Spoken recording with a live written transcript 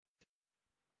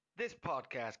This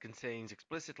podcast contains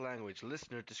explicit language.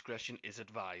 Listener discretion is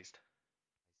advised.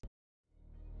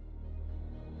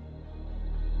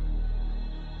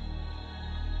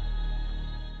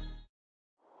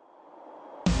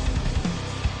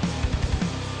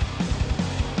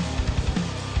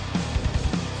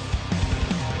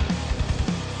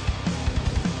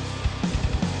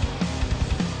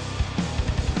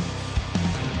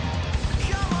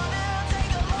 Come on now, take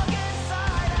a look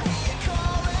inside. I hear you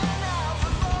calling out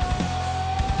for more.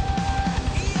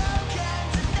 You can't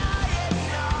deny it,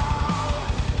 no.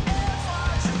 It's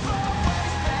hard to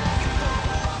always back and forth.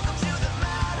 Welcome to the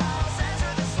madhouse,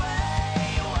 enter this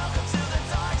way. Welcome to the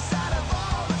dark side of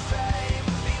all the fame.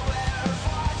 Beware of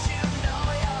what you know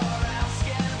you're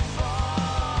asking for.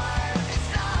 It's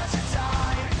not your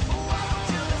time. Welcome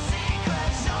to the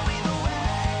secret. Show me the way.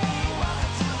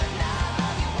 Welcome to the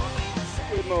night. You won't be the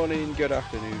same. Good morning, good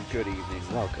afternoon, good evening.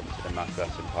 Welcome to the Mass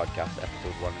Wrestling Podcast,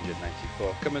 episode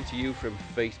 194, coming to you from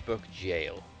Facebook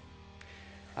jail.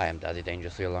 I am Daddy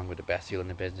Dangerously, along with the best heel in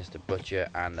the business, the Butcher,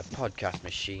 and the podcast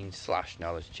machine /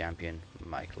 knowledge champion,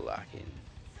 Michael Larkin.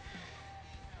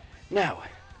 Now,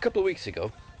 a couple of weeks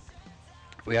ago,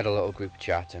 we had a little group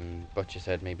chat, and Butcher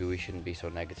said maybe we shouldn't be so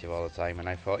negative all the time, and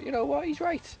I thought, you know what, he's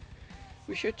right.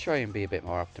 We should try and be a bit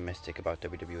more optimistic about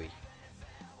WWE.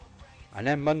 And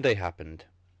then Monday happened.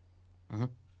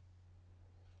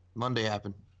 Monday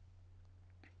happened.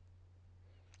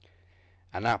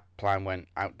 And that plan went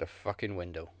out the fucking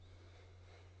window.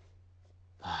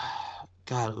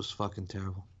 God, it was fucking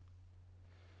terrible.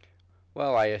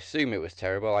 Well, I assume it was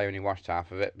terrible. I only watched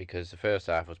half of it because the first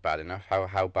half was bad enough.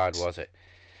 How bad was it?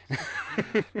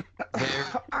 Do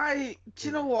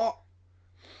you know what?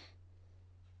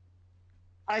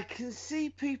 I can see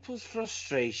people's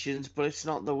frustrations, but it's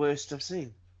not the worst I've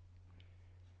seen.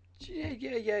 Yeah.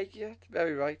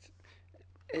 Very right.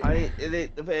 It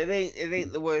ain't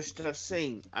the worst I've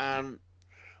seen. And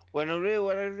when I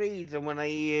read and when I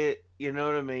hear, you know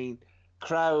what I mean,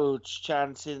 crowds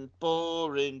chanting,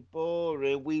 boring,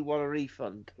 we want a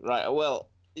refund. Right, well,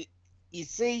 you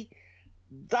see,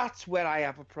 that's where I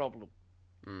have a problem.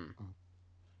 Mm.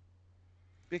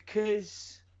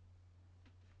 Because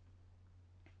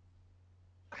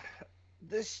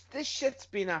this shit's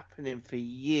been happening for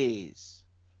years.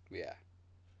 Yeah.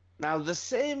 Now the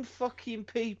same fucking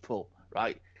people,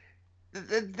 right?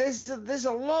 There's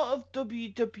a lot of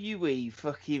WWE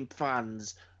fucking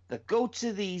fans that go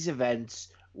to these events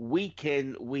week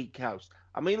in, week out.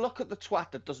 I mean, look at the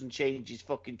twat that doesn't change his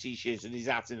fucking t-shirts and his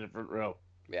hat in the front row.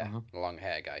 Yeah. The long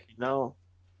hair guy. You know,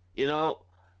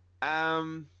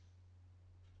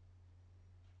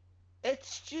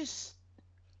 it's just.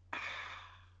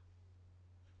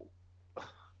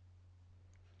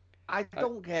 I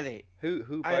don't get it.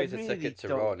 Who I buys a really ticket to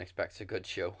don't. Raw and expects a good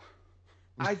show?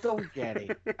 I don't get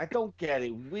it. I don't get it.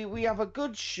 We have a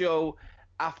good show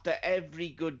after every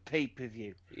good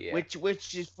pay-per-view, Yeah.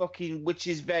 which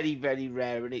is very, very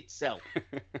rare in itself.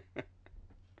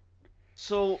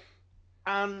 So,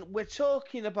 and we're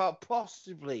talking about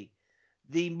possibly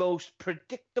the most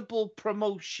predictable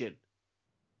promotion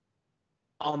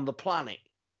on the planet.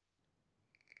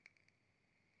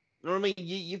 You know what I mean?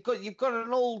 You've got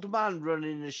an old man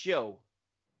running the show,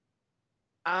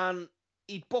 and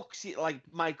he books it like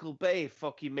Michael Bay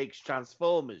fucking makes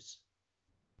Transformers.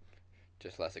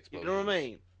 Just less You explosions. know what I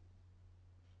mean?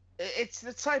 It's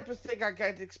the type of thing I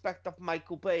get expect of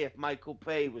Michael Bay if Michael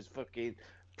Bay was fucking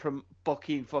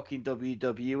booking fucking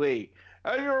WWE.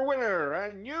 And your winner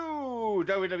and new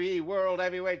WWE World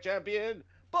Heavyweight Champion,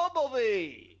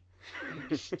 Bumblebee.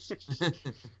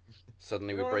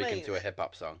 Suddenly You we know what break I mean? into a hip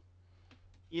hop song.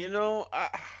 You know,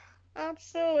 I'm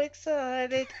so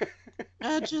excited.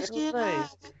 I just get Nice.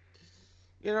 out.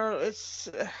 You know,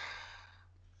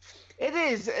 it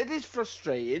is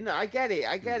frustrating. I get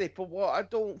it. But what I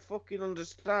don't fucking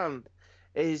understand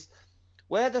is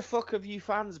where the fuck have you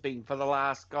fans been for the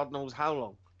last God knows how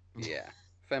long? Yeah.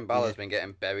 Finn Balor's been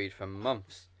getting buried for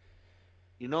months.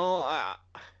 You know,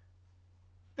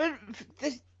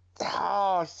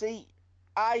 see,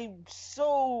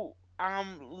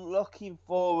 I'm looking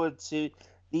forward to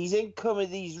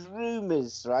these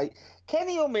rumors, right?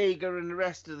 Kenny Omega and the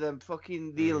rest of them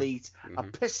fucking the elite are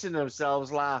pissing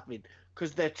themselves laughing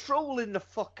because they're trolling the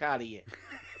fuck out of you.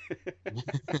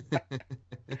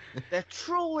 They're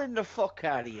trolling the fuck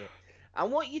out of you.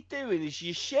 And what you're doing is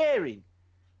you're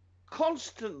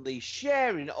constantly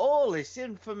sharing all this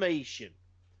information,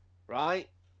 right?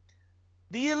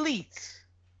 The elite.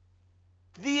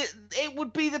 It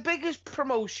would be the biggest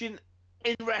promotion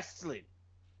in wrestling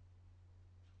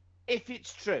if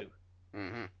it's true,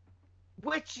 Mm-hmm.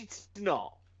 which it's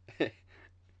not.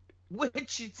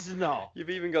 which it's not. You've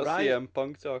even got Right. CM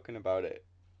Punk talking about it.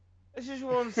 This is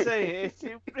what I'm saying.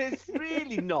 It's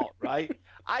really not, right?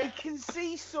 I can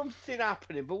see something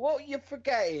happening, but what you're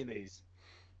forgetting is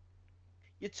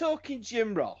you're talking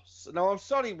Jim Ross. Now, I'm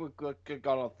sorry we've gone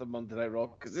off the Monday Night Raw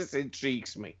because this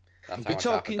intrigues me. That's how We're much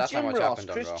talking happened. That's how Jim much Ross, happened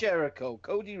on Chris Raw. Jericho,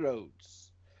 Cody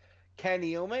Rhodes,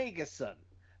 Kenny Omega's son,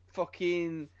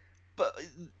 fucking, but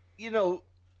Young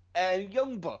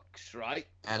Bucks, right?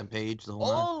 Adam Page, the whole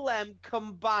nine. All them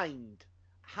combined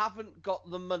haven't got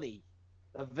the money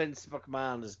that Vince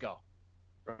McMahon has got,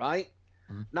 right?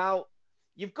 Mhm. Now,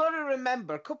 you've got to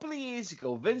remember, a couple of years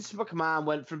ago, Vince McMahon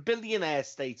went from billionaire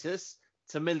status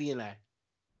to millionaire.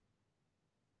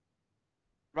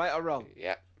 Right or wrong?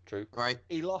 Yeah, true. Right.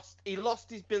 He lost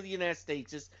his billionaire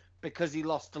status because he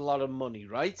lost a lot of money,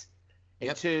 right? In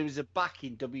Yep. terms of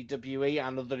backing WWE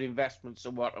and other investments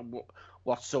and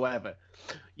whatsoever.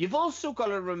 You've also got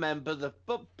to remember that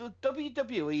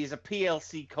WWE is a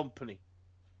PLC company.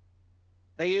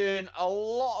 They earn a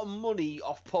lot of money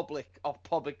off the public,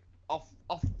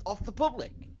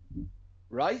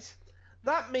 right?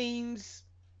 That means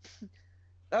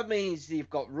you've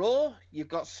got Raw, you've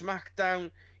got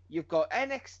SmackDown, you've got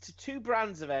NXT, two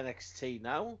brands of NXT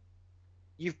now.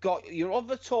 You've got your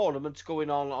other tournaments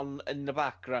going on in the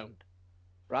background,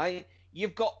 right?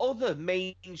 You've got other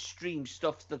mainstream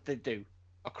stuff that they do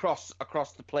across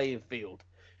the playing field.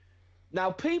 Now,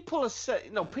 people are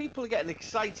getting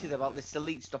excited about this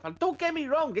elite stuff, and don't get me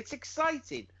wrong, it's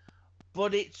exciting,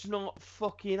 but it's not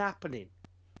fucking happening.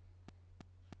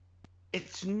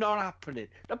 It's not happening.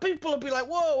 Now, people will be like,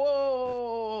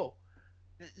 whoa.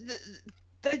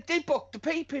 They booked the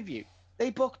pay-per-view.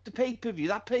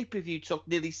 That pay-per-view took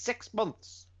nearly 6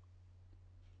 months.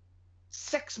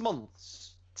 6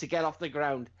 months to get off the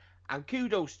ground. And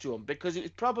kudos to them, because it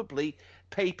was probably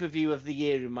pay-per-view of the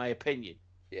year, in my opinion.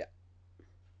 Yeah.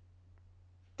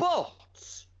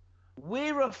 But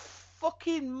we're a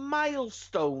fucking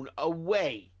milestone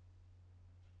away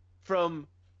from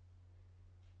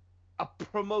a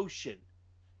promotion.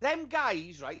 Them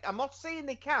guys, right? I'm not saying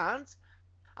they can't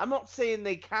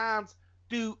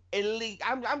do elite.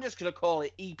 I'm just gonna call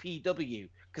it EPW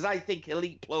because I think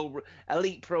elite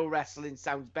pro wrestling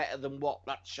sounds better than what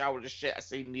that shower of shit I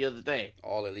seen the other day.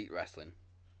 All Elite Wrestling.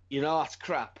 That's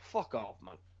crap. Fuck off,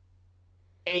 man.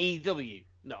 AEW.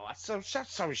 No, that sounds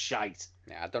shite.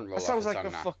 Yeah, I don't roll That off sounds the like tongue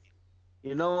a now. fuck.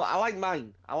 I like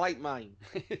mine.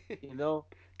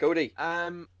 Cody.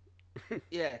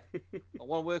 Yeah. I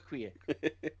want to work with you.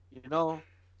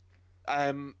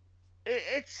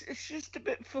 It's just a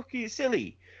bit fucking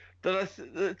silly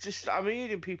that I'm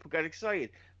hearing people get excited.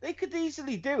 They could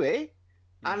easily do it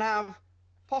and have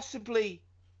possibly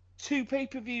 2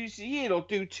 pay-per-views a year, or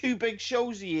do 2 big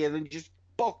shows a year and just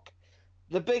book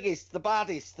the biggest, the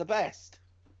baddest, the best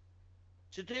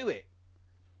to do it.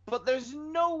 But there's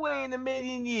no way in a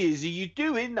million years are you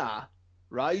doing that,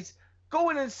 right?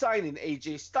 Going and signing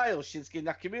AJ Styles, Shinsuke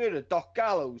Nakamura, Doc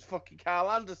Gallows, fucking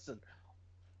Carl Anderson.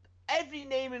 Every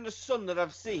name in the sun that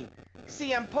I've seen.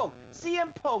 CM Punk.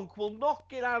 CM Punk will not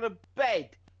get out of bed.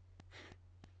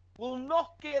 For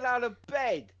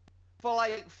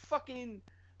like fucking,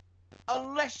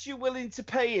 unless you're willing to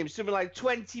pay him something like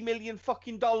 $20 million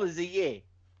fucking dollars a year.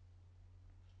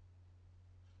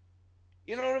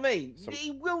 You know what I mean?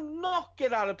 He will not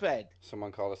get out of bed.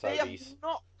 Someone call the They have Saudis.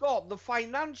 not got the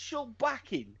financial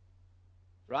backing,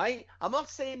 right? I'm not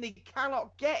saying they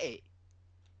cannot get it,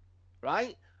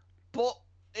 right? But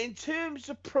in terms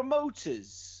of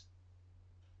promoters,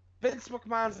 Vince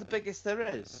McMahon's the biggest there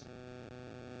is.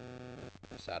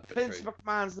 Sad but Vince true.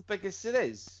 McMahon's the biggest it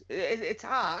is. It's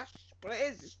harsh, but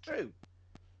it is. It's true.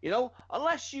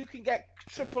 Unless you can get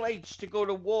Triple H to go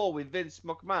to war with Vince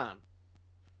McMahon,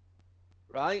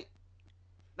 right?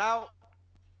 Now,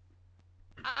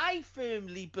 I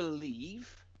firmly believe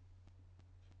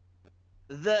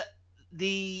that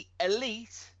the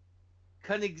elite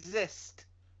can exist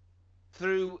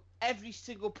through every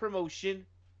single promotion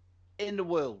in the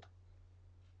world.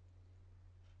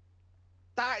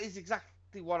 That is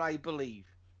exactly what I believe.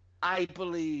 I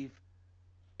believe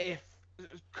if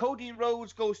Cody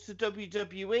Rhodes goes to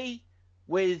WWE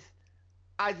with,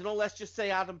 I don't know, let's just say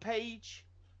Adam Page,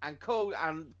 and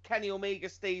Kenny Omega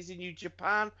stays in New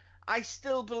Japan, I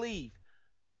still believe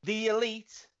the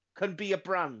elite can be a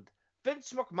brand.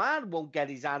 Vince McMahon won't get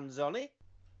his hands on it.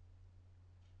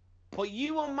 But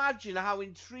you imagine how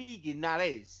intriguing that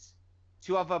is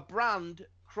to have a brand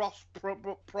cross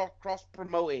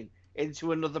promoting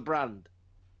into another brand.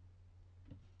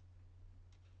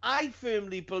 I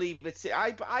firmly believe it's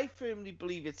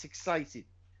exciting,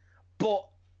 but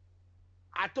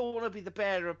I don't want to be the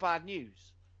bearer of bad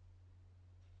news,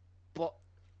 but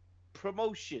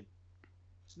promotion,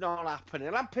 it's not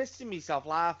happening. I'm pissing myself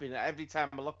laughing every time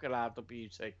I look at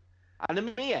RWT. And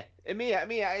Amir,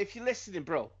 if you're listening,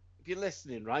 bro, if you're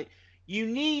listening, right, you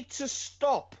need to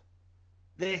stop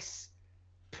this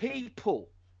people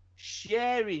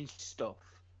sharing stuff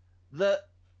that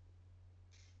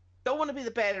don't want to be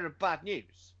the bearer of bad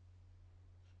news,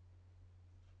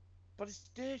 but it's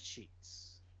dirt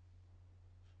sheets.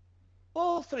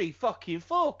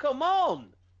 4-3-4, come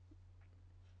on.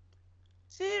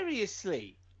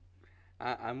 Seriously.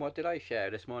 And what did I share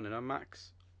this morning on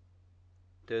Max?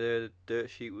 The dirt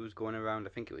sheet was going around, I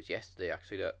think it was yesterday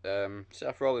actually, that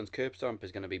Seth Rollins' curb stomp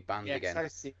is going to be banned again.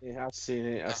 I've seen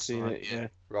it, yeah.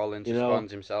 Rollins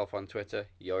responds himself on Twitter,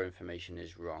 your information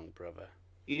is wrong, brother.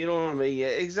 You know what I mean? Yeah,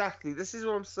 exactly. This is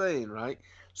what I'm saying, right?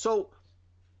 So,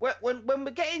 when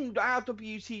we're getting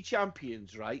RWT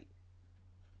champions, right,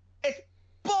 it's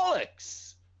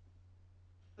bollocks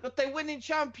that they're winning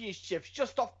championships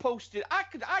just off posting. I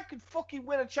could fucking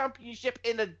win a championship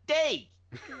in a day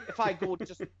if I go and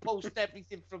just post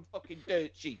everything from fucking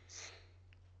dirt sheets.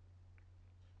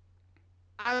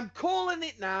 I'm calling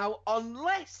it now,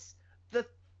 unless the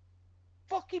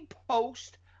fucking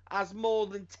post has more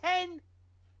than 10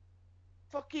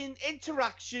 fucking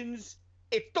interactions,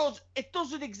 it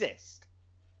doesn't exist.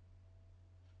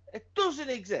 It doesn't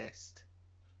exist.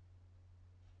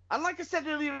 And like I said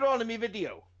earlier on in my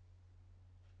video,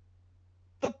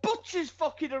 the Butcher's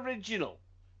fucking original.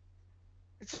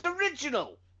 It's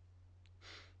original.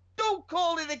 Don't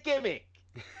call it a gimmick.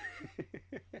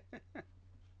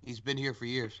 He's been here for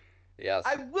years. Yes.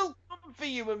 I will come for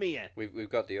you, Amir. We've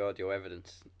got the audio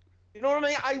evidence. You know what I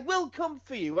mean? I will come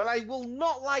for you, and I will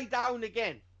not lie down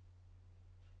again.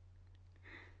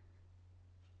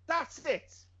 That's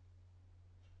it.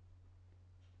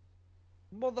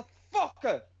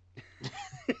 Motherfucker.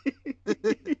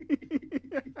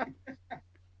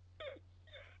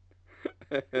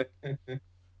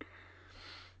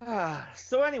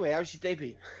 So anyway, how's your day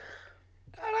been?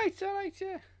 Alright,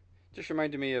 yeah. Just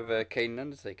reminded me of Kane and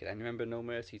Undertaker, and remember No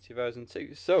Mercy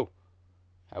 2002. So,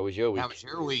 how was your week? How was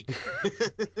your week?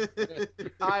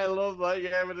 I love that.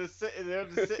 Yeah, when they're sitting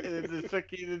in the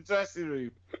fucking dressing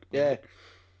room. Yeah.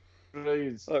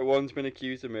 Brilliant. Like, one's been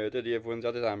accused of murder, the other one's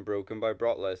had his hand broken by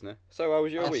Brock Lesnar. So, how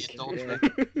was your week?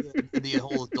 The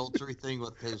whole adultery thing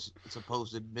with his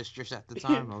supposed mistress at the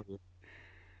time.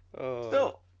 Oh.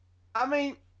 So, I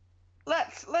mean,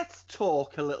 let's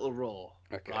talk a little Raw,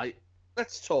 Okay. right?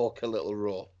 Let's talk a little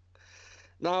Raw.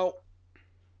 Now,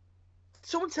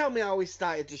 someone tell me how we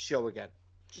started the show again.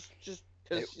 Just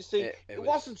because you see, it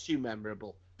wasn't too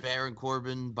memorable. Baron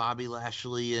Corbin, Bobby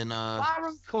Lashley, and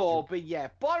Baron Corbin, yeah,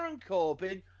 Baron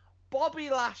Corbin. Bobby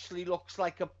Lashley looks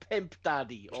like a pimp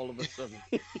daddy all of a sudden.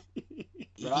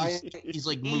 Right? He's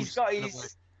like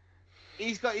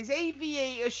He's got his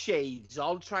aviator shades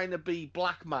on, trying to be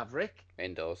Black Maverick.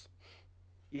 Indoors.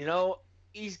 You know,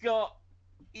 he's got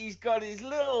his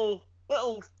little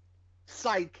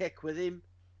sidekick with him,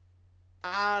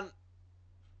 and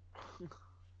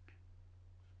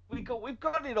we've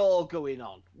got it all going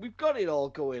on. We've got it all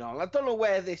going on. I don't know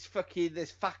where this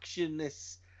faction,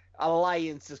 this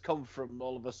alliance has come from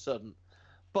all of a sudden,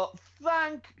 but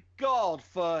thank God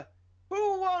for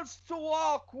Who Wants to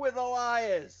Walk with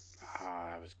Elias. Ah,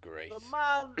 that was great. The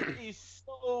man is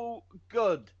so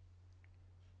good.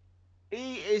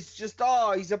 He is just,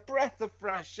 he's a breath of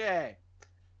fresh air.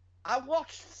 I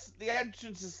watched the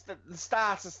entrance at the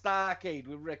start of Starrcade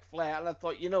with Ric Flair, and I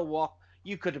thought, you know what?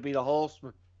 You could have been a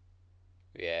horseman.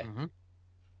 Yeah. Mm-hmm.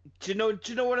 Do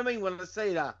you know what I mean when I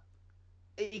say that?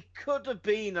 He could have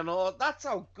been an horse. That's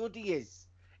how good he is.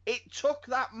 It took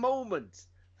that moment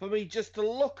for me just to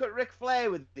look at Ric Flair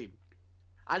with him,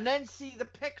 and then see the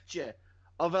picture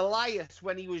of Elias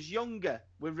when he was younger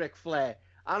with Ric Flair,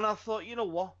 and I thought, you know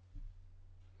what?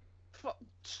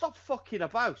 Stop fucking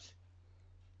about.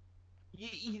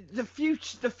 The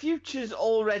future's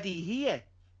already here.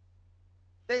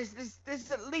 There's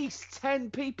at least 10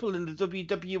 people in the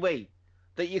WWE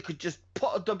that you could just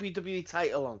put a WWE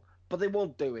title on, but they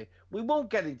won't do it. We won't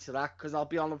get into that because I'll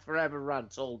be on a forever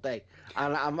rant all day,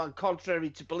 and I'm contrary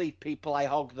to belief, people, I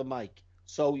hog the mic.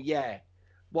 So yeah,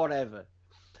 whatever.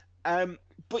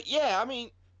 But yeah, I mean,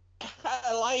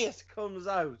 Elias comes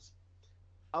out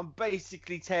and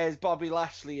basically tears Bobby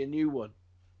Lashley a new one.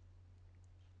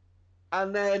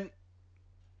 And then,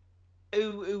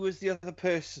 who was the other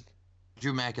person?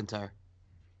 Drew McIntyre.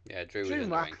 Yeah, Drew was Drew in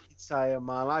the ring. McIntyre,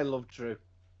 man. I love Drew.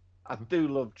 I do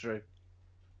love Drew.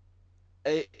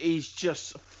 He's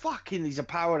just fucking, he's a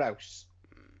powerhouse.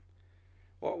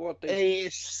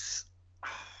 It's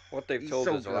What they've he's told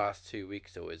so us the good. last 2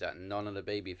 weeks, though, is that none of the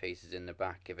baby faces in the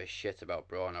back give a shit about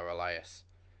Braun or Elias.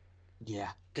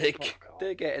 Yeah. Fuck off.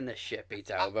 They're getting the shit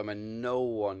beat out of them, and no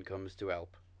one comes to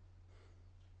help.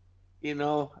 You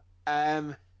know,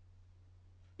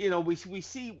 we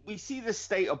see the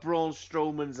state of Braun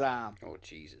Strowman's arm. Oh,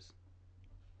 Jesus.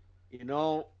 You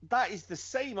know, that is the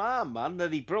same arm, man,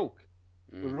 that he broke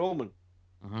with Roman.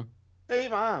 Mm-hmm.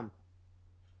 Same arm.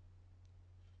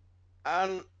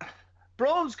 And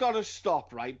Braun's got to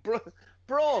stop, right?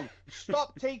 Braun,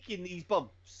 stop taking these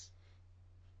bumps.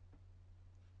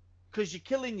 Because you're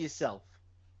killing yourself.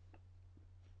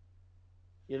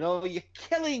 You know, you're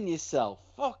killing yourself.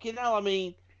 Fucking hell, I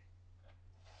mean,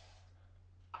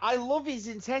 I love his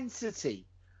intensity,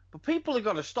 but people are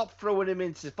going to stop throwing him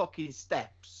into fucking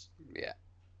steps. Yeah.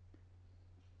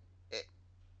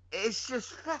 It's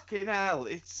just fucking hell.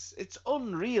 It's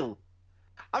unreal.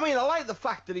 I mean, I like the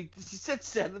fact that he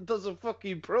sits there and does a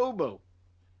fucking promo.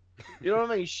 You know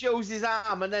what I mean? Shows his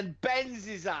arm and then bends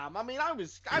his arm. I mean, I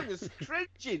was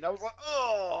cringing. I was like,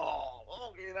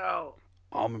 oh, you know.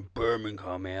 I'm in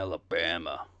Birmingham,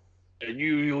 Alabama. And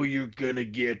you know you're gonna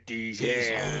get these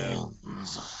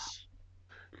hands.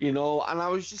 You know, and I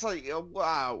was just like, oh,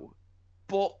 wow.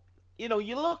 But, you know,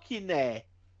 you look in there,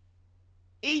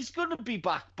 he's gonna be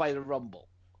back by the Rumble.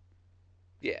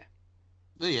 Yeah.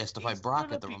 He has to fight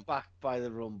Brock at the He's Rumble. back by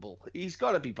the Rumble. He's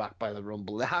got to be back by the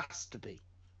Rumble. It has to be.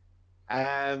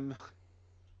 Oh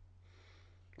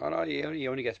no, he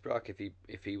only gets Brock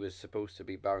if he was supposed to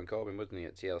be Baron Corbin, wasn't he,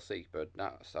 at TLC? But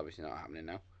that's obviously not happening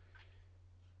now.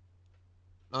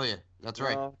 Oh yeah, that's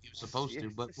right. No, He was supposed to,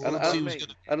 but And- once he and- was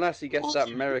gonna. Unless he gets Well, that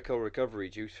you- miracle recovery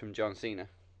juice from John Cena.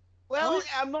 Well,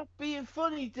 I'm not being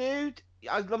funny, dude.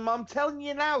 I'm telling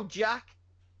you now, Jack.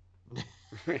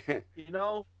 You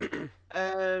know,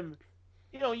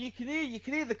 you know, you can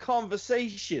hear the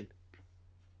conversation.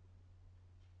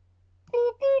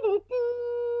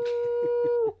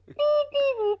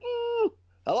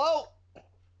 Hello,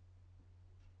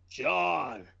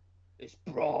 John. It's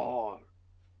Braun.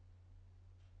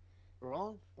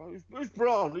 Braun? Who's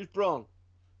Braun? Who's Braun?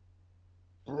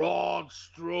 Braun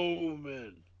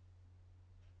Strowman.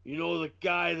 You know the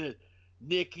guy that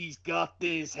Nikki's got in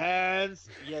his hands?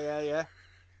 Yeah.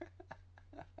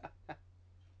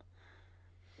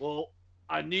 Well,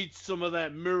 I need some of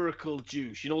that miracle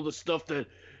juice. You know, the stuff that,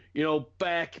 you know,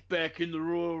 back in the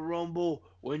Royal Rumble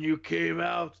when you came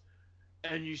out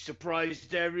and you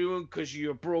surprised everyone because of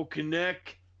your broken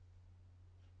neck?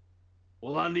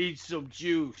 Well, I need some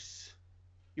juice.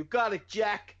 You got it,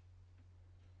 Jack.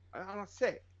 And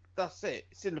that's it.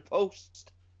 It's in the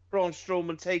post. Braun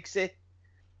Strowman takes it.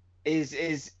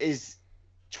 Is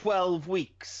 12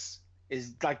 weeks.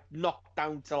 Is like knocked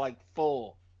down to like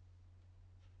 4.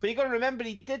 But you got to remember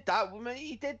he did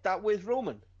that with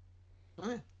Roman. Oh,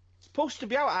 yeah. Supposed to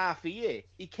be out half a year.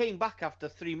 He came back after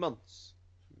 3 months.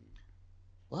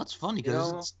 Well, that's funny You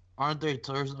know? because aren't there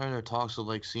talks of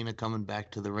like Cena coming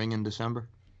back to the ring in December?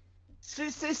 So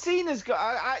Cena's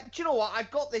got. Do you know what?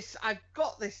 I've got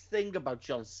this thing about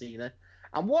John Cena,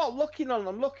 and I'm looking on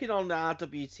the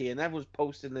RWT, and everyone's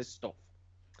posting this stuff,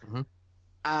 Mhm.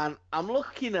 and I'm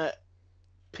looking at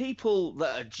people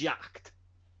that are jacked,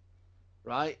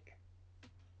 right?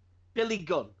 Billy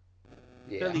Gunn,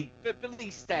 Yeah. Billy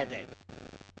Steadhead,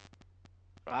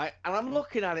 right? And I'm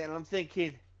looking at it, and I'm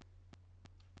thinking,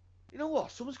 you know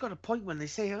what? Someone's got a point when they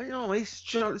say, oh, you know,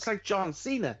 it's like John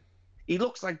Cena. He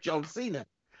looks like John Cena.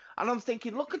 And I'm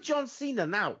thinking, look at John Cena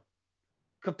now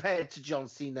compared to John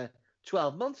Cena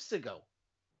 12 months ago,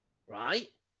 right?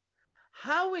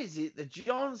 How is it that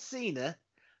John Cena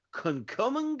can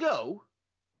come and go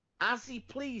as he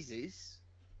pleases,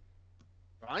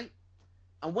 right?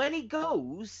 And when he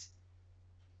goes,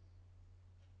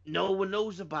 no one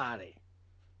knows about it.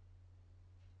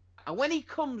 And when he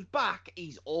comes back,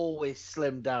 he's always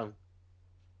slimmed down.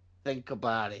 Think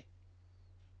about it.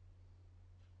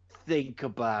 Think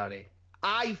about it.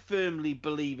 I firmly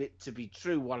believe it to be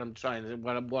true. What I'm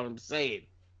saying.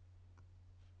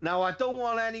 Now, I don't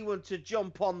want anyone to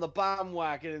jump on the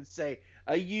bandwagon and say,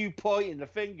 "Are you pointing the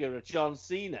finger at John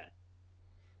Cena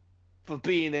for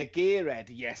being a gearhead?"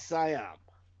 Yes, I am.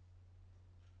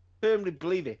 Firmly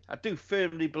believe it. I do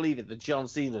firmly believe it that John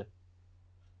Cena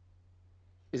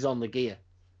is on the gear.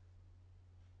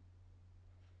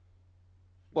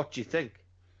 What do you think?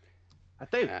 I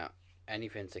do.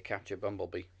 Anything to capture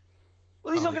Bumblebee.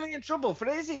 Well, he's not going to get in trouble for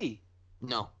it, is he?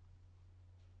 No.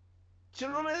 Do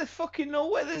you know what I mean? There's fucking no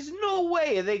way. There's no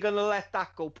way are they going to let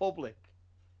that go public.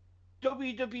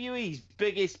 WWE's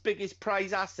biggest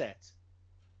prize asset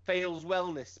fails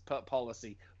wellness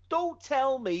policy. don't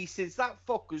tell me since that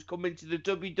fucker's come into the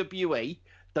WWE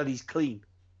that he's clean.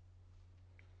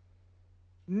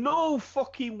 No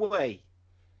fucking way.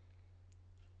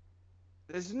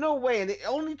 There's no way, and it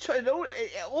only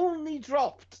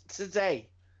dropped today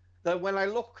that when I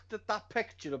looked at that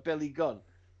picture of Billy Gunn.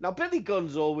 Now Billy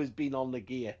Gunn's always been on the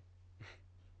gear.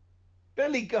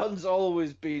 Billy Gunn's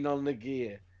always been on the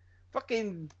gear.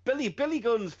 Fucking Billy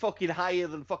Gunn's fucking higher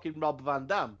than fucking Rob Van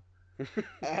Dam.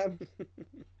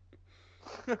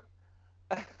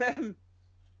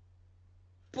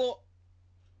 But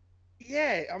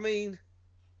yeah, I mean,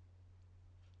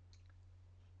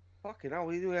 fucking hell,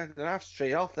 we had an half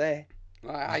straight off there.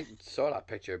 I saw that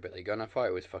picture of Billy Gunn. I thought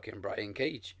it was fucking Brian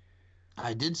Cage.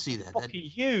 I did see that. Fucking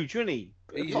huge, wasn't he?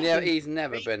 He's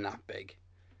never been that big.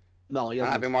 No, he And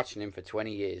I've hasn't. been watching him for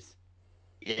 20 years.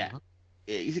 Yeah.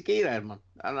 Yeah, he's a gearhead, man.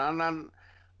 And I'm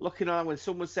looking at when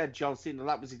someone said John Cena,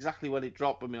 that was exactly when it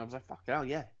dropped with me. I was like, fuck hell,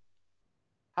 yeah.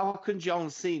 How can John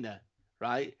Cena,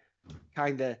 right,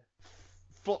 kind of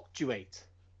fluctuate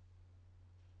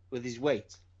with his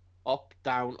weight, up,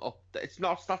 down, up? That's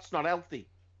not healthy.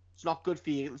 It's not good for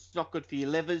you. It's not good for your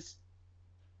livers.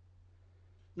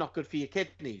 Not good for your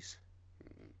kidneys.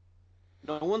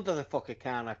 No wonder the fucker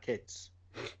can't have kids.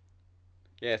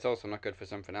 Yeah, it's also not good for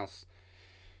something else.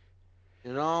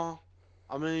 You know,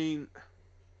 I mean,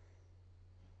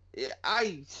 it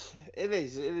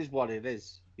is what it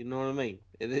is. You know what I mean?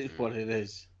 It is what it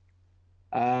is.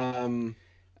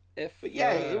 If But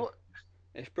yeah,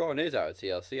 if Braun is out of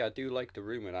TLC, I do like the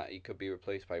rumor that he could be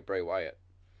replaced by Bray Wyatt.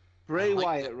 Bray I like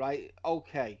Wyatt, that. right?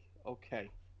 Okay.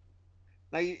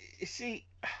 Now you see,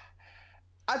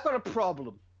 I've got a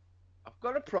problem.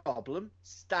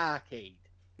 Starcade.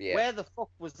 Yeah. Where the fuck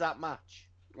was that match?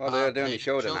 Well, they only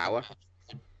showed an the hour. match.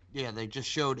 Yeah, they just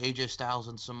showed AJ Styles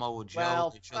and Samoa Joe. Well,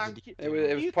 They showed the thank you. It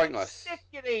was You pointless. Can stick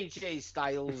your AJ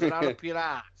Styles and up your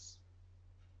ass.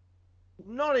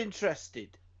 Not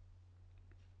interested.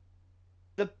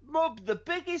 The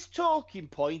biggest talking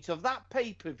point of that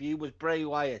pay-per-view was Bray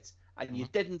Wyatt, and you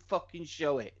didn't fucking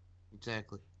show it.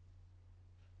 Exactly.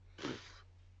 Do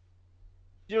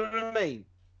you know what I mean?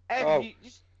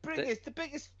 The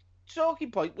biggest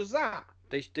talking point was that.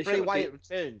 They Bray showed Wyatt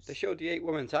returns. they showed the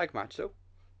 8-woman tag match though.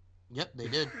 Yep, they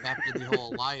did after the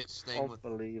whole alliance thing.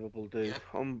 Unbelievable, dude. Yeah.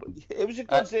 It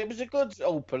was a good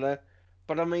opener,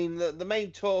 but I mean the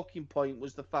main talking point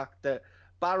was the fact that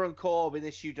Baron Corbin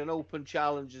issued an open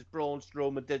challenge as Braun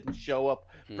Strowman didn't show up.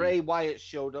 Bray Wyatt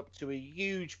showed up to a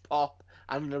huge pop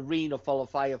and an arena full of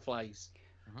fireflies.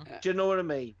 Do you know what I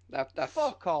mean? That's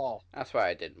Fuck off. That's why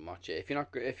I didn't watch it. If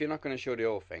you're not going to show the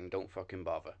whole thing, don't fucking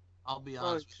bother. I'll be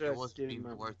honest, with you, it wasn't even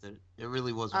man. worth it. It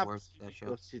really wasn't worth that show.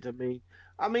 Gutted,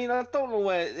 I mean, I don't know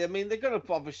where. I mean, they're going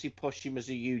to obviously push him as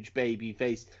a huge baby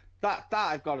face. That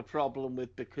I've got a problem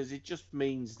with because it just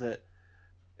means that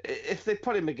if they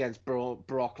put him against Brock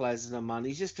Lesnar, man,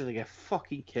 he's just going to get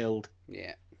fucking killed.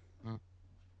 Yeah.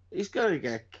 He's going to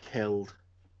get killed.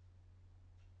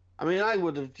 I mean, I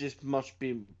would have just much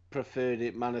been preferred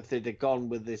it, man, if they'd have gone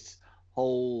with this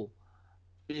whole,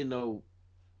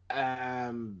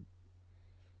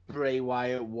 Bray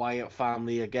Wyatt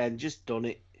family again, just done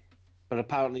it. But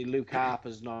apparently Luke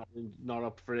Harper's not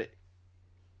up for it.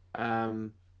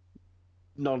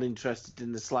 Not interested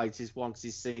in the slightest once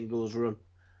his singles run.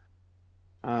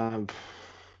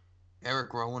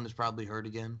 Eric Rowan is probably hurt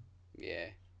again. Yeah.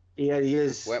 Yeah, he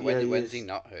is. When's he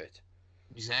not hurt?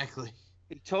 Exactly.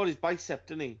 He tore his bicep,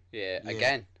 didn't he? Yeah, Yeah.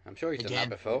 again. I'm sure he's done that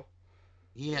before.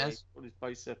 He has. He tore his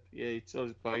bicep. Yeah, he tore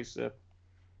his bicep.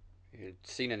 You've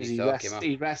seen any He, talk him up.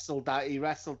 he wrestled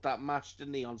that match,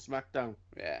 didn't he, on SmackDown?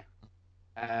 Yeah.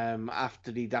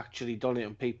 After he'd actually done it,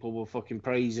 and people were fucking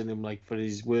praising him like for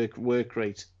his work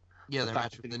rate. Yeah, the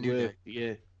match fact with that the he New Day. worked,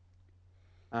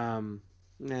 yeah.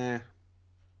 Nah.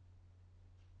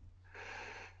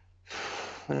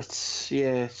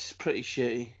 It's pretty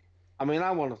shitty. I mean,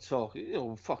 I want to talk.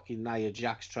 Fucking Nia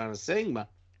Jax trying to sing, man.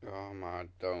 Oh my,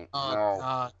 don't. Oh no.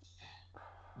 God.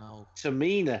 No.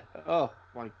 Tamina. Oh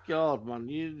my God, man.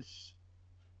 You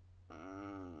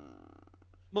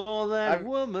more than I've-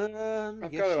 woman.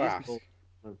 I've Yes, got to she is ask.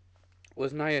 more-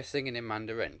 Was Nia singing in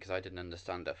Mandarin? Because I didn't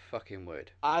understand a fucking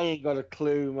word. I ain't got a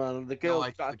clue, man. The girl, No,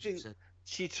 I I what you think said.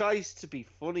 she tries to be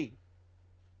funny.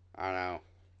 I know.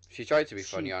 She tried to be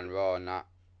She- funny on Raw, and that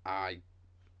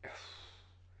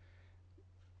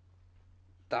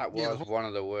Yeah, was the one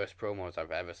of the worst promos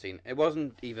I've ever seen. It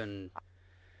wasn't even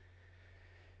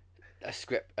a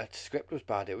script. A script was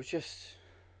bad. It was just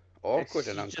Awkward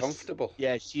and She's just- uncomfortable.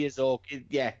 Yeah, she is awkward.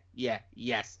 Yeah,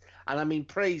 yes. And I mean,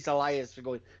 praise Elias for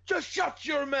going, just shut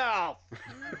your mouth.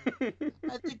 I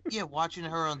think, yeah, watching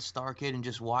her on Starcade and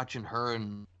just watching her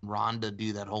and Rhonda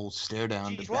do that whole stare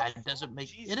down She's to bed lost- doesn't make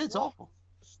she's it is lost awful.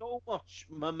 So much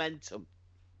momentum.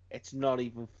 It's not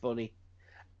even funny.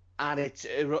 And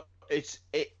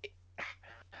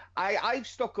I've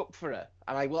stuck up for her,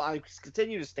 and I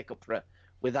continue to stick up for her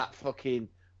with that fucking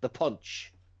the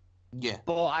punch. Yeah.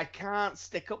 But I can't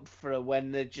stick up for her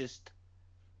when they're just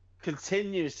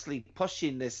continuously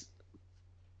pushing this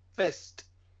fist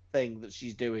thing that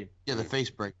she's doing. Yeah, the face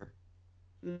breaker.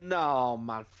 No,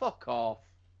 man, fuck off.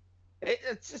 It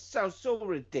just sounds so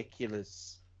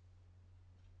ridiculous.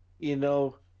 You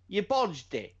know, you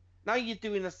bodged it. Now you're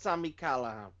doing a Sammy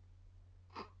Callahan.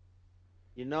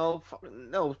 You know,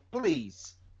 no,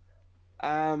 please.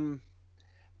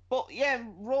 But yeah,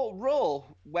 Raw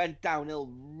went downhill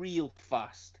real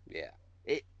fast. Yeah.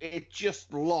 It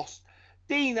just lost.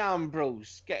 Dean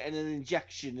Ambrose getting an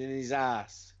injection in his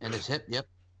ass. And his hip, yep.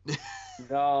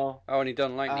 No. Oh, and he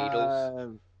don't like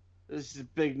needles. This is a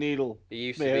big needle. He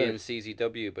used to be in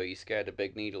CZW, but he's scared of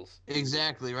big needles.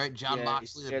 Exactly, right? John Yeah, Moxley,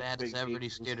 he's the scared of baddest big ever, and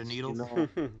he's scared of needles. You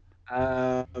know.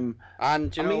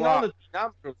 And do you I know mean, what? on the Dean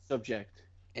Ambrose subject.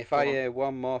 If Go I on. hear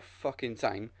one more fucking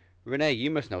time, Renee,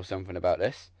 you must know something about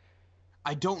this.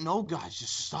 I don't know, guys.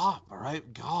 Just stop, all right?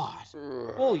 God.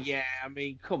 Oh yeah, I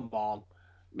mean, come on.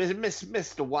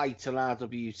 Mr. White and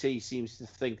RWT seems to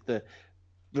think that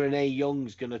Renee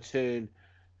Young's gonna turn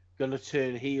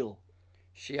heel.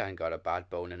 She ain't got a bad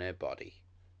bone in her body.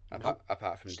 Nope.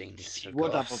 Apart from Dean's, She of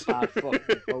would have course. a bad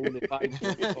fucking bone if I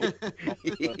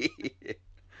did.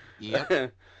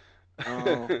 Yep.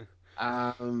 Oh,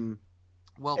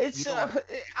 Well, it's you know what?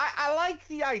 I like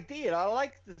the idea. I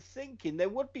like the thinking. They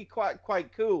would be quite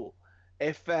cool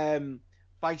if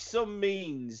by some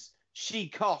means she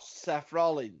cost Seth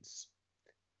Rollins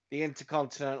the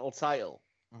Intercontinental title.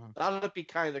 Mhm. That'd be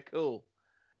kind of cool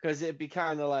because it'd be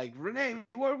kind of like, Renee,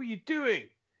 what were you doing?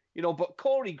 You know, but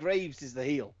Corey Graves is the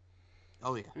heel.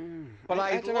 Oh, yeah. But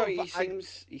I I'd don't know. love- He I'd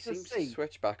seems to see.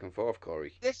 switch back and forth,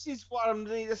 Corey. This is what I'm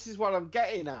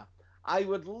getting at. I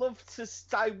would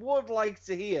like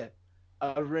to hear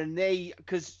a Renee,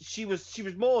 because she was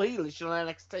more heelish on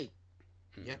NXT.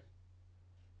 Yep.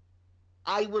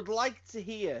 I would like to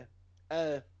hear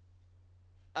a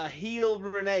heel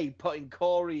Renee putting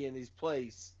Corey in his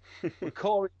place. Where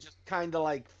Corey just kind of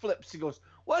like flips and goes,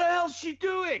 "What the hell's she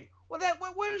doing?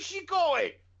 Where is she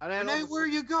going?" And then Renee, where are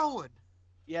you going?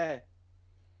 yeah.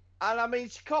 And I mean,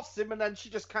 she costs him, and then she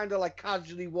just kind of like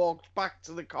casually walks back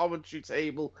to the commentary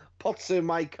table, puts her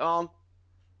mic on.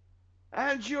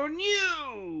 And your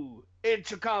new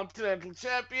Intercontinental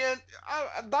Champion.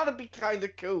 That'd be kind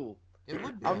of cool. It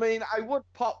would be. I mean, I would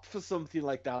pop for something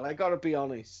like that. I gotta be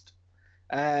honest.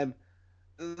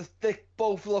 They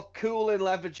both look cool in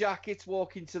leather jackets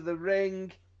walking to the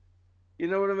ring. You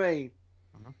know what I mean?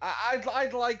 Mhm.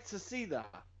 I'd like to see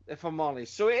that, if I'm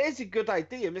honest. So it is a good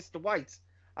idea, Mr. White.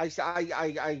 I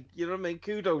you know what I mean?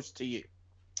 Kudos to you.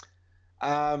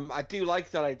 I do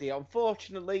like that idea.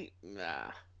 Unfortunately,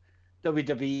 nah,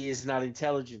 WWE is not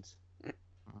intelligent.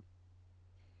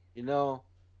 You know,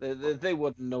 they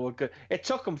wouldn't know a good. It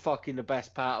took them fucking the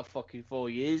best part of fucking 4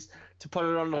 years to put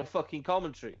it on the fucking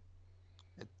commentary.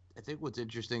 I think what's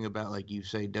interesting about, like you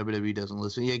say, WWE doesn't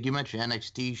listen. Yeah, you mentioned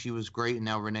NXT, she was great, and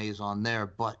now Renee is on there.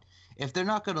 But if they're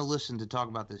not going to listen to talk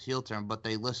about this heel turn, but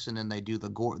they listen and they do the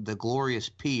glorious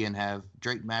P and have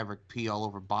Drake Maverick P all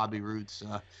over Bobby Roode's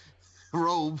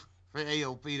robe for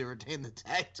AOP to retain the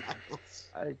tag titles.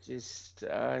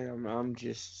 I'm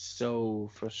just so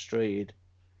frustrated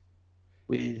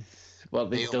with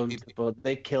what they've done. But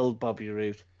they killed Bobby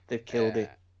Roode. They've killed it.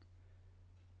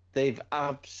 They've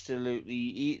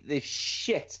absolutely they've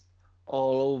shit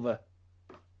all over.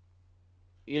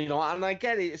 You know, and I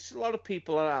get it. It's a lot of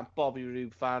people aren't Bobby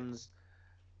Roode fans,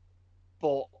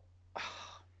 but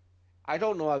I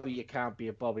don't know how you can't be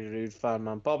a Bobby Roode fan,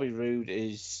 man. Bobby Roode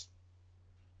is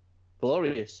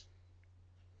glorious.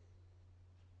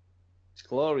 It's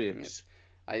glorious.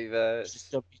 I've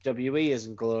Just WWE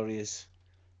isn't glorious.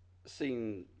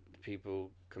 seen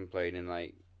people complaining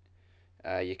like,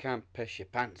 you can't piss your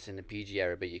pants in the PG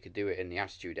era, but you could do it in the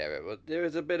Attitude era. But there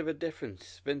is a bit of a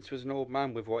difference. Vince was an old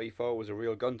man with what he thought was a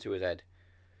real gun to his head.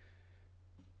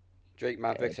 Drake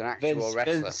Maverick's an actual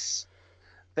wrestler.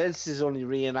 Vince is only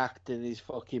reenacting his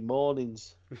fucking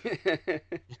mornings.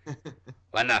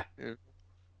 Linda, Yeah.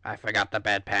 I forgot the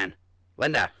bedpan.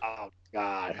 Linda. Oh,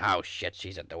 God. Oh shit,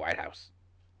 she's at the White House.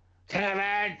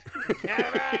 Kevin!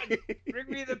 Bring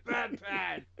me the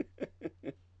bedpan!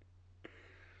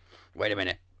 Wait a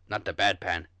minute. Not the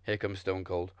bedpan. Here comes Stone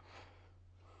Cold.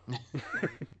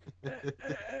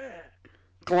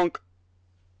 Clunk.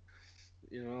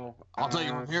 You know, I'll take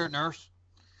him from here, nurse.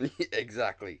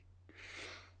 Exactly.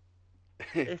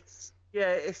 it's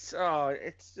it's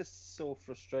just so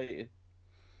frustrating.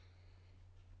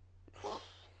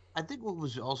 I think what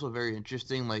was also very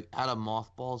interesting, like out of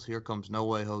mothballs, here comes No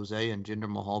Way Jose, and Jinder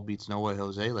Mahal beats No Way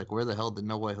Jose. Like, where the hell did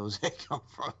No Way Jose come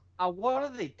from? What are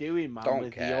they doing, man, Don't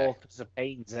with the care. authors of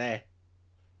pains there?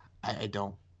 I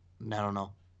don't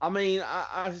know. I mean,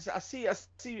 I see.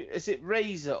 Is it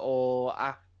Razor or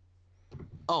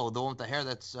Oh, the one with the hair,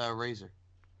 that's Razor.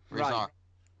 right?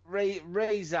 Razor.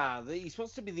 Razor. He's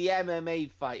supposed to be the MMA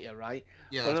fighter, right?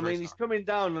 Yeah, But that's I mean, Razor. he's coming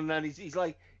down, and then he's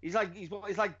like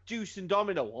Deuce and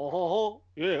Domino. Oh,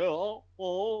 yeah,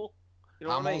 oh. You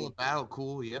know I'm what I all mean? about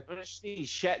cool. Yep. I just need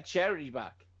Cherry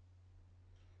back.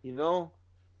 You know,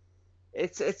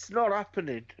 it's not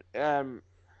happening.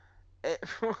 It,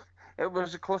 it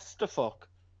was a clusterfuck,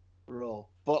 Raw.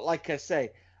 But like I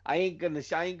say, I ain't gonna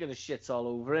shit all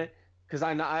over it because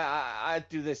I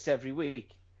do this every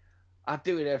week. I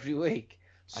do it every week,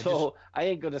 so I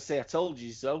ain't gonna say I told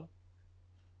you so.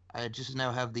 I just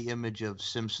now have the image of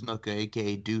Sim Snuka,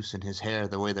 aka Deuce, and his hair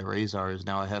the way that Razor is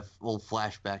now. I have old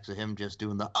flashbacks of him just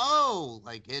doing the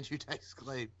like Andrew Dice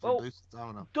Clay from Well, Deuce and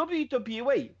Domino.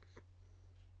 WWE.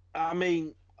 I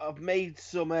mean, I've made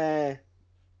some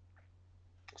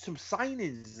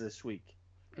signings this week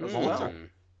as well. Mm.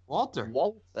 Walter,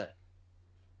 Walter.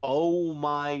 Oh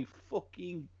my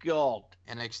fucking god.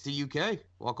 NXT UK.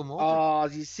 Welcome, Walter. Oh,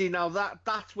 you see now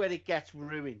that's where it gets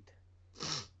ruined.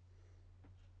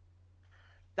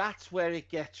 That's where it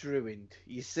gets ruined.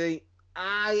 You see,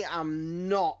 I am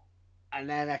not an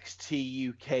NXT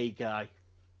UK guy.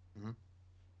 Mhm.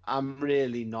 I'm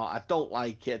really not. I don't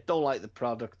like it. I don't like the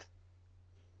product.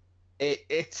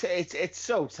 It's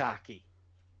so tacky.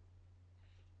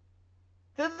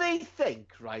 Do they think,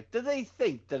 right? Do they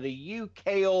think that a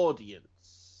UK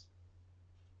audience,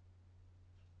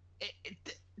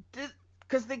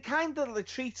 because they kind of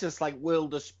treat us like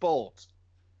World of Sport,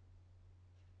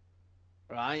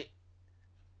 right?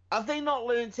 Have they not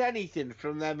learnt anything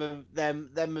from them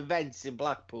events in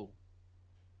Blackpool?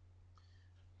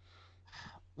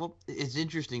 Well, it's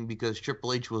interesting because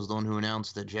Triple H was the one who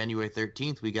announced that January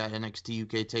 13th we got NXT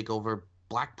UK Takeover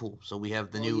Blackpool, so we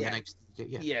have the Well, new yeah. NXT.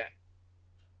 Yeah. Yeah.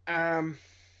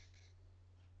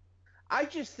 I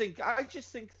just think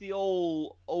the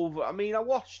all over. I mean, I've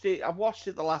watched it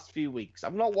the last few weeks.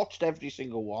 I've not watched every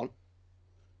single one.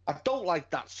 I don't like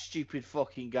that stupid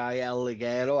fucking guy El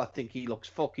Ligero. I think he looks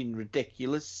fucking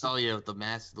ridiculous. Oh yeah, with the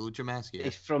mask, the Lucha mask. Yeah.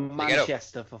 He's from Ligero.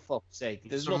 Manchester, for fuck's sake.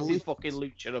 He's There's from nothing Leeds. fucking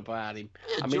lucha about him.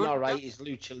 Yeah, I mean, Jordan all right, Devlin. he's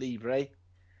lucha libre. You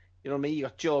know what I mean? You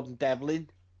got Jordan Devlin.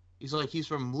 He's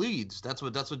from Leeds. That's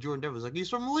what Jordan Devlin's like. He's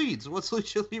from Leeds. What's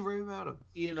Lucha Libre about him?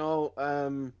 You know,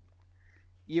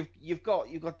 you've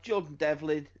got Jordan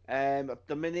Devlin at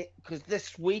the minute, because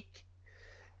this week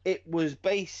it was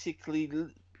basically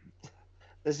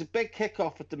there's a big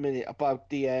kickoff at the minute about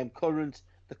the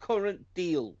current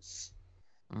deals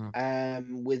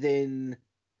within.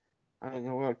 I don't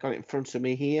know, I've got it in front of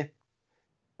me here.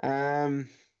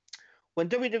 When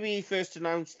WWE first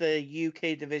announced their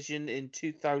UK division in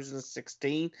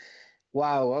 2016,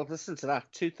 wow, well, listen to that,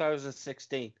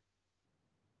 2016,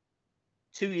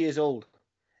 2 years old.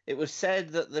 It was said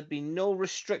that there'd be no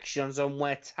restrictions on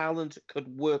where talent could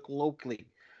work locally,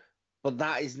 but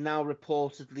that is now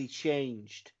reportedly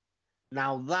changed.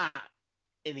 Now that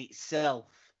in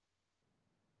itself,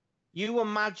 you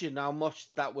imagine how much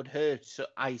that would hurt to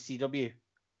ICW.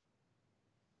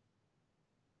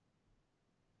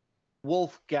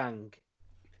 Wolfgang,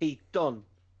 Pete Dunne,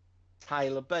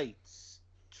 Tyler Bates,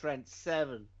 Trent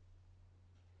Seven.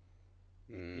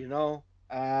 Mm. You know,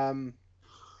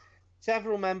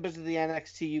 several members of the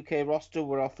NXT UK roster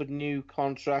were offered new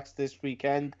contracts this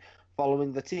weekend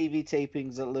following the TV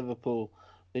tapings at Liverpool.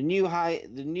 The new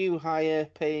higher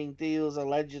paying deals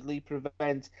allegedly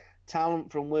prevent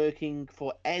talent from working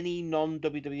for any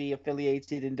non-WWE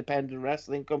affiliated independent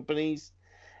wrestling companies.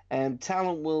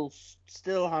 Talent will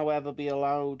still, however, be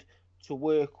allowed to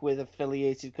work with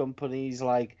affiliated companies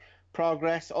like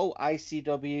Progress,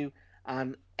 ICW,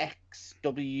 and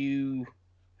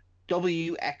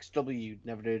WXW.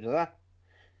 Never heard of that.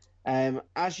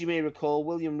 As you may recall,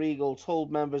 William Regal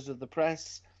told members of the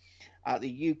press at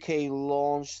the UK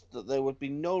launch that there would be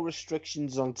no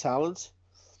restrictions on talent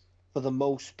for the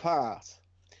most part.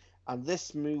 And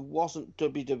this move wasn't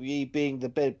WWE being the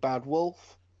big bad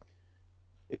wolf.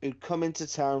 It would come into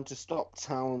town to stop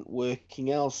talent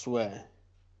working elsewhere.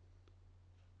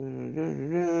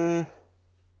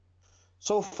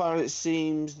 So far, it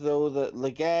seems though that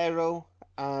Ligero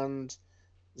and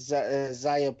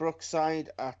Zaya Brookside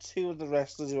are two of the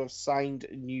wrestlers who have signed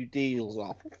new deals.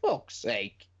 Oh, for fuck's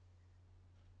sake!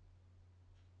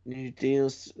 New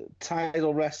deals.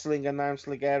 Title Wrestling announced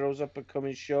Ligero's up and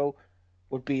coming show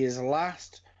would be his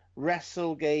last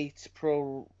WrestleGate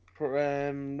Pro.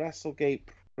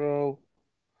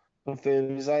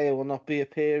 Confirmed Zaya will not be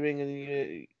appearing in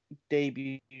the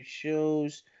debut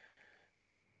shows.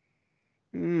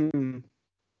 So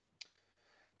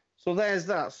there's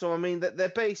that. So I mean, that they're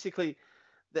basically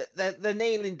they're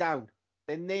nailing down.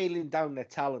 They're nailing down their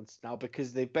talents now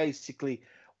because they basically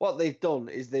what they've done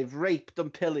is they've raped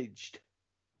and pillaged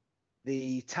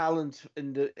the talent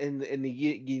in the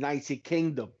United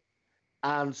Kingdom,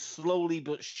 and slowly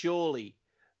but surely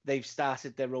they've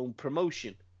started their own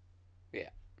promotion. Yeah.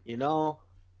 You know,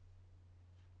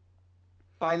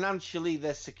 financially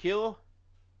they're secure.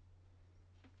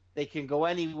 They can go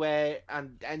anywhere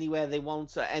and anywhere they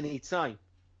want at any time.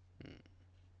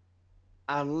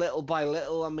 And little by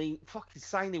little, I mean, fucking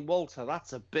signing Walter,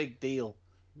 that's a big deal.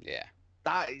 Yeah.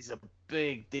 That is a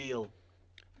big deal.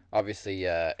 Obviously,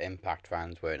 Impact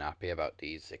fans weren't happy about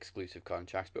these exclusive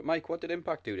contracts. But Mike, what did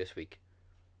Impact do this week?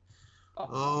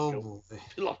 Oh, boy.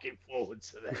 Looking forward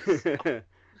to this.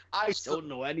 I don't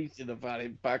know anything about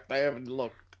Impact. I haven't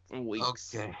looked for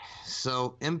weeks. Okay,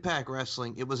 so Impact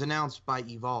Wrestling, it was announced by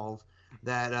Evolve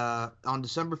that on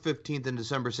December 15th and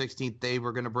December 16th, they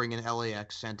were going to bring in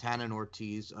LAX, Santana and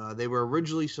Ortiz. They were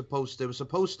originally supposed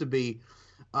to be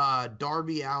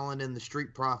Darby Allin and the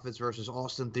Street Profits versus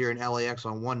Austin Theory and LAX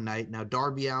on one night. Now,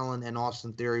 Darby Allin and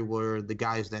Austin Theory were the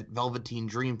guys that Velveteen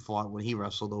Dream fought when he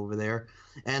wrestled over there.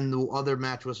 And the other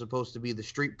match was supposed to be the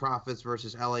Street Profits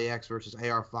versus LAX versus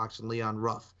AR Fox and Leon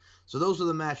Ruff. So those are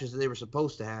the matches that they were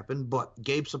supposed to happen. But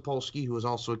Gabe Sapolsky, who is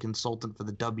also a consultant for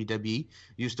the WWE,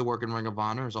 used to work in Ring of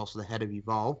Honor, is also the head of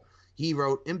Evolve. He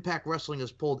wrote, Impact Wrestling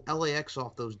has pulled LAX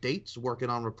off those dates, working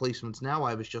on replacements now.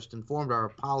 I was just informed. Our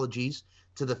apologies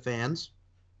to the fans.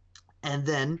 And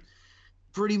then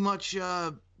pretty much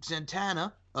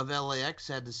Santana of LAX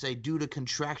had to say, due to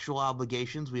contractual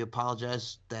obligations, we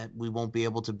apologize that we won't be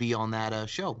able to be on that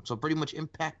show. So pretty much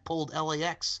Impact pulled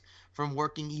LAX from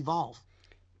working Evolve.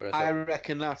 But I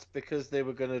reckon that's because they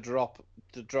were going to drop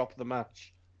the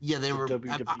match. Yeah, they were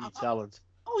WWE talent.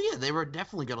 Oh yeah, they were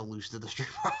definitely going to lose to the Street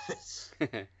Profits.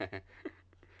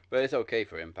 But it's okay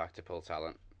for Impact to pull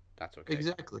talent. That's okay.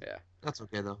 Exactly. Yeah. That's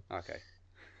okay though. Okay.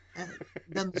 And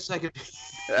then the second,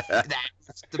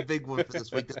 that's the big one for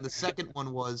this week. Then the second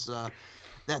one was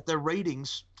that their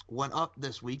ratings went up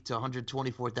this week to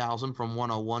 124,000 from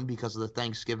 101 because of the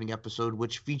Thanksgiving episode,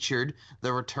 which featured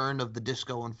the return of the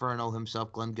Disco Inferno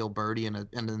himself, Glenn Gilberti,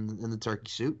 in the turkey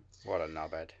suit. What a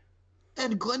knobhead.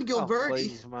 And Glenn Gilberti. Oh,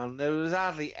 please, man. There was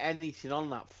hardly anything on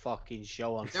that fucking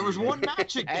show on There was TV. one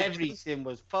match again. Everything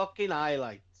was fucking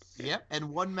highlights. Yep, and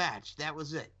one match. That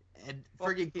was it. And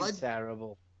friggin' Fucking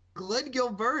terrible. Glenn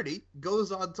Gilberti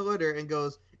goes on Twitter and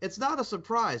goes, it's not a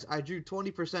surprise. I drew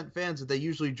 20% fans that they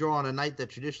usually draw on a night that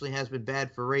traditionally has been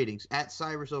bad for ratings. At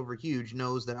Cyrus Over Huge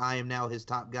knows that I am now his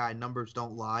top guy. Numbers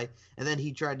don't lie. And then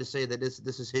he tried to say that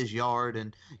this is his yard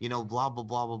and, blah, blah,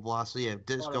 blah, blah, blah. So, yeah,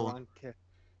 Disco. What a wanker.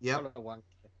 Yep. What a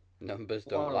wanker. Numbers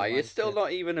What don't a lie. It's still wanker.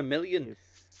 not even a million.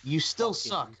 You still Fucking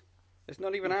suck. It's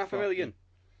not even you half a million.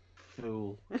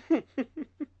 Fool.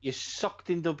 You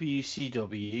sucked in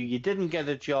WCW. You didn't get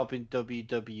a job in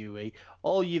WWE.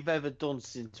 All you've ever done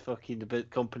since fucking the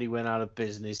company went out of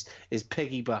business is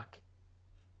piggyback.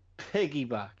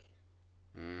 Piggyback.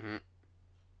 Mm-hmm.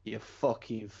 You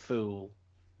fucking fool.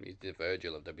 He's the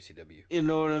Virgil of WCW. You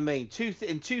know what I mean?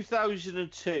 In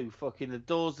 2002, fucking the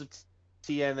doors of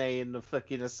TNA and the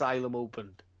fucking asylum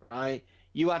opened, right?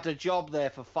 You had a job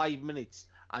there for 5 minutes,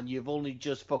 and you've only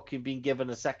just fucking been given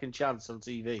a second chance on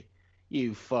TV.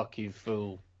 You fucking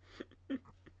fool.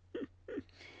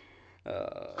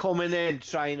 Coming in,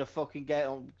 trying to fucking get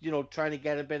on, trying to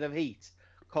get a bit of heat,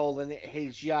 calling it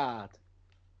his yard.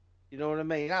 You know what I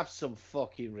mean? Have some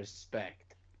fucking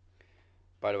respect.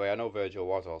 By the way, I know Virgil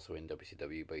was also in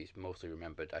WCW, but he's mostly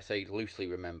remembered. I say loosely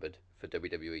remembered for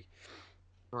WWE.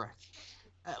 Correct.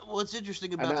 What's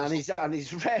interesting about And this...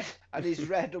 his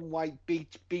red and white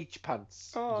beach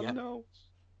pants. Oh Yep. no!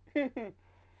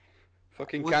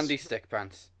 Fucking What's- candy stick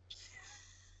pants.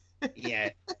 Yeah.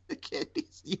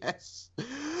 Candies, yes.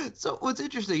 So what's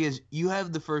interesting is you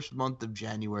have the first month of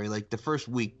January, like the first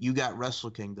week, you got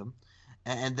Wrestle Kingdom,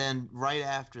 and then right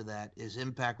after that is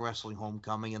Impact Wrestling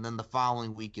Homecoming, and then the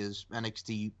following week is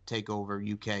NXT Takeover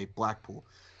UK Blackpool.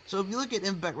 So if you look at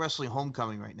Impact Wrestling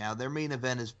Homecoming right now, their main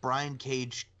event is Brian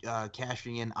Cage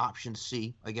cashing in option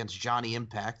C against Johnny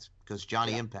Impact, because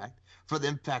Johnny Impact, for the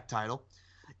Impact title.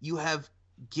 You have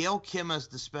Gail Kim as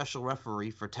the special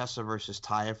referee for Tessa versus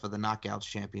Taya for the Knockouts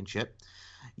Championship.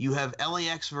 You have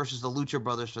LAX versus the Lucha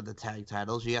Brothers for the tag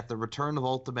titles. You have the return of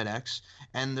Ultimate X.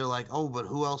 And they're like, oh, but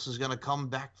who else is going to come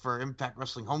back for Impact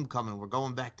Wrestling Homecoming? We're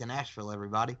going back to Nashville,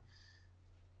 everybody.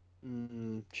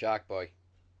 Shark Boy.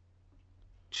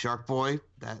 Shark Boy,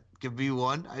 that could be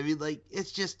one. I mean, like,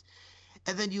 it's just.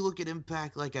 And then you look at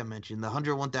Impact, like I mentioned, the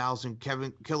 101,000.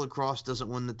 Killer Cross doesn't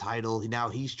win the title. Now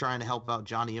he's trying to help out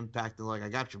Johnny Impact. And like, I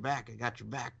got your back,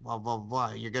 blah blah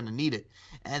blah. You're gonna need it.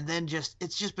 And then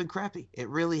it's just been crappy. It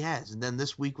really has. And then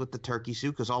this week with the turkey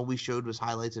suit, because all we showed was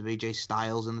highlights of AJ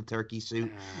Styles in the turkey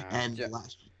suit.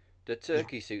 The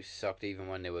turkey suits sucked even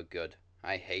when they were good.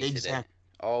 I hated Exactly.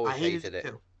 it. Always I hated it.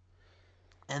 too.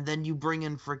 And then you bring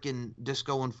in freaking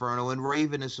Disco Inferno, and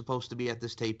Raven is supposed to be at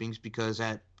this tapings because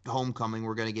at Homecoming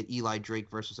we're going to get Eli Drake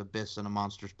versus Abyss in a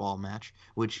Monsters Ball match,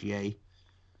 which, yay.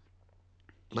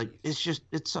 Like, it's just,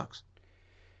 it sucks.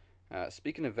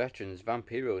 Speaking of veterans,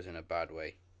 Vampiro's in a bad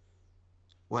way.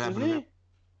 What happened to him?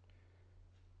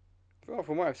 Well,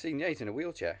 from what I've seen, yeah, he's in a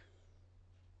wheelchair.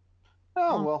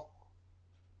 Oh, well.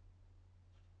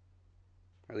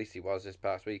 At least he was this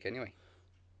past week, anyway.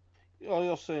 Oh,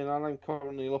 you're saying, and I'm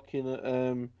currently looking at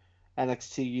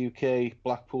NXT UK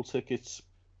Blackpool tickets.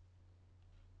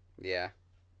 Yeah.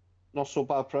 Not so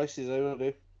bad prices, I will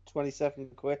do.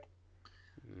 27 quid.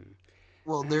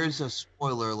 Well, there's a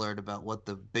spoiler alert about what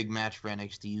the big match for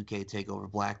NXT UK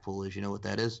TakeOver Blackpool is. You know what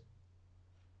that is?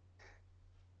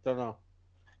 Don't know.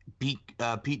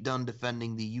 Pete Dunne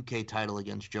defending the UK title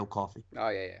against Joe Coffey. Oh,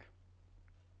 yeah.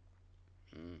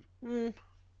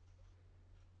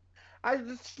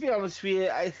 Let's be honest with you,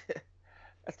 I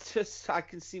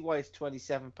can see why it's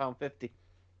 £27.50.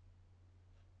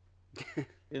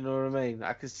 You know what I mean?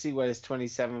 I can see why it's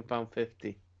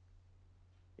 £27.50.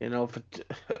 You know,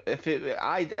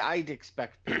 I'd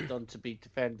expect Pete Dunne to be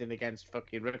defending against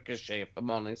fucking Ricochet, if I'm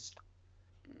honest.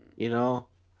 You know,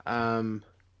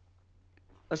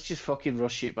 let's just fucking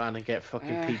rush it, man, and get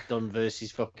fucking Pete Dunne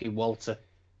versus fucking Walter.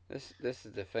 This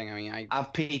is the thing. I mean,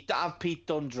 Have Pete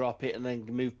Dunne drop it and then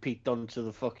move Pete Dunne to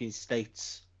the fucking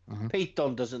States. Mm-hmm. Pete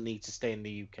Dunne doesn't need to stay in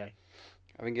the UK.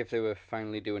 I think if they were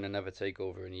finally doing another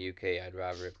takeover in the UK, I'd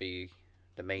rather it be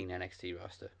the main NXT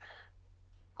roster.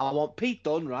 I want Pete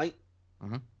Dunne, right?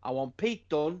 Mm-hmm. I want Pete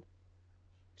Dunne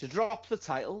to drop the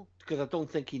title because I don't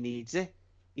think he needs it.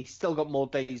 He's still got more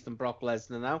days than Brock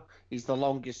Lesnar now. He's the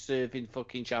longest serving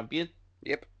fucking champion.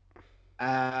 Yep.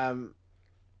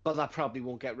 But that probably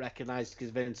won't get recognised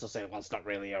because Vince will say, well, it's not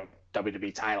really a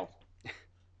WWE title.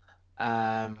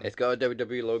 It's got a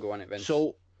WWE logo on it, Vince.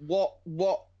 So what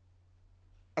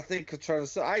I think I'm trying to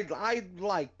say, I'd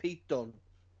like Pete Dunne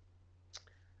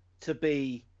to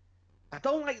be, I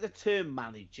don't like the term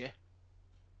manager.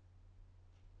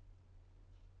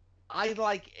 I'd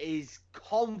like his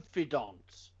confidant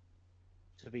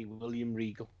to be William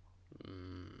Regal.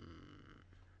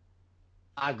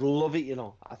 I'd love it, you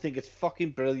know. I think it's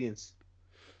fucking brilliant.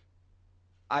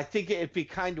 I think it'd be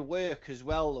kind of work as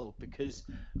well, though, because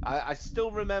I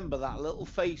still remember that little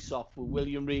face-off with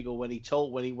William Regal when he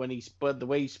the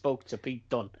way he spoke to Pete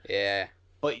Dunne. Yeah.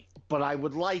 But I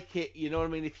would like it, you know what I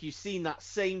mean? If you've seen that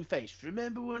same face,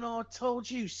 remember when I told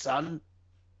you, son?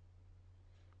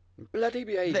 Bloody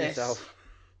behave yourself.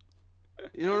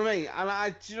 You know what I mean?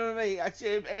 And do you know what I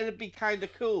mean? It'd be kind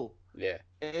of cool. Yeah.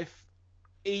 If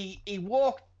he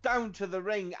walked down to the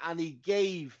ring and he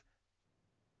gave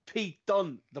Pete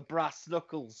Dunne the brass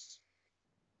knuckles.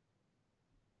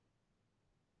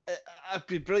 That'd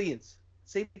be brilliant.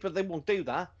 See, but they won't do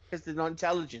that because they're not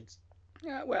intelligent.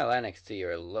 Yeah, well, NXT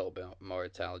are a little bit more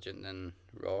intelligent than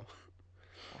Raw.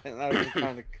 I think that would be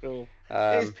kind of cool.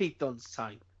 It's Pete Dunne's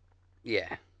time.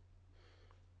 Yeah.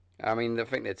 I mean, I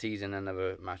think they're teasing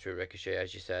another match with Ricochet,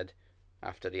 as you said,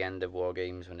 after the end of War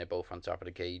Games when they're both on top of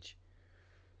the cage.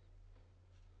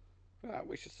 But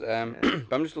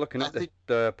I'm just looking at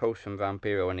the post from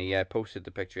Vampiro, and he posted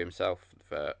the picture himself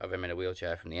of him in a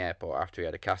wheelchair from the airport after he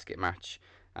had a casket match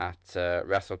at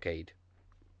WrestleCade.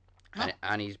 Oh.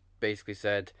 And he's basically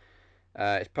said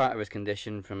it's part of his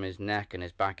condition from his neck and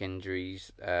his back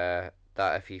injuries that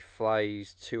if he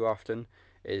flies too often,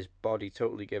 his body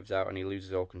totally gives out and he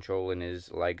loses all control in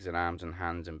his legs and arms and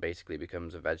hands and basically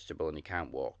becomes a vegetable and he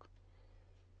can't walk.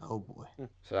 Oh, boy.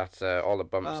 So that's all the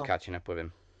bumps catching up with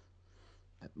him.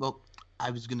 Well, I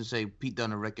was going to say Pete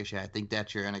Dunne and Ricochet. I think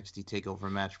that's your NXT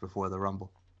TakeOver match before the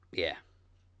Rumble. Yeah.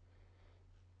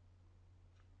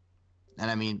 And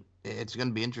I mean, It's going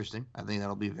to be interesting. I think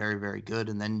that'll be very, very good.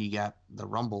 And then you got the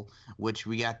Rumble, which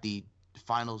we got the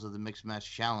finals of the Mixed Match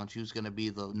Challenge. Who's going to be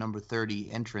the number 30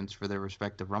 entrants for their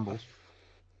respective Rumbles?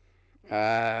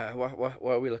 What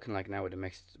are we looking like now with the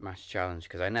mixed match challenge?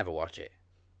 Because I never watch it.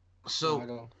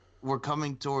 So we're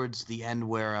coming towards the end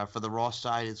where for the Raw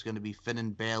side, it's going to be Finn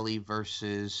and Bailey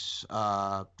versus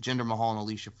Jinder Mahal and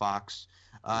Alicia Fox.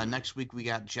 Next week, we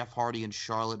got Jeff Hardy and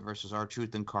Charlotte versus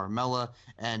R-Truth and Carmella,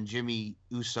 and Jimmy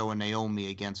Uso and Naomi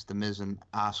against The Miz and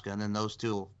Asuka. And then those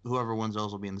two, whoever wins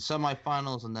those, will be in the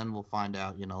semifinals, and then we'll find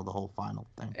out, the whole final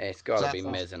thing. It's got to So be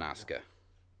that's Miz and Asuka.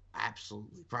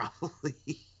 Absolutely, probably.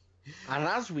 And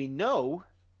as we know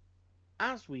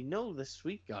this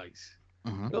week, guys,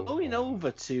 Mhm. going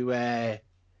over to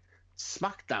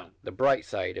SmackDown The bright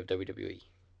side of WWE.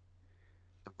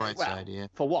 The bright Well, side, yeah.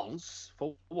 for once,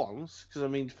 because I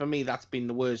mean, for me, that's been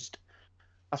the worst.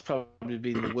 That's probably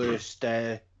been the worst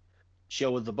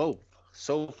show of the both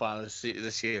so far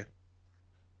this year.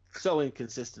 So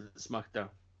inconsistent SmackDown.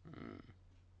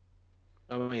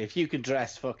 I mean, if you can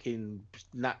dress fucking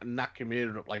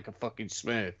Nakamura up like a fucking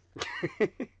Smurf.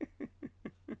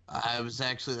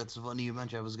 That's funny you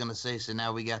mentioned. I was going to say, so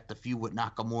now we got the feud with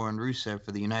Nakamura and Rusev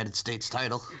for the United States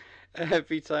title.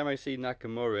 Every time I see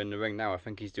Nakamura in the ring now, I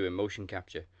think he's doing motion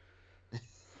capture.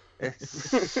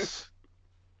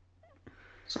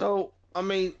 So, I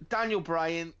mean, Daniel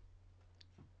Bryan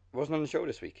Wasn't on the show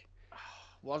this week.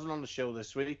 wasn't on the show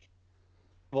this week,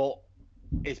 but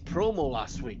his promo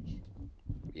last week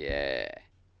Yeah.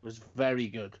 was very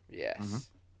good. Yes. Mhm.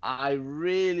 I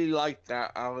really liked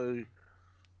that. I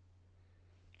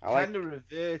I like. kind of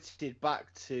reverted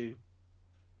back to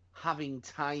having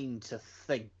time to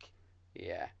think.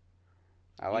 Yeah.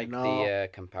 I like know- the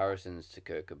comparisons to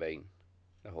Kurt Cobain,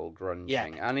 the whole grunge Yeah.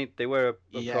 thing, and they were, of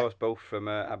Yeah. course, both from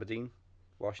Aberdeen,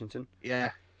 Washington.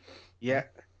 Yeah. Yeah.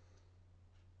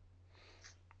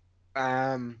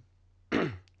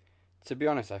 To be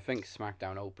honest, I think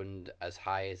SmackDown opened as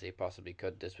high as they possibly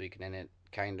could this week, and then it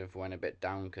kind of went a bit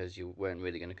down because you weren't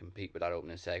really going to compete with that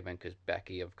opening segment because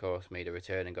Becky, of course, made a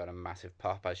return and got a massive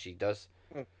pop as she does.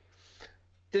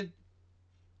 Did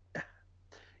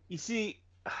you see?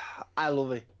 I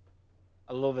love it.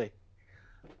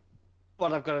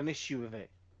 But I've got an issue with it.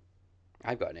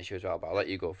 I've got an issue as well, but I'll let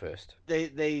you go first.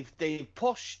 They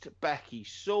pushed Becky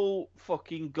so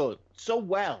fucking good, so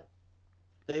well.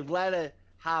 They've let her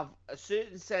have a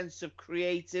certain sense of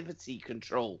creativity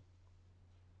control,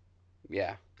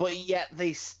 Yeah. but yet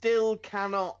they still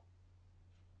cannot.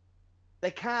 They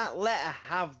can't let her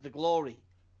have the glory,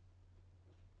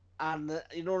 and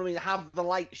you know what I mean. Have the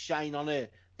light shine on her.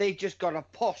 They just got to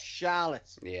push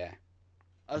Charlotte Yeah.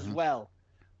 as Mhm. well.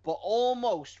 But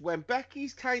almost when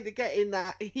Becky's kind of getting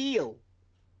that heel,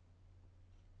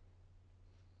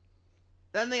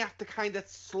 then they have to kind of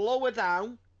slow her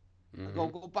down and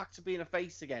Mhm. go back to being a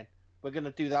face again. We're going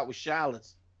to do that with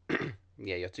Charlotte.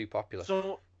 Yeah, you're too popular.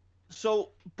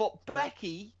 But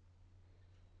Becky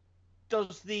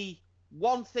does the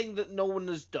one thing that no one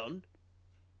has done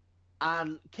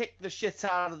and kick the shit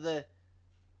out of the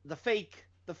fake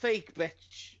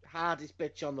bitch, hardest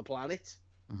bitch on the planet.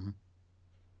 Mhm.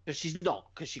 Because she's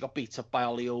not, because she got beat up by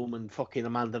Holly Holm and fucking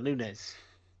Amanda Nunes.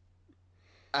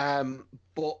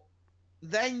 But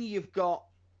then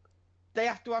they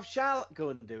have to have Charlotte go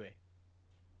and do it.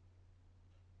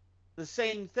 The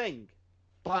same thing.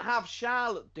 But have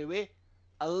Charlotte do it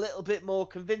a little bit more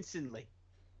convincingly.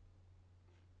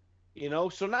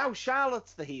 So now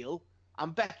Charlotte's the heel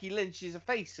and Becky Lynch is a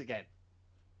face again.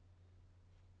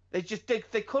 They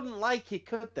couldn't like it,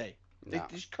 could they? They No.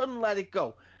 just couldn't let it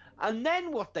go. And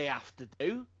then what they have to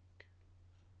do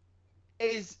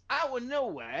is, out of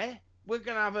nowhere, we're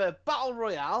going to have a battle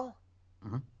royale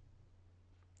Mhm.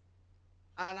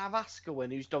 and have Asuka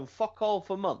win, who's done fuck all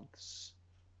for months.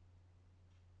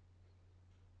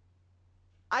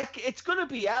 It's going to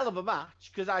be a hell of a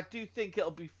match, because I do think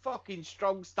it'll be fucking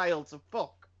strong style to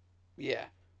fuck. Yeah.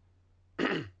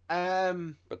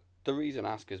 Um, But the reason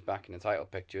Asuka's back in the title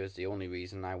picture is the only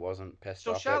reason I wasn't pissed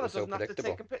so off. It Charlotte was so doesn't have to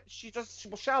predictable.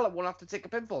 take Charlotte won't have to take a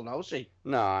pinfall now, will she?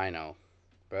 No, I know.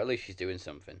 But at least she's doing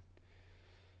something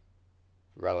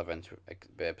relevant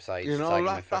besides tagging with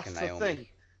That's fucking the Naomi. thing.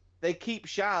 They keep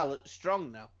Charlotte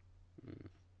strong now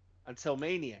until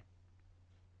Mania.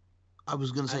 I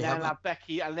was going to say, And how then about,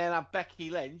 have Becky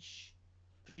Lynch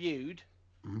feud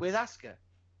Mhm. with Asuka.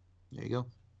 there you go.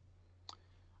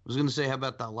 I was going to say, how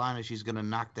about that line of she's going to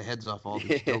knock the heads off all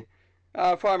these dope.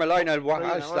 Oh, if I'm a line, I'll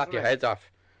Brilliant, slap your wasn't it? heads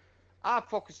off. I'll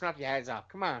fucking snap your heads off.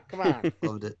 Come on.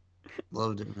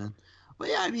 Loved it, man. But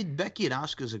yeah, I mean, Becky and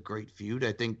Asuka's a great feud.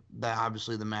 I think that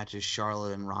obviously the match is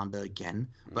Charlotte and Ronda again.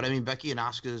 But I mean, Becky and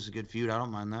Asuka is a good feud. I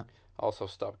don't mind that. Also,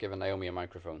 stop giving Naomi a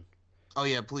microphone. Oh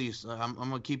yeah, please. I'm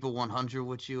gonna keep it 100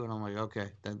 with you, and I'm like, okay,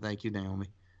 then thank you, Naomi.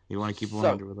 You want to keep it So-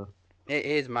 100 with her?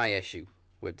 Here's my issue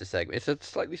with the segment. It's a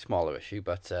slightly smaller issue,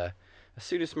 but as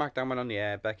soon as SmackDown went on the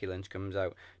air, Becky Lynch comes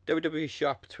out. WWE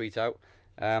Shop tweet out,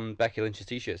 Becky Lynch's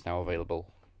t-shirt's now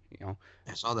available. You know,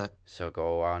 I saw that. so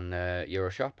go on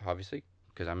Euroshop, obviously,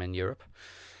 because I'm in Europe.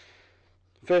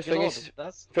 First thing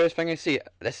I see.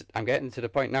 I'm getting to the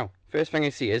point now. First thing I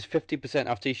see is 50%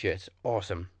 off t-shirts.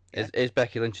 Awesome. Is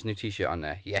Becky Lynch's new t-shirt on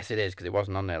there? Yes, it is, because it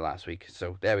wasn't on there last week.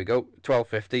 So there we go.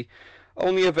 $12.50.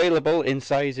 Only available in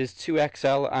sizes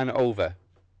 2XL and over.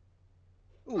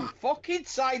 Ooh, fucking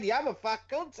Sidey, I'm a fat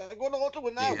cunt. I'm going to order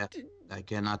one now. Yeah, I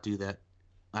cannot do that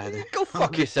either. Go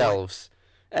fuck yourselves.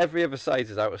 Every other size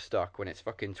is out of stock when it's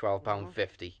fucking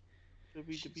 £12.50.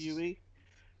 WWE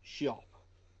Shop.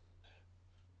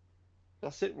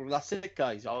 That's it,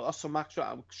 guys. That's some Max.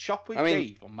 Shop with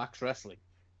Dave on Max Wrestling.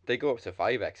 They go up to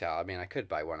 5XL. I mean, I could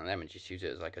buy one of them and just use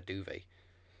it as like a duvet.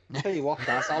 Tell you what,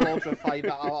 guys, I'll order a 5.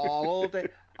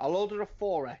 I'll order a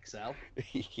 4XL.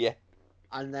 Yeah.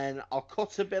 And then I'll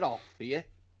cut a bit off for you.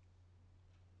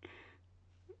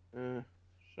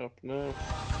 Shop now.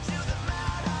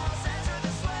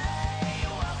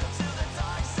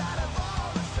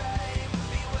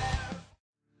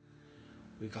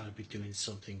 We gotta be doing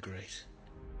something great.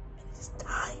 It is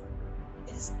time.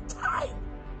 It is time.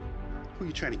 Who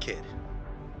you trying to kid?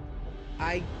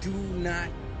 I do not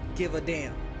give a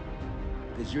damn.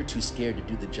 Because you're too scared to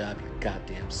do the job your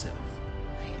goddamn self.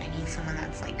 I need someone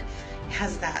that's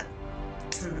has that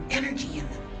some energy in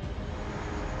them.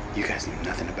 You guys know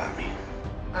nothing about me.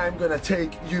 I'm gonna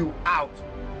take you out.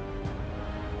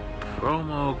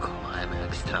 Promo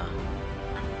climax time.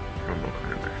 Promo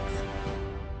climax.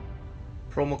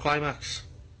 Promo climax.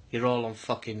 You're all on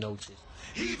fucking notice.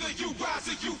 Either you rise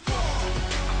or you fall.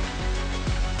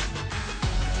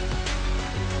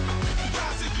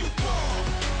 Rise or you fall.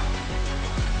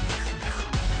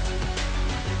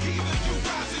 Either you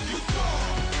rise or you fall.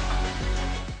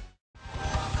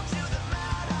 Welcome to the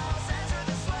madhouse, enter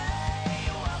the sway.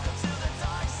 Welcome to the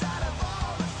dark side of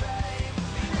all the fame.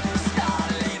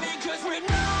 Start living 'cause we're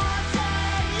not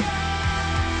dead yet.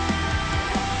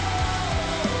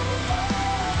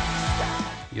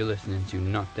 You're listening to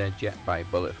Not Dead Yet by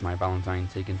Bullet for My Valentine,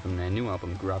 taken from their new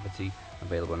album Gravity,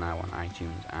 available now on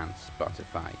iTunes and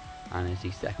Spotify, and is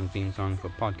the second theme song for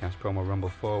Podcast Promo Rumble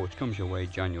 4, which comes your way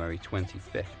January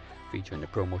 25th, featuring the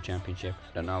Promo Championship,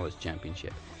 the Knowledge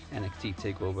Championship, NXT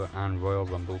TakeOver, and Royal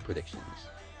Rumble predictions.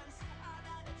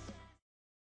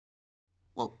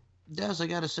 Well, Daz, I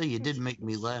gotta say, you did make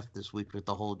me laugh this week with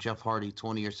the whole Jeff Hardy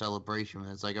 20-year celebration.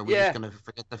 It's like, are we just gonna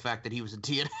forget the fact that he was in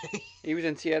TNA? He was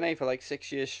in TNA for like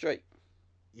 6 years straight.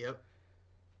 Yep.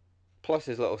 Plus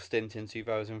his little stint in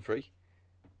 2003.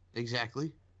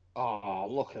 Exactly. Oh,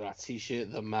 look at that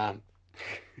t-shirt, the man.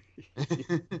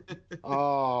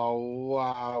 Oh,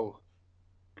 wow.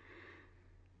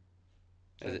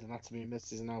 Is it? Sending that to me,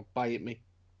 missus, now bite me.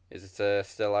 Is it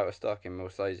still out of stock in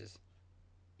most sizes?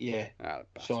 Yeah. Ah,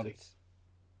 Sorry. bastards.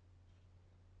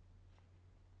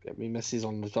 Get me missus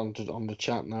on the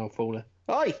chat now, Foley.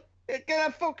 Oi! Get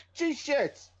that fucking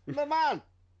t-shirt! My man!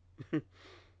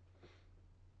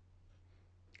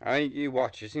 I mean, you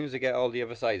watch. As soon as I get all the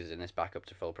other sizes in, it's back up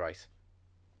to full price.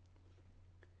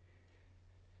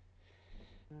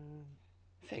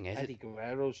 Thing is, Eddie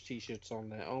Guerrero's t-shirts on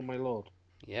there. Oh my lord.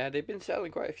 yeah, they've been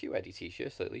selling quite a few Eddie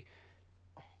t-shirts lately.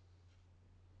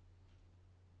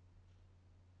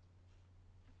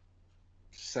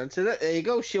 Sent it. There you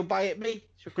go. She'll buy it me.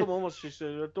 She'll come home and she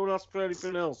said, "Don't ask for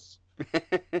anything else."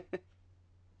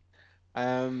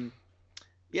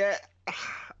 Yeah.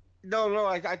 No,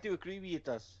 I do agree with you,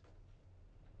 Daz.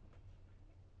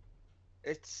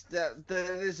 It's that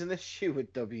there is an issue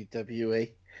with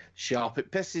WWE Shop. It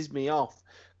pisses me off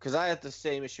because I had the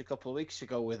same issue a couple of weeks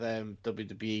ago with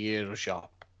WWE Euro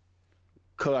Shop.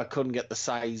 I couldn't get the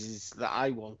sizes that I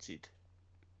wanted.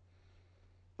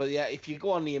 But yeah, if you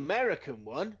go on the American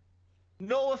one,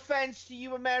 no offense to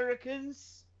you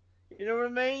Americans, you know what I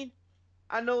mean?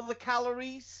 I know the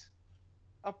calories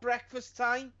at breakfast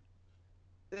time.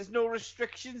 There's no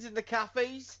restrictions in the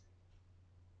cafes.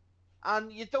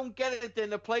 And you don't get a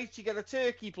dinner plate, you get a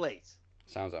turkey plate.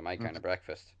 Sounds like my kind of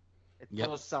breakfast. It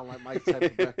does sound like my type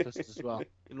of breakfast as well.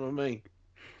 You know what I mean?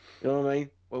 You know what I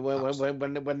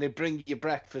mean? When they bring you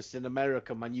breakfast in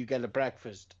America, man, you get a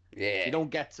breakfast. Yeah. You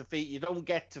don't get to feel. You don't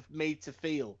get to made to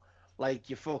feel like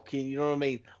you fucking. You know what I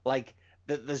mean? Like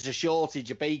that. There's a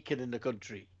shortage of bacon in the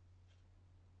country.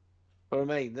 What I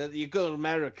mean, you go to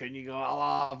America and you go,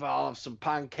 I'll have some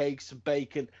pancakes, some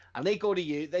bacon, and they go to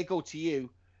you.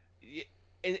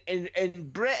 In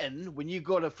Britain, when you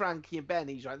go to Frankie and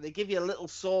Benny's, right, they give you a little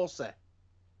saucer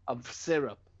of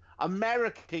syrup.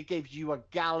 America gives you a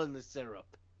gallon of syrup.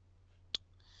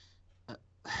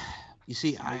 You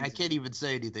see, I can't even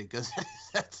say anything because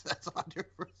that's 100%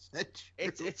 true.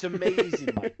 It's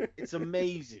amazing, man. It's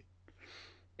amazing.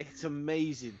 It's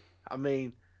amazing. I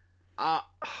mean,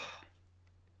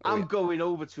 I'm going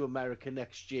over to America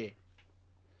next year,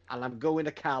 and I'm going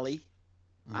to Cali,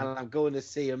 and I'm going to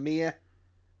see Amir.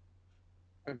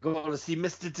 I'm going to see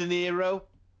Mr. De Niro.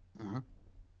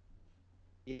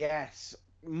 Yes,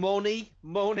 money.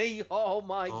 Oh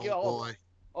my God. Boy.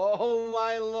 Oh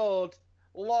my Lord.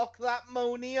 Lock that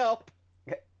money up.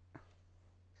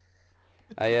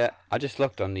 I just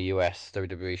looked on the US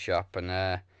WWE shop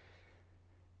and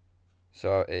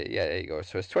so yeah, there you go.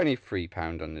 So it's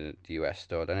 £23 on the US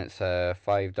store. Then it's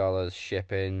 $5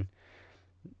 shipping.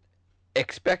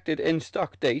 Expected in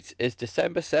stock date is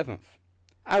December 7th.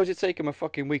 How is it taking a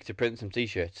fucking week to print some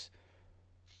t-shirts?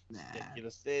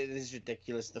 Ridiculous. It is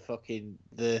ridiculous. Do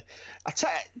you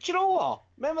know what?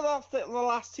 Remember the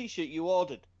last t-shirt you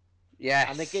ordered? Yes.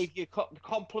 And they gave you a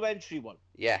complimentary one.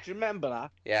 Yeah. Do you remember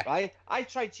that? Yeah. Right? I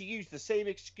tried to use the same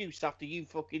excuse after you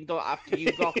got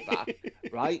that,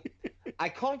 right? I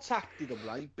contacted them,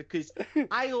 right? Because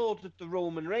I ordered the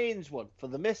Roman Reigns one for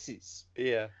the missus.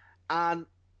 Yeah. And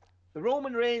the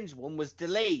Roman Reigns one was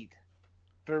delayed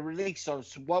for release on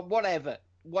for whatever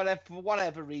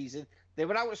reason. They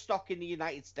were out of stock in the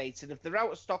United States, and if they're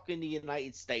out of stock in the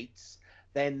United States,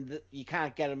 then you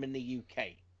can't get them in the UK.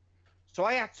 So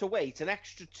I had to wait an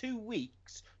extra 2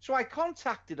 weeks. So I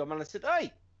contacted them and I said,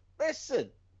 hey, listen,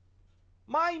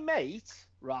 my mate,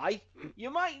 right, you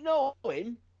might know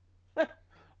him, but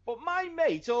my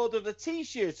mate ordered a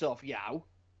t-shirt off you,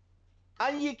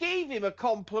 and you gave him a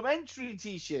complimentary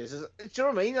t-shirt. Do you know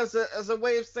what I mean? As a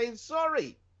way of saying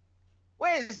sorry.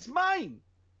 Where's mine?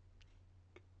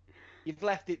 You've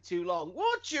left it too long.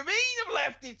 What do you mean I've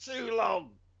left it too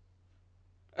long?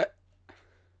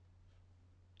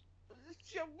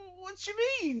 What do you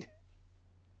mean?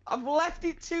 I've left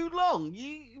it too long.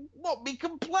 You want me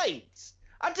complaints?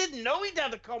 I didn't know he'd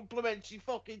had a complimentary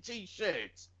fucking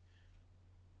t-shirt.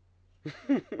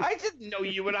 I didn't know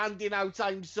you were handing out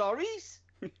I'm sorries.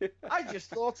 I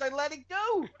just thought I'd let it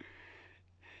go.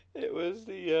 It was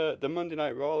the Monday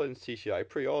Night Rollins t-shirt. I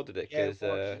pre-ordered it because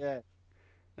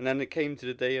and then it came to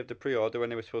the day of the pre-order when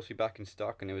they were supposed to be back in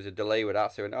stock, and there was a delay with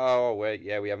that. So, wait,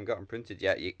 we haven't got them printed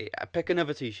yet. Pick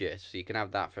another t-shirt so you can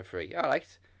have that for free. All right.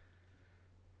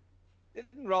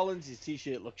 Didn't Rollins'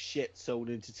 t-shirt look shit sewn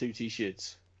into 2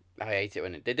 t-shirts? I hate it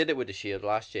when they did it with the Shield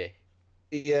last year.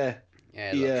 Yeah.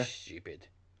 Yeah, it looks stupid.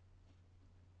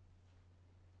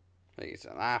 Like it's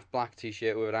an half black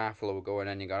t-shirt with an half logo, and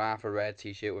then you got half a red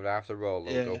t-shirt with half the Raw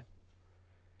logo. Yeah.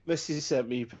 Missy sent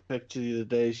me a picture the other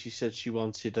day. She said she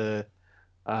wanted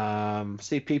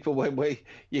see people when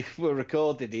you were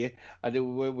recording here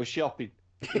and we're shopping.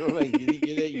 You know what I mean?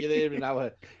 You're there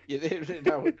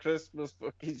in our Christmas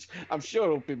fucking. I'm sure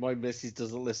hoping my missus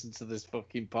doesn't listen to this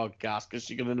fucking podcast because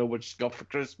she's gonna know what she's got for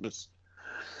Christmas.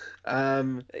 We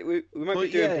might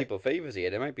be doing people favours here.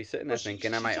 They might be sitting there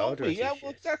thinking I might order a t-shirt. Yeah, well,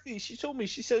 exactly. She told me.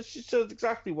 She said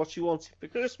exactly what she wanted for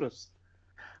Christmas.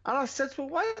 And I said to her,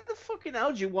 why the fucking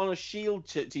hell do you want a Shield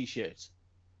t-shirt?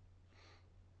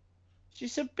 She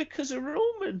said, because of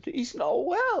Roman. He's not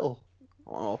well.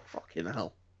 Oh, fucking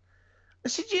hell. I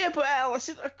said, yeah, but hell. I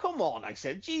said, come on. I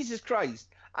said, Jesus Christ.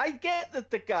 I get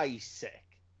that the guy's sick.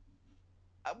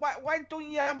 Why don't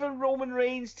you have a Roman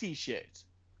Reigns t-shirt?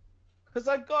 Because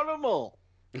I got them all.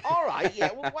 All right,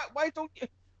 yeah. Well, why don't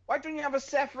you have a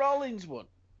Seth Rollins one?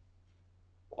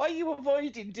 Why are you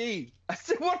avoiding Dean? I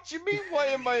said, what do you mean, why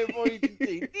am I avoiding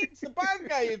Dean? Dean's the bad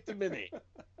guy at the minute.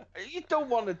 You don't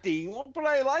want a Dean one, but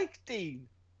I like Dean.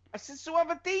 I said, so have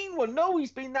a Dean one. No,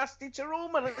 he's been nasty to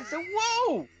Roman. I said,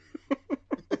 whoa!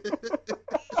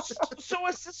 So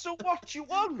I said, so what do you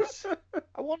want?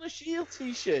 I want a Shield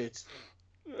t-shirt.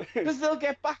 Because they'll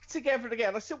get back together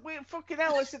again. I said, wait, fucking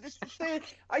hell. I said, this is the third.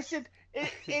 I said,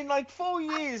 in like 4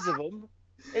 years of them,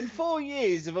 in 4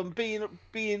 years of them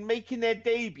making their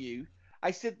debut,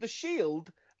 I said the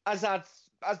Shield has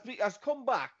come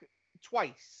back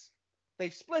twice.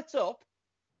 They've split up.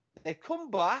 They've come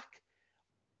back.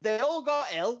 They all got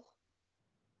ill.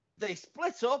 They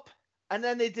split up, and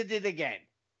then they did it again.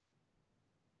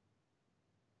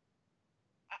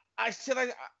 I said,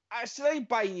 I ain't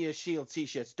buying you a Shield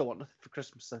t-shirts. Don't want nothing for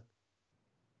Christmas then.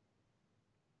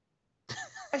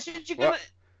 I said, you're gonna.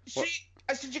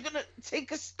 I said, you're going to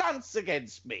take a stance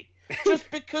against me just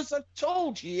because I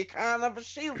told you can't have a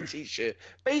Shield t-shirt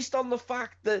based on the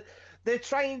fact that they're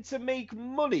trying to make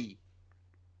money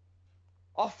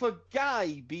off a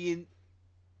guy being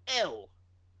ill,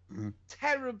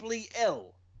 terribly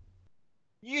ill.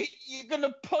 You're going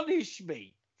to punish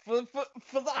me for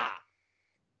that?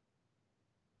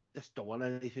 Just don't want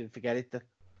anything, forget it.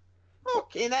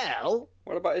 Fucking hell.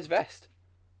 What about his vest?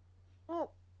 Oh.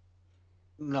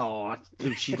 No,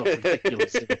 dude, she looks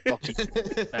ridiculous in the fucking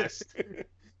vest. Do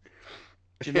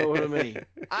you know what I mean?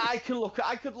 I could look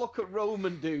at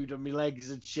Roman dude and my legs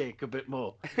would shake a bit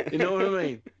more. You know what I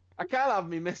mean? I can't have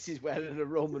me missus wearing a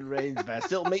Roman Reigns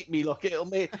vest. It'll make me look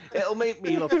me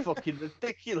look fucking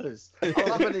ridiculous.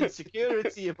 I'll have an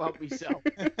insecurity about myself.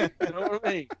 You know what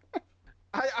I mean?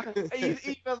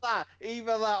 Either that,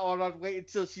 or I'd wait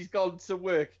until she's gone to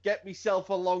work, get myself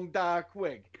a long dark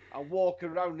wig, and walk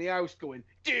around the house going,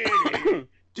 do you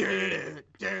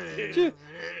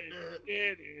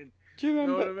remember?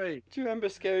 Know what I mean? Do you remember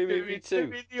Scary Movie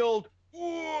 2? The old.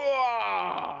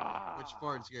 Which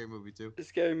part in Scary Movie 2?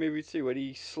 Scary Movie 2, when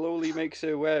he slowly makes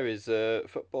her wear his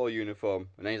football uniform,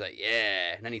 and then he's like,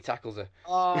 yeah, and then he tackles her.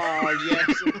 Oh yes.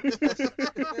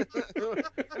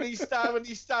 And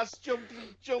he starts jumping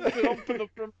up and up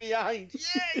from behind.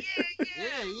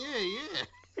 Yeah.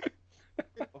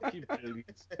 Fucking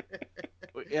brilliant.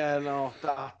 But yeah, no,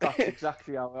 that's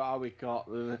exactly how it got.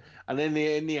 And in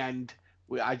the end,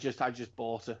 I just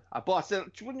bought her. I said,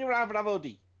 wouldn't you rather have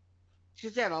Odie? She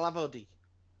said, yeah, I'll have Odie.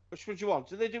 Which one do you want?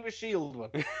 Do they do a Shield one?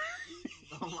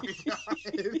 Oh my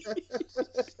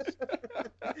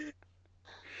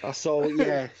god. So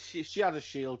yeah, she had a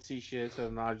Shield t-shirt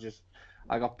and I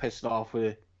got pissed off with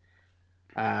it.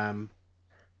 I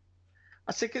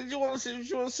said, do you want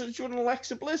an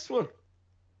Alexa Bliss one?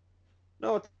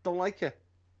 No, I don't like her.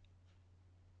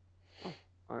 Oh,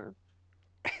 alright.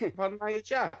 About Nia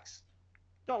Jax.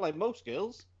 Not like most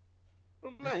girls.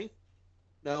 Not me.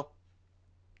 No.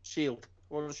 Shield.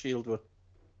 I want a Shield one.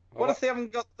 What if they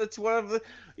haven't got the whatever?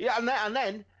 Yeah, and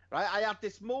then right, I had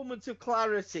this moment of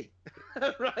clarity.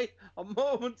 Right, a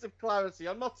moment of clarity.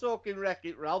 I'm not talking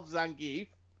Wreck-It Ralph Zangief.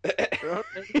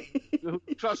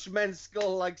 Right? Crush men's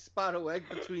skull like sparrow egg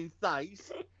between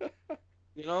thighs.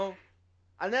 You know.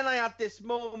 And then I had this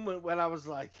moment when I was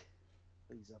like,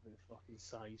 please have her fucking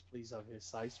size. Please have her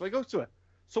size. So I go to her.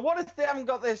 So what if they haven't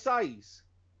got their size?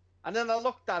 And then I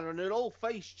looked at her and her whole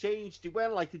face changed. It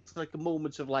went like it's like a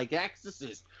moment of like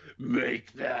exorcist.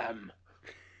 Make them.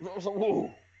 And I was like,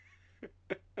 whoa.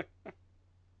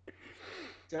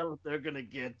 Tell them they're gonna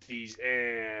get these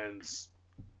hands.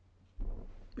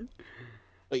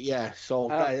 But yeah, so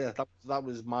that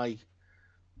was my.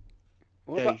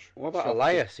 What about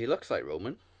Elias? He looks like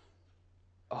Roman.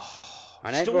 Oh,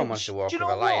 and everyone wants to walk with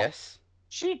Elias.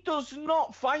 She does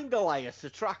not find Elias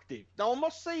attractive. Now, I'm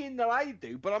not saying that I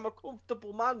do, but I'm a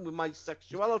comfortable man with my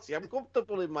sexuality. I'm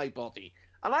comfortable in my body.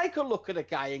 And I can look at a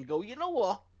guy and go, you know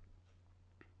what?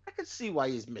 I can see why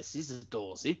his missus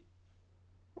adores him.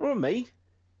 Or me.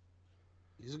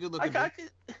 He's a good looking man.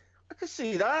 I can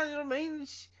see that, you know what I mean?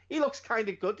 He looks kind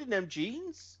of good in them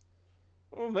jeans.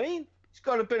 You know what I mean? He's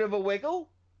got a bit of a wiggle.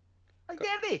 I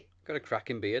get it. Got a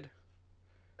cracking beard.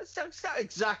 That's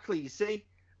exactly, you see.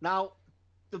 Now,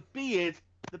 the beard,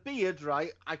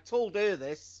 right? I told her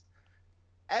this.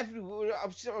 I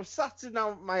was sat in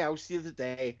my house the other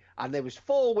day, and there was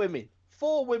four women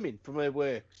from her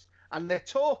works, and they're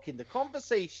talking. The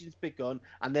conversation's begun,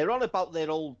 and they're on about their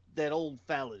old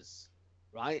fellas,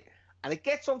 right? And it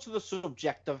gets onto the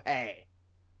subject of hair.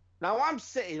 Now I'm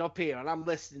sitting up here and I'm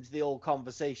listening to the old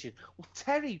conversation. Well,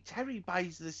 Terry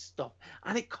buys this stuff,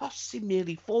 and it costs him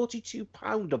nearly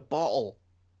 £42 a bottle.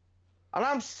 And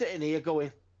I'm sitting here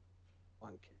going,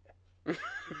 wanker.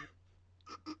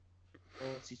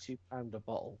 £42 a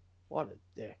bottle. What a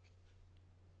dick.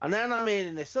 And then I'm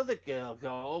hearing this other girl go,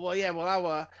 oh, well, yeah,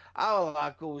 well, our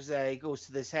lad goes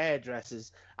to this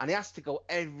hairdresser's, and he has to go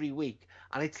every week,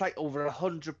 and it's like over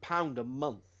 £100 a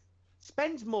month.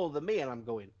 Spends more than me, and I'm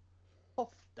going,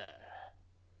 there.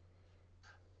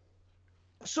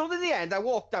 So in the end, I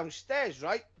walk downstairs,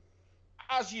 right?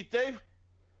 As you do.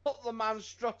 Put the man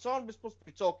strut on. We're supposed to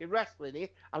be talking wrestling here,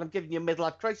 and I'm giving you a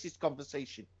midlife crisis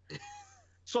conversation.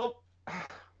 So, I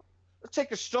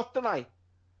take a strut, and I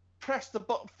press the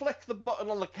button, flick the button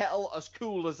on the kettle as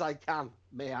cool as I can,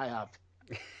 may I add.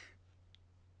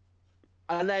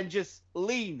 And then just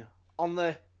lean on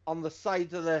the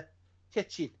side of the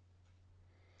kitchen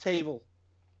table.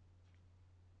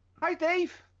 Hi,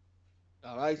 Dave.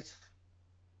 All right.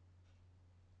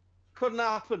 Couldn't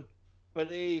happen, but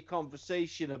a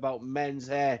conversation about men's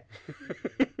hair.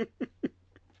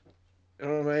 You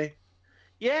know what I mean?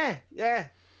 Yeah, yeah.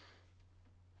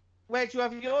 Where'd you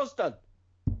have yours done?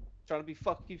 Trying to be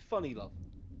fucking funny, love.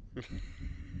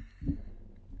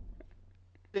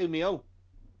 Do me own.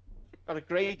 Got a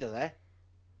grader there.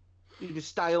 Even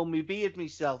style me beard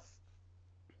myself.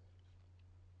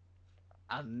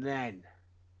 And then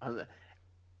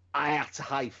I had to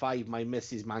high five my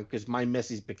missus, man, because my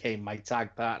missus became my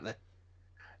tag partner.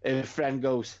 And a friend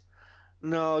goes,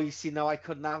 "No, you see, no, I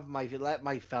couldn't let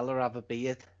my fella have a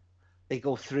beard. They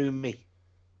go through me."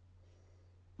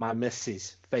 My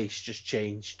missus' face just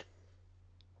changed.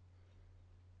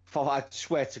 I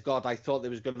swear to God, I thought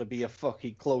there was going to be a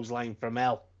fucking clothesline from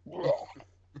hell. You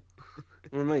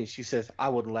know what I mean? She says, "I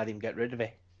wouldn't let him get rid of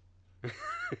it."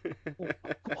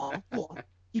 Go on.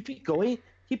 Keep it going.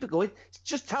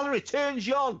 Just tell her it turns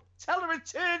you on. Tell her it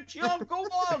turns you on. Go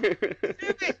on. Do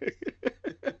it.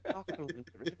 I can't get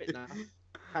rid of it now.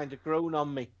 Kind of grown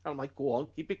on me. I'm like, go on.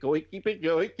 Keep it going.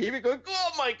 Go on,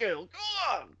 my girl.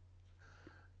 Go on.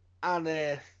 And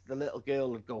the little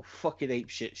girl would go fucking ape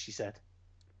shit, she said.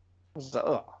 I was like,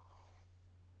 oh.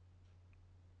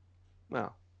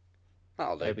 Well,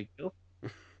 That'll do. there we go.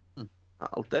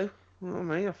 That'll do. You know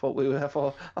what I mean? I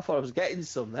thought I was getting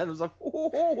some then. I was like,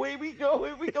 oh, here we go.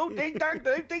 Ding dang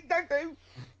do.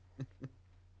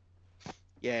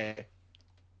 Yeah.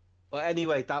 But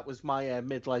anyway, that was my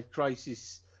midlife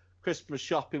crisis Christmas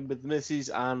shopping with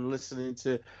Mrs. and listening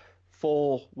to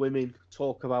 4 women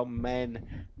talk about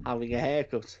men having a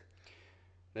haircut.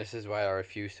 This is why I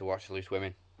refuse to watch Loose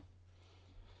Women.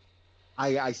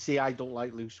 I see. I don't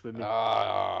like Loose Women.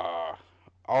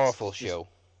 Awful show.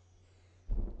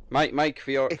 Mike,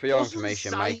 for your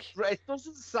information, Mike. It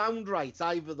doesn't sound right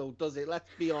either, though, does it? Let's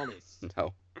be honest.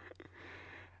 No.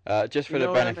 Just for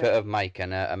the benefit of Mike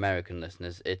and American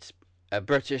listeners, it's a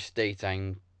British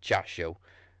daytime chat show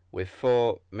with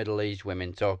 4 middle-aged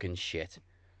women talking shit.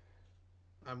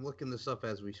 I'm looking this up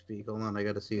as we speak. Hold on, I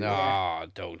gotta see. No,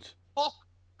 don't.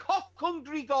 Cock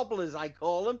hungry gobblers, I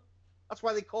call them. That's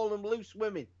why they call them Loose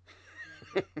Women.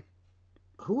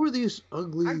 Who are these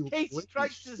ugly? And Casey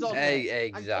Price is on there.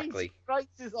 Exactly. And Casey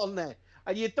Price is on there,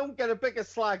 and you don't get a bigger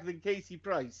slag than Casey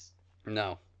Price.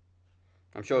 No,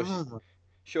 I'm sure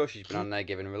she's been on there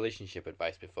giving relationship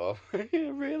advice before.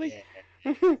 Really?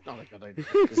 Yeah. Not a good idea,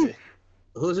 is it?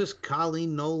 Who's this?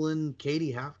 Colleen Nolan,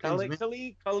 Katie Hopkins.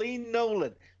 Colleen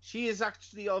Nolan. She is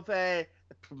actually of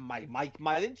my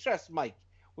interest, Mike.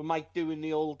 With Mike doing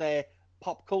the old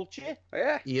pop culture. Oh,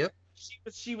 yeah. Yep.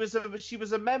 She was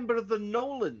a member of the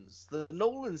Nolans, the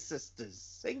Nolan sisters,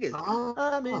 singers.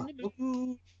 I'm in the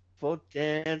mood for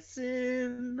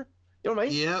dancing. You know what I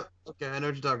mean? Yep. Okay, I know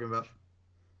what you're talking about.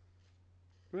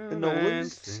 The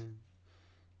Nolans.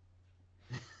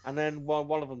 And then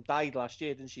one of them died last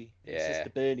year, didn't she? Yeah.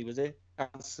 Sister Bernie, was it?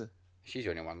 Cancer. She's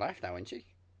the only one left now, isn't she?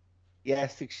 Yeah, I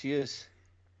think she is.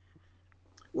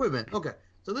 Wait a minute. Okay,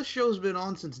 so this show's been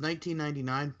on since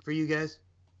 1999 for you guys?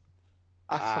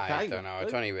 I don't know.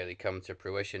 It's only really come to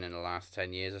fruition in the last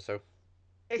 10 years or so.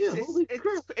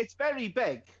 It's very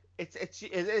big. It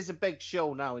is a big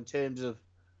show now in terms of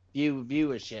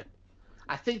viewership.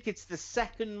 I think it's the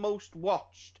second most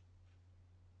watched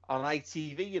on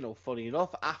ITV, you know, funny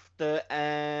enough, after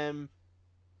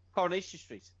Coronation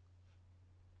Street.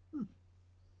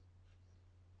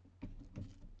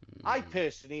 I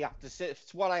personally have to say,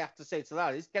 what I have to say to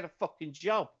that is get a fucking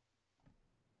job.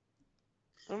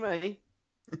 I mean,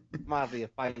 I'm hardly a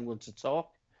fine one to talk,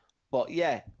 but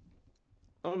yeah,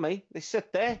 I mean, they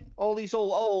sit there, all these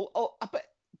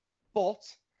but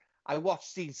I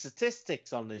watched the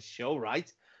statistics on this show,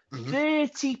 right?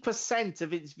 30%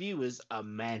 of its viewers are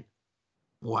men.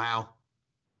 Wow.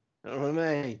 You know what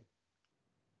I mean?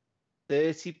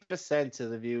 30%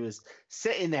 of the viewers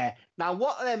sitting there. Now,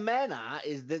 what their men are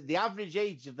is that the average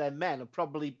age of their men are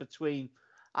probably between,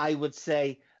 I would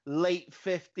say, late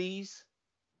 50s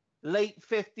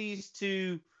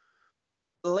to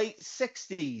late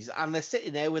 60s, and they're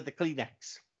sitting there with the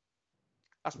Kleenex.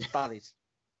 That's what that is.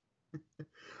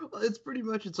 Well,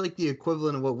 it's like the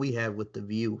equivalent of what we have with The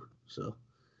View. So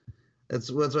that's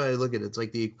why I look at it. It's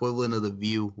like the equivalent of The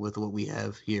View with what we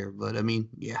have here. But I mean,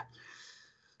 yeah.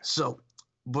 So,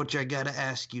 Butch, I gotta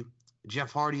ask you,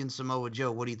 Jeff Hardy and Samoa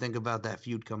Joe, what do you think about that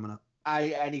feud coming up?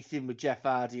 Anything with Jeff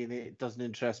Hardy in it doesn't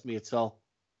interest me at all.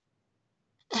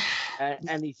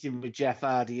 Anything with Jeff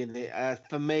Hardy in it,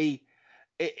 for me,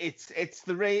 it's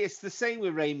the same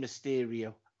with Rey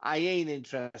Mysterio. I ain't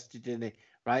interested in it.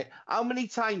 Right? How many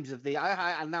times have they?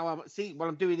 And now what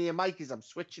I'm doing here, Mike, is I'm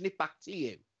switching it back to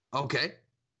you. Okay.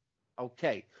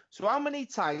 Okay, so how many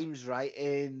times, right,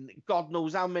 in God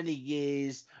knows how many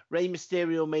years, Rey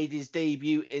Mysterio made his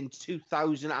debut in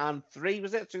 2003,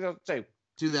 was it? 2002?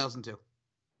 2002.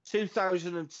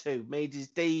 2002, made his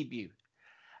debut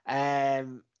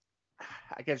um,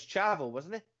 against Chavo,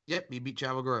 wasn't it? Yep, he beat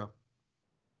Chavo Guerrero.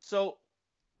 So,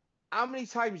 how many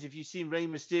times have you seen Rey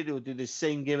Mysterio do this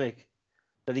same gimmick?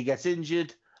 That he gets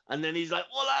injured, and then he's like,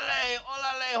 Olale,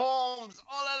 Olale, Holmes,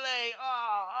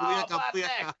 Olale, bad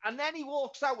neck. And then he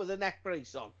walks out with a neck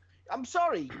brace on. I'm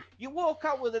sorry, you walk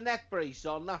out with a neck brace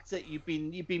on, that's it. You've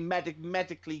been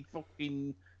medically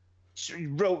fucking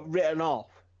written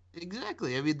off.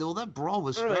 Exactly. I mean, though that brawl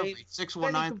was Right.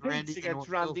 619 Randy against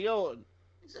Randy Orton.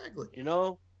 Exactly. You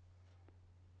know,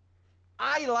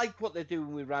 I like what they're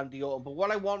doing with Randy Orton, but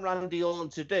what I want Randy Orton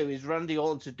to do is Randy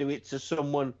Orton to do it to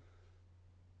someone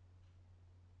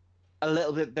a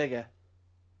little bit bigger.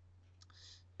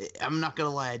 I'm not gonna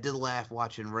lie, I did laugh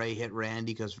watching Ray hit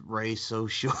Randy because Ray's so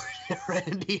short.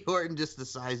 Randy Orton, just the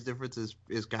size difference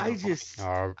is kind of.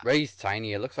 Oh, Ray's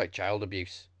tiny. It looks like child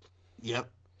abuse. Yep.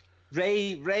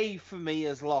 Ray for me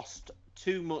has lost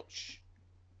too much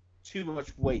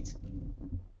weight.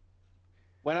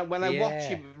 When I watch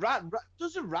him,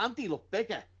 doesn't Randy look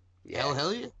bigger? Yeah.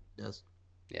 Hell yeah, does.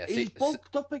 Yeah, he's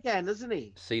bulked up again, isn't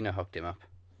he? Cena hooked him up.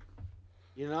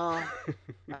 You know,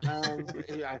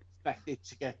 I expect it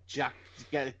to get jacked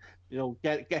to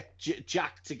get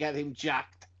Jack to get him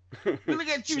jacked. I'm gonna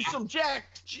get you some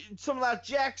of that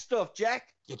Jack stuff,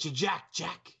 Jack. Get you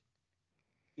Jack.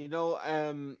 You know,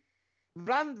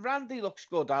 Randy looks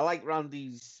good. I like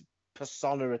Randy's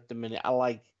persona at the minute. I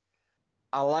like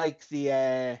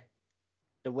the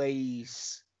way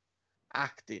he's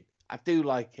acting. I do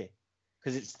like it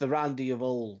because it's the Randy of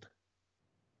old.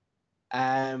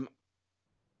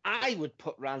 I would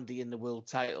put Randy in the world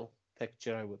title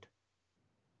picture. I would.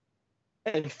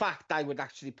 In fact, I would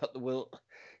actually put the world.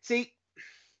 See,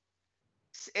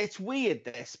 it's weird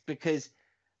this because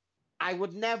I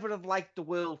would never have liked the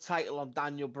world title on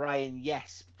Daniel Bryan.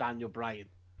 Yes, Daniel Bryan.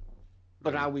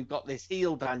 But now we've got this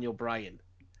heel Daniel Bryan.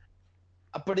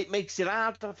 But it makes it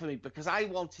harder for me because I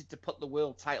wanted to put the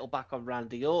world title back on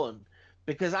Randy Orton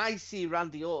because I see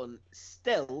Randy Orton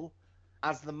still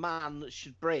as the man that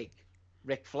should break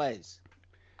Ric Flair's.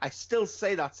 I still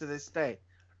say that to this day.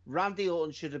 Randy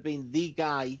Orton should have been the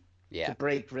guy to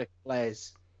break Ric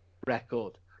Flair's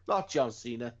record. Not John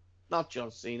Cena.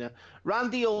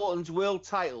 Randy Orton's world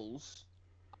titles,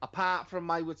 apart from,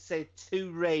 I would say,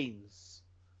 2 reigns,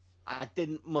 I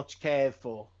didn't much care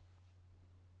for.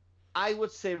 I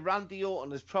would say Randy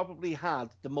Orton has probably had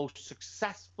the most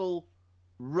successful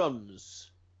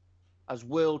runs as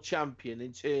world champion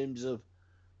in terms of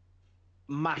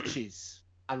matches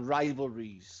and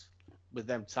rivalries with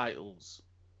them titles.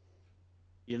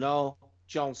 You know,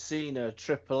 John Cena,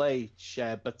 Triple H,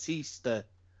 Batista,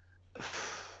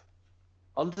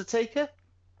 Undertaker?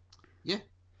 Yeah.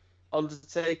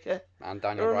 Undertaker. And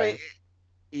Daniel Bryan.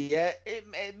 Yeah,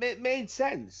 it made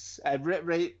sense.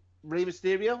 Rey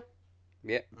Mysterio?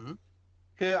 Yep. Mm-hmm.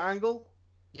 Kurt Angle?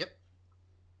 Yep.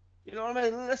 You know what I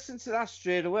mean? Listen to that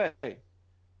straight away.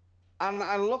 And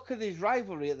I look at his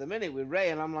rivalry at the minute with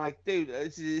Ray, and I'm like, dude,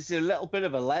 it's a little bit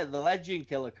of the legend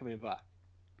killer coming back.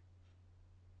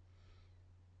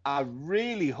 I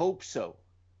really hope so.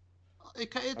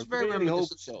 It's very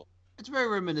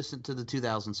reminiscent to the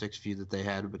 2006 feud that they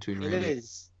had between Ray. It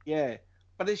is, yeah.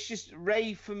 But it's just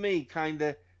Ray for me, kind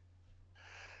of.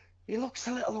 He looks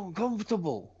a little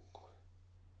uncomfortable.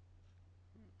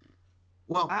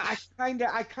 Well, I kind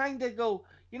of go.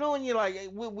 You know when you're like,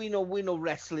 we know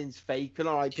wrestling's fake, and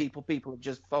all right, people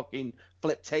just fucking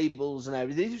flip tables and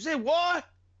everything. You say what?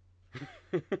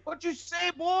 What'd you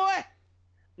say, boy?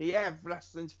 Yeah,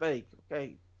 wrestling's fake.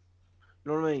 Okay, you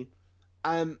know what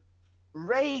I mean?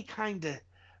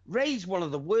 Ray's one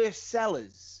of the worst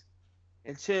sellers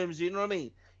in terms of, you know what I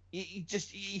mean?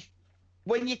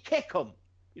 When you kick him,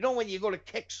 you know when you go to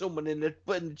kick someone in the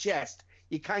chest,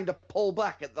 you kind of pull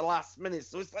back at the last minute.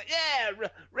 So it's like, yeah,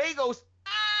 Ray goes,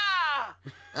 ah!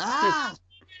 Ah!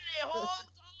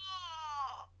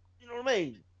 You know what I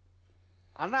mean?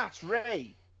 And that's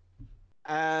Ray.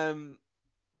 I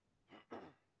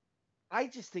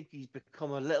just think he's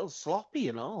become a little sloppy,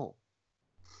 you know.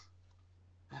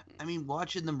 I mean,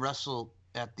 watching them wrestle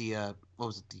at the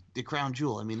the Crown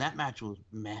Jewel. I mean, that match was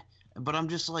meh. But I'm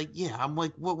just like, yeah, I'm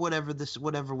like, whatever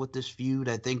with this feud.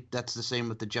 I think that's the same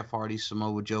with the Jeff Hardy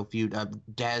Samoa Joe feud.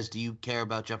 Daz, do you care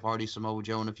about Jeff Hardy Samoa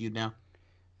Joe in a feud now?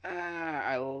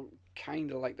 I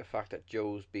kind of like the fact that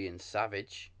Joe's being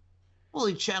savage. Well,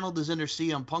 he channeled his inner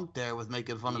CM Punk there with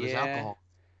making fun of his alcohol.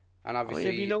 And I mean, obviously,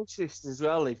 have you noticed as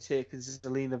well? They've taken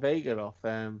Zelina Vega off.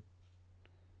 I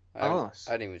Almas.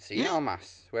 didn't even see Yeah.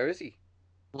 Almas. Where is he?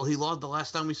 Well, he lost the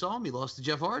last time we saw him. He lost to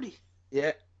Jeff Hardy.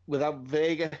 Yeah, without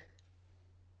Vega.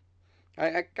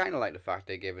 I kind of like the fact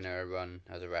they're giving her a run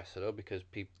as a wrestler, though, because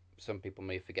some people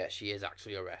may forget she is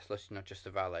actually a wrestler. She's not just a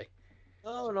valet.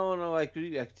 No, I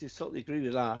agree. I just totally agree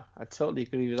with that.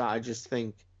 I just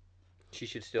think She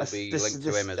should still be this- linked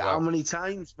to this- him as How well. many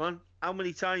times, man? How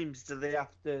many times do they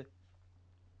have to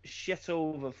shit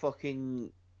over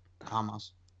fucking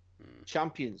Hamas.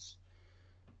 champions?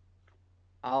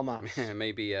 Almas,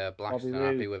 Maybe Black's Bobby not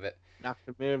happy Roode. with it.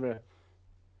 Nakamura.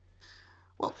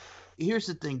 Well, here's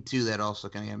the thing too that also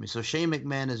kind of got me. So Shane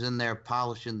McMahon is in there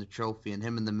polishing the trophy, and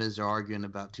him and the Miz are arguing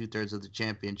about 2/3 of the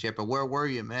championship. And where were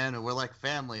you, man? And we're like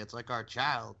family. It's like our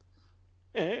child.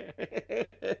 I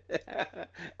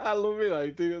love it. I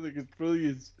do. I think it's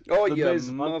brilliant. Oh, The you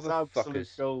Miz, man, it's absolute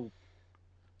motherfuckers. gold.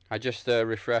 I just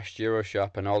refreshed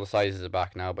Euroshop, and all the sizes are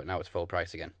back now, but now it's full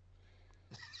price again.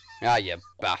 Ah, you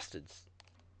bastards.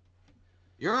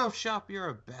 You're off shop. You're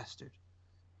a bastard.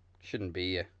 Shouldn't be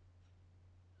you.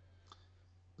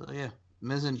 So yeah,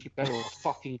 Miz and She better have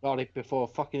fucking got it before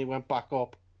fucking it went back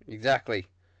up. Exactly.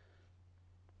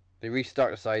 They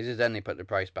restock the sizes, then they put the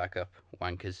price back up.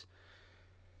 Wankers.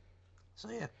 so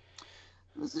yeah,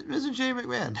 Miz and Shane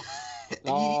McMahon.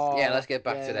 Oh, Yeah, let's get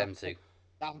back yeah, to them two.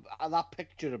 That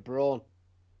picture of Braun.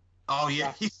 Oh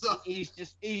yeah,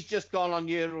 He's just gone on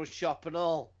Euroshop and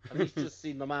all, and he's just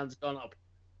seen the man's gone up.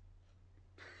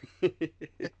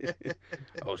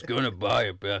 I was gonna buy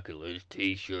a Becky Lynch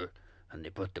t-shirt, and they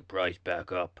put the price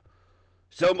back up.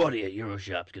 Somebody at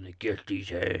Euroshop's gonna get these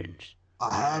hands.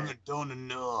 I haven't done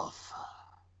enough.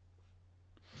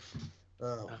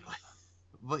 Oh.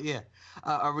 But yeah,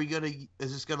 are we gonna?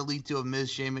 Is this gonna lead to a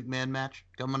Miz Shane McMahon match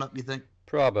coming up? You think?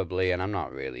 Probably, and I'm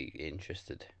not really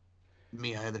interested.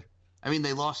 Me either. I mean,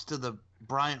 they lost to the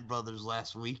Bryant brothers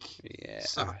last week. Yeah.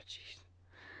 So, Oh,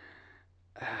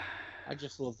 jeez. I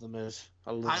just love the Miz.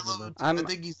 I I love love the him. Miz. I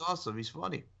think he's awesome. He's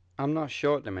funny. I'm not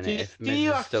sure at the minute if Do Miz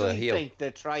you is still a actually heel. think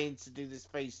they're trying to do this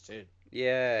face turn?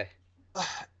 Yeah.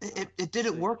 It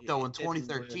didn't work though in It didn't work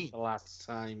 2013. The last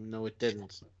time, no, it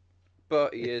didn't.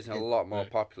 But he is a lot more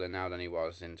popular now than he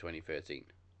was in 2013.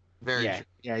 Very Yeah, true.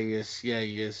 yeah, he is. Yeah,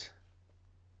 he is.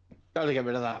 Gotta get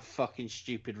rid of that fucking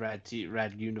stupid red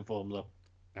uniform though.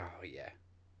 Oh, yeah.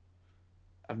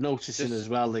 I've noticed it as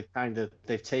well.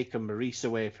 They've taken Maurice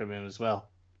away from him as well,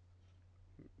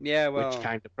 Yeah, well... which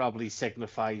kind of probably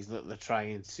signifies that they're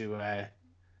trying to.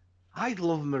 I'd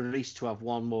love Maurice to have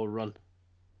one more run.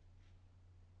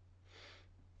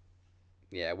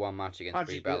 Yeah, one match against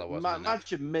Brie Bella wasn't enough.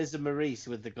 Imagine Miz and Maurice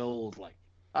with the gold, like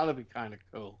that'd be kind of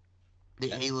cool.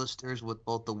 The A-listers with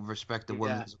both the respective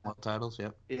women's world titles.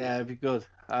 Yep. Yeah, it'd be good.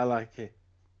 I like it.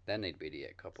 Then they'd be the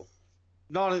couple.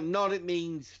 Not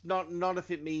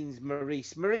if it means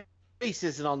Maurice. Maurice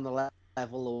isn't on the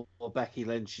level of Becky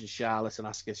Lynch and Charlotte and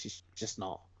Asuka. She's just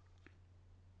not.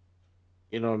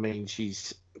 You know what I mean? She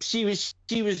was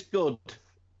good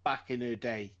back in her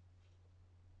day,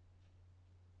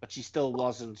 but she still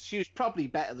wasn't. She was probably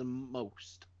better than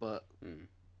most, but.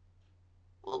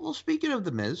 Well, speaking of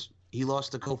the Miz, he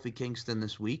lost to Kofi Kingston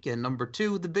this week, and number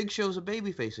 2, the Big Show's a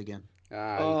babyface again.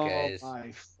 Oh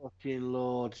my fucking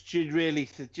lord! Do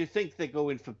you think they're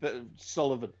going for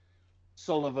Sullivan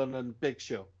and Big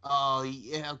Show? Oh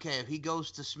yeah, okay. If he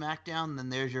goes to SmackDown, then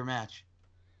there's your match.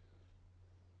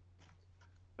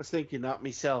 I was thinking that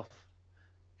myself.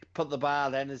 Put the bar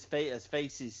then as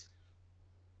faces.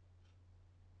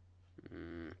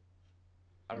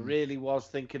 I really was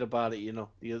thinking about it, you know,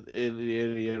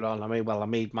 earlier on. I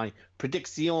made my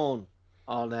prediction on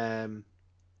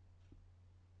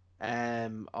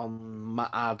my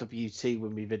RWT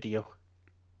with my video.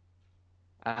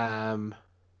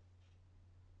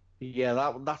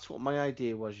 Yeah, that's what my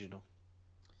idea was, you know.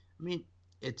 I mean,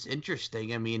 it's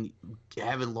interesting. I mean,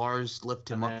 having Lars lift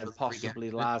him up for the possibly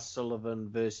freak Lars Sullivan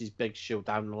versus Big Show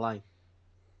down the line.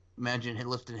 Imagine him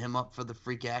lifting him up for the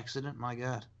freak accident. My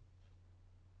God.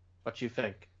 What do you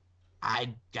think?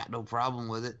 I got no problem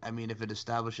with it. I mean, if it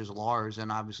establishes Lars, then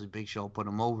obviously Big Show will put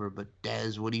him over. But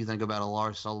Dez, what do you think about a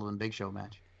Lars Sullivan Big Show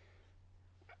match?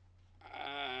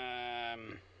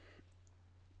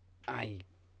 I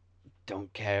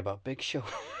don't care about Big Show.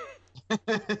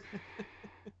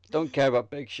 Don't care about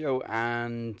Big Show,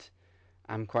 and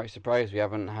I'm quite surprised we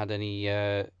haven't had any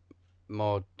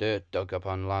more dirt dug up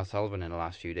on Lars Sullivan in the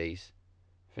last few days.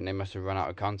 I think they must have run out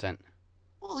of content.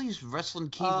 Well, he's wrestling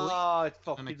Keith Lee. Oh, it's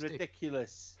fucking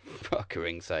ridiculous. Fuck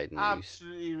ringside news.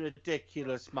 Absolutely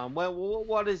ridiculous, man. Well,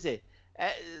 what is it?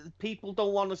 People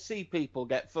don't want to see people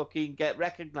get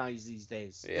recognized these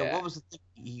days. Yeah. What was the thing?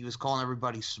 He was calling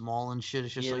everybody small and shit.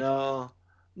 It's just you like, know,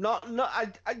 I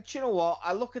do you know what?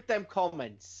 I look at them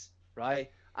comments, right,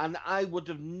 and I would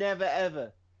have never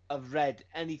ever have read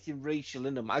anything racial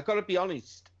in them. I got to be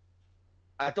honest.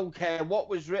 I don't care what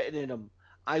was written in them.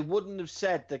 I wouldn't have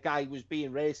said the guy was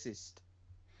being racist.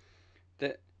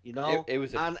 You know, it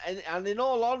was and in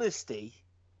all honesty,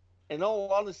 I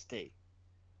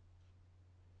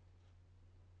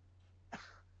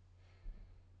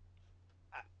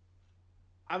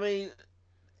mean,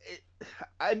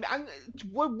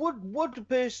 would a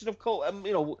person of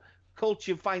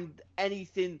culture find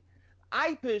anything?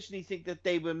 I personally think that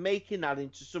they were making that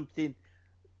into something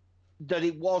that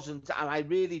it wasn't, and I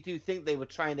really do think they were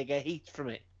trying to get heat from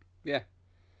it. Yeah,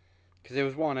 because there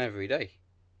was one every day.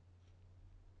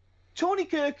 Tony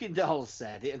Kirkendall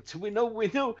said it, and we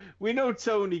know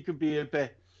Tony could be a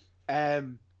bit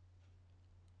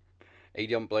he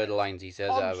don't blur the lines. He says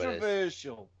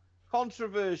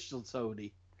controversial.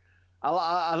 Tony,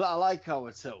 I like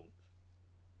our tone.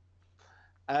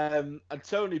 And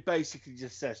Tony basically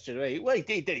just says to me, "Well,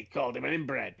 he called him an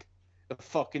inbred, a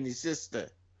fucking his sister."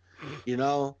 You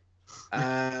know,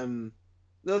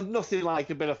 there's nothing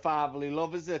like a bit of fatherly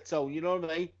love, is there, Tony? You know what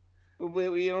I mean? You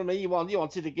know what I mean? You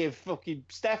wanted to give fucking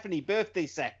Stephanie birthday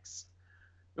sex.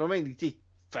 You know what I mean? He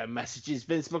messages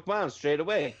Vince McMahon straight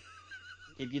away.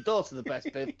 Give your daughter the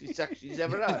best birthday sex she's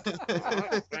ever had.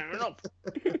 Fair enough.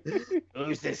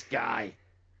 Who's this guy?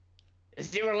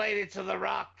 Is he related to The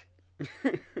Rock?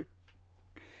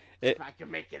 I can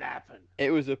make it happen.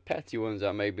 It was the petty ones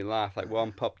that made me laugh. Like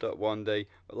one popped up one day.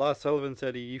 Lars Sullivan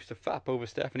said he used to fap over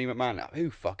Stephanie McMahon. Now,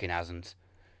 who fucking hasn't?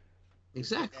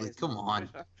 Exactly. Come on.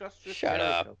 Just Shut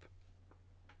up.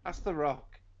 That's The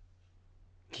Rock.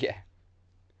 Yeah.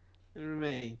 You know what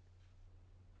I mean?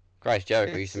 Christ,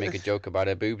 Jericho used to make a joke about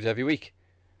her boobs every week.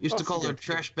 Used to call her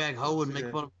trash bag hoe and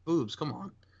make fun of boobs. Come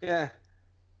on. Yeah.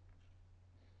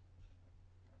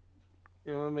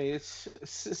 You know what I mean? It's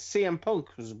CM Punk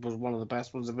was one of the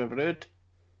best ones I've ever heard.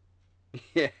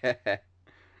 Yeah.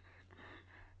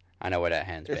 I know where that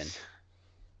hand's been.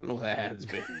 I know where that hand's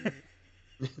been.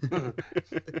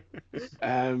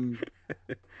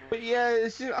 But yeah,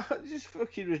 it's just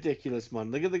fucking ridiculous,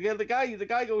 man. The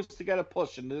guy goes to get a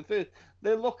push, and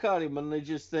they look at him and they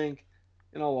just think,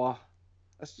 you know what?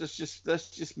 Let's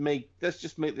just make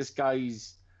this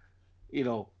guy's,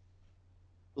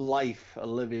 life a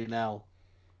living hell.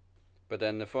 But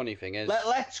then the funny thing is,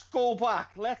 let's go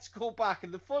back,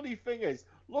 and the funny thing is,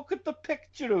 look at the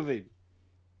picture of him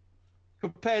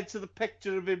compared to the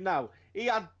picture of him now. He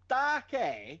had dark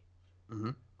hair,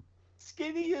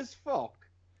 skinny as fuck.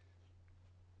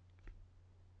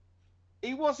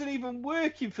 He wasn't even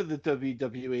working for the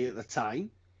WWE at the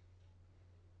time.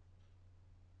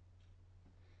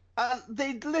 And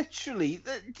they'd literally,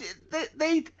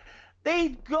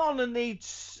 they'd gone and they'd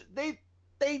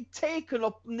taken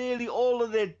up nearly all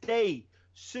of their day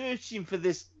searching for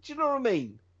this. Do you know what I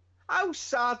mean? How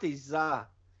sad is that?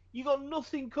 You got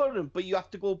nothing current, but you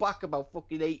have to go back about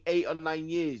fucking 8 or 9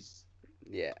 years.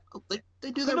 Yeah. They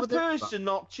do that with Could a person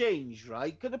not change,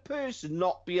 right? Could a person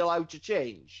not be allowed to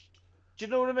change? Do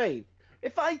you know what I mean?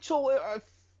 If I told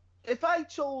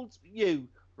you,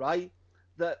 right,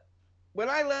 that when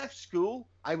I left school,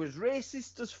 I was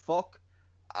racist as fuck,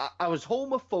 I was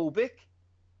homophobic,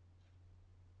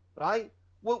 right?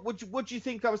 Would you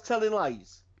think I was telling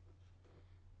lies?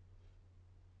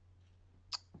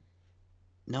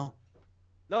 No.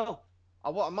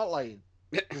 I'm not lying.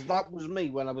 Because that was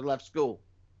me when I left school.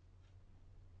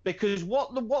 Because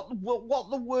what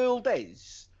the world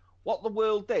is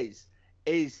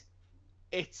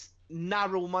it's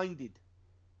narrow-minded.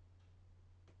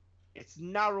 It's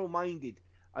narrow-minded.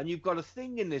 And you've got a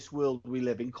thing in this world we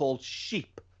live in called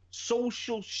sheep.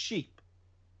 Social sheep.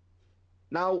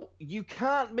 Now, you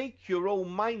can't make your own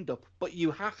mind up, but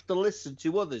you have to listen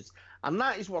to others. And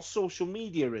that is what social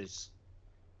media is.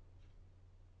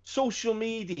 Social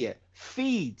media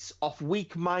feeds off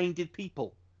weak-minded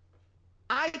people.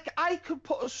 I could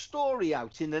put a story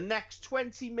out in the next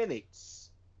 20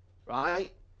 minutes,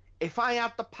 right? If I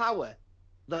had the power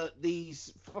that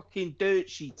these fucking dirt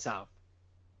sheets have,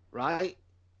 right?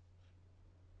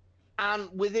 And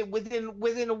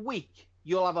within a week,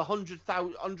 you'll have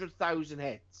 100,000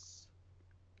 hits.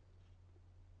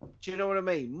 Do you know what I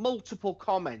mean? Multiple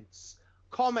comments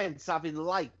having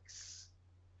likes,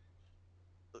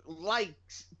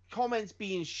 comments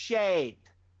being shared.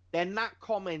 Then that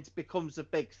comment becomes a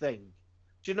big thing.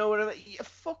 Do you know what I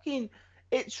mean?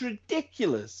 It's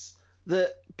ridiculous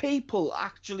that people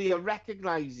actually are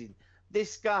recognizing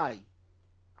this guy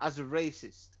as a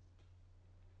racist?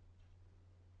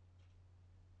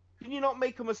 Can you not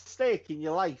make a mistake in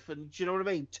your life and, do you know what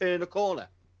I mean, turn a corner?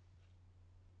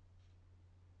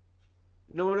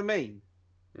 You know what I mean?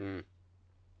 Mm.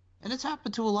 And it's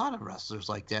happened to a lot of wrestlers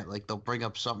like that. Like, they'll bring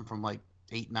up something from, like,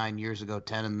 8, 9 years ago,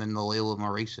 10, and then they'll label them a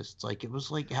racist. It's like, it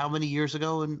was, like, how many years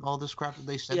ago and all this crap that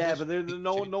they said Yeah, this? but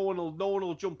no one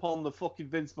will jump on the fucking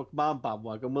Vince McMahon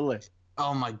bandwagon, will they?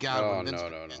 Oh, my God. Oh, when Vince no.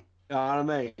 You know what I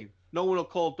mean? No one will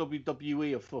call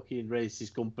WWE a fucking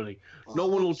racist company. No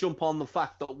one will jump on the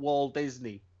fact that Walt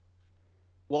Disney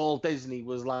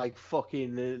was like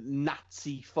fucking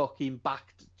Nazi fucking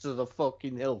backed to the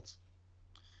fucking hilt.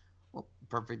 Well,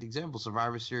 perfect example.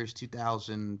 Survivor Series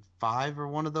 2005 or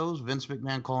one of those. Vince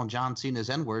McMahon calling John Cena's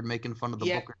N-word, making fun of the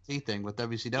Booker T thing with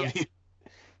WCW.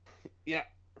 Yeah.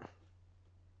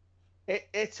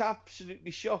 It's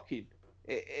absolutely shocking.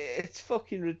 It's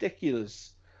fucking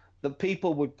ridiculous that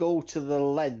people would go to the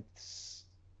lengths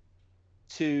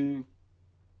to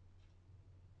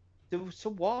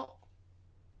what?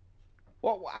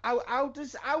 What? How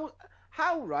does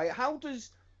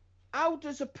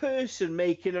a person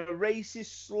making a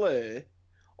racist slur,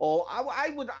 or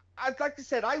I'd like to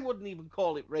say I wouldn't even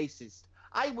call it racist.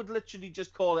 I would literally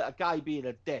just call it a guy being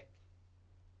a dick.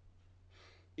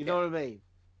 You know what I mean?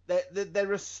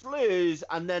 There are slurs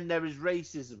and then there is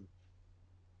racism,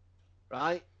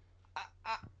 right?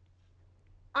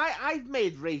 I've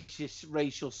made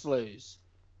racial slurs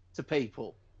to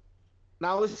people.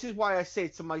 Now, this is why I say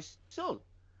to my son,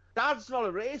 Dad's not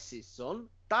a racist, son.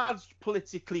 Dad's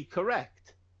politically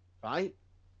correct, right?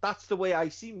 That's the way I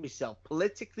see myself,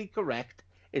 politically correct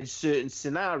in certain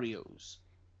scenarios.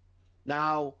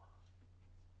 Now,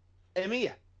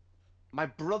 Emir, my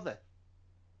brother,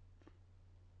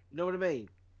 you know what I mean?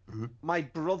 Mm-hmm. My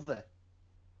brother,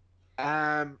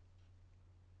 I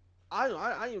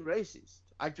ain't racist.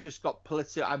 I just got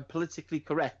I'm politically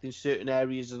correct in certain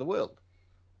areas of the world.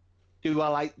 Do I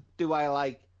like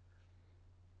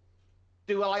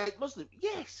Muslim?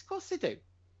 Yes, of course I do.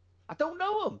 I don't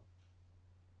know them.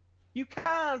 You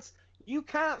can't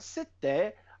sit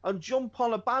there and jump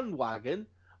on a bandwagon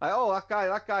like, oh,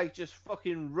 that guy just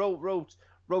fucking wrote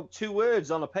 2 words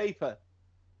on a paper.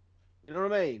 You know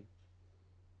what I mean?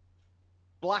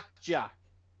 Blackjack.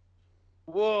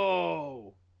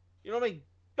 Whoa. You know what I mean?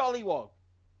 Gollywog.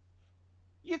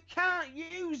 You can't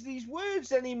use these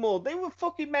words anymore. They were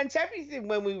fucking meant everything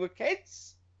when we were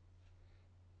kids.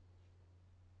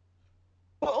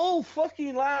 But old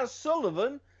fucking Lars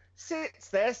Sullivan sits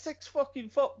there 6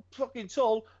 fucking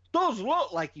tall, does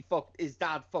look like his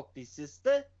dad fucked his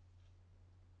sister.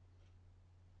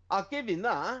 I'll give him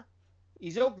that.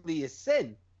 He's ugly as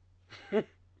sin.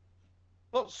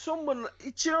 But someone,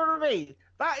 do you know what I mean?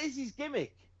 That is his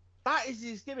gimmick. That is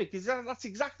his gimmick. That's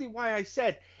exactly why I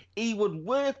said he would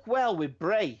work well with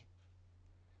Bray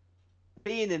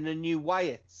being in the new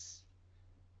Wyatts.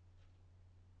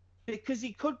 Because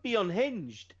he could be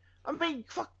unhinged. I mean,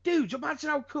 fuck, dude, imagine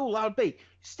how cool that would be.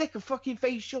 Stick a fucking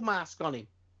facial mask on him.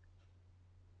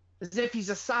 As if he's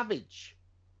a savage.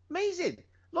 Amazing.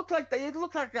 He'd look like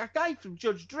that guy from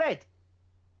Judge Dredd.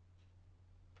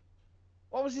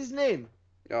 What was his name?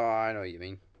 Oh, I know what you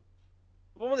mean.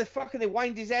 The one where they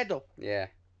wind his head up. Yeah.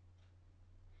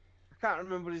 I can't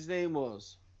remember what his name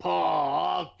was.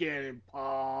 Paw, I'll get him,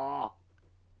 Paw.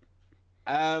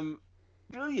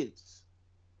 Brilliant.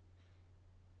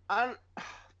 And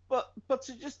but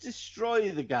to just destroy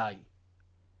the guy,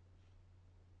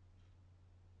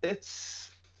 it's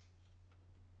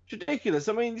ridiculous.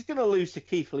 I mean, he's going to lose to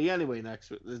Keith Lee anyway next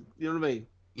week. You know what I mean?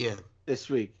 Yeah. This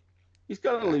week, he's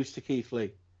going to lose to Keith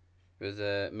Lee. It was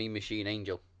a Mean Machine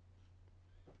Angel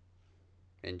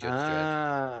in Judge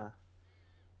Dredd.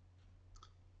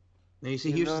 Now you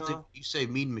see, here's the thing. You say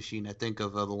Mean Machine, I think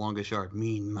of The Longest Yard.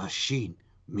 Mean Machine,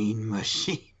 Mean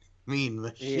Machine, Mean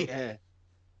Machine. Yeah.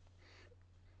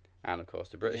 And of course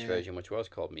the British version, which was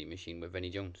called Mean Machine with Vinnie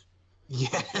Jones.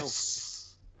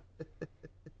 Yes.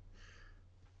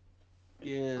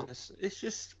 Yes, it's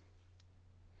just.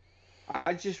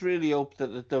 I just really hope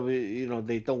that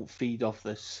they don't feed off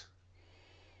this.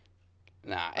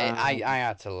 Nah, I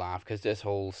had to laugh because this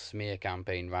whole smear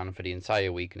campaign ran for the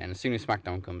entire week, and then as soon as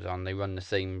SmackDown comes on, they run the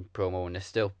same promo, and they're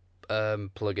still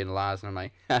plugging Lars, and I'm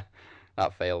like,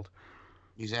 that failed.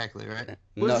 Exactly right.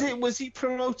 Was he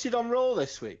promoted on Raw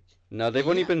this week? No, they've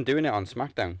only been doing it on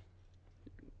SmackDown.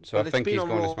 So but I think he's going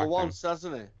to SmackDown once,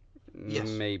 hasn't it? Yes.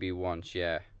 Maybe once,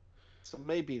 yeah. So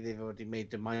maybe they've already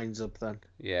made their minds up then.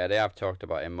 Yeah, they have talked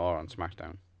about him more on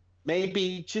SmackDown.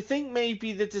 Maybe. Do you think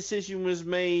maybe the decision was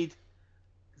made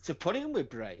to put him with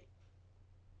Bray?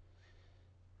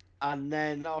 And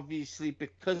then, obviously,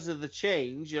 because of the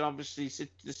change and obviously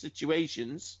the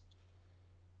situations,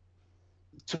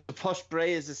 to push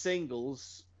Bray as a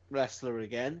singles wrestler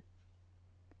again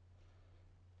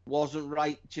wasn't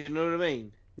right. Do you know what I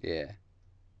mean? Yeah.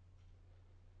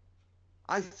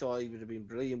 I thought he would have been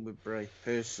brilliant with Bray,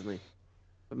 personally.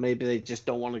 But maybe they just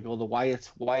don't want to go the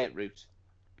Wyatt route.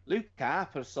 Luke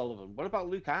Harper, Sullivan. What about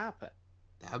Luke Harper?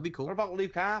 That'd be cool. What about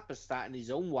Luke Harper starting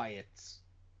his own Wyatts?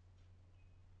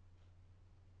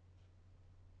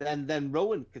 Then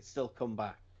Rowan could still come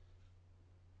back.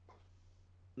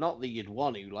 Not that you'd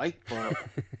want to, like, but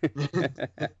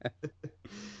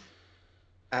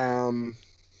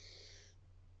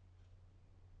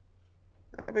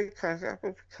that'd be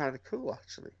kind of cool,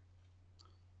 actually.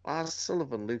 Lars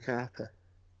Sullivan, Luke Harper.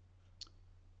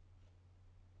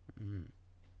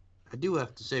 I do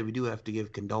have to say, we do have to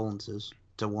give condolences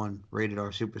to one Rated R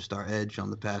superstar Edge on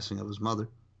the passing of his mother.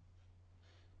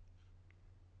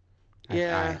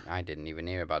 Yeah. I didn't even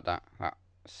hear about that. That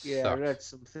Yeah, sucks. I read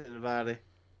something about it.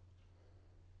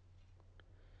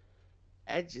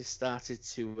 Edge has started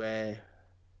to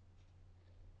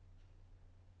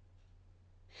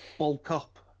bulk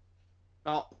up.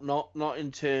 Not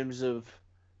in terms of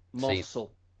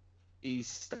muscle. He's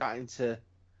starting to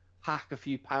hack a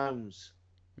few pounds,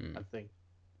 I think.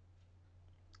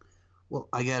 Well,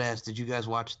 I gotta ask, did you guys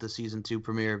watch the season 2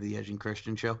 premiere of the Edge and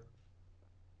Christian show?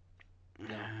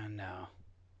 No.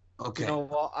 Okay. You know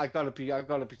what? I gotta be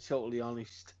totally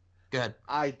honest. Good.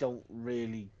 I don't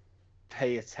really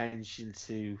pay attention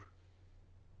to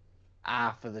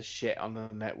half of the shit on the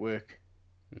network.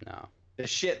 No. The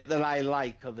shit that I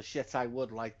like or the shit I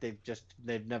would like,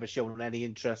 they've never shown any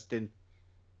interest in.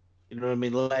 You know what I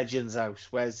mean? Legends House.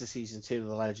 Where's the season 2 of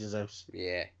the Legends House?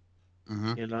 Yeah.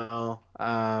 Mm-hmm. You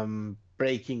know,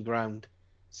 Breaking Ground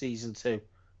season 2.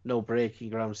 No Breaking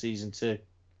Ground season 2.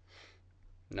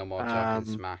 No more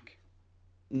talking smack.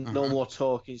 No more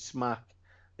talking smack.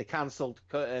 They cancelled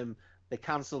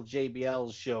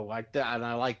JBL's show. And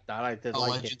I liked that. I did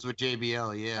like Legends it. with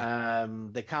JBL, yeah.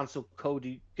 They cancelled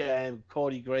Cordy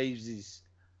Graves'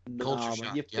 Culture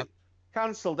Shock. Yep.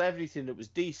 Cancelled everything that was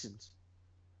decent.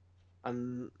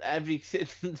 And everything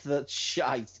that's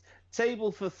shite. Table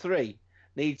for 3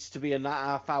 needs to be a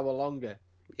half hour longer.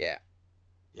 Yeah.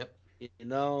 Yep. You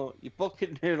know, you're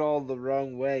booking it all the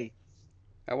wrong way.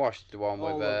 I watched the one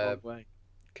All with the wrong way.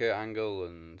 Kurt Angle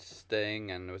and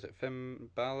Sting, and was it Finn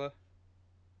Balor?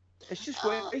 It's just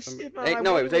wasted, man. It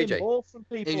was AJ. More from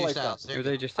people AJ like Styles. that. It was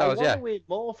AJ Styles, I yeah. want to hear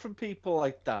more from people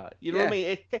like that. You know what I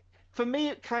mean? For me,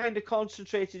 it kind of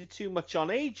concentrated too much on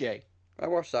AJ. I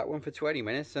watched that one for 20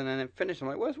 minutes, and then it finished. I'm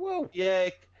like, where's Will? Yeah,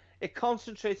 it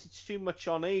concentrated too much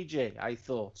on AJ, I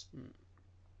thought.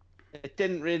 It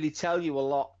didn't really tell you a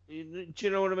lot. Do you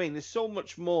know what I mean? There's so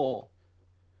much more.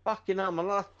 Fucking hell,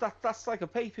 man. That's like a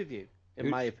pay-per-view, in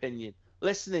my opinion.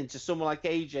 Listening to someone like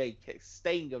AJ,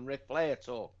 Sting, and Ric Flair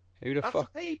talk. Who the That's fuck?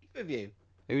 a pay-per-view.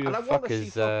 Who the And I fuck want to see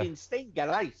is? fucking Sting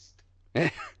get iced.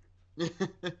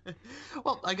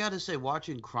 Well, I gotta say,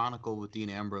 watching Chronicle with Dean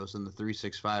Ambrose and the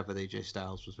 365 with AJ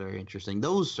Styles was very interesting.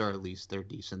 Those are at least they're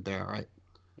decent there, right?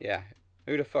 Yeah.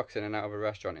 Who the fuck's in and out of a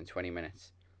restaurant in 20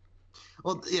 minutes?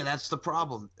 Well, yeah, that's the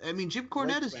problem. I mean, Jim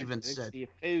Cornette has even said. Your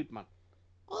food, man.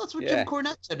 Well, that's what Jim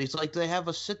Cornette said. He's like, they have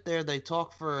us sit there, they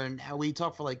talk for we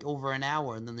talk for like over an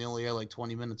hour, and then they only air like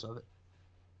 20 minutes of it.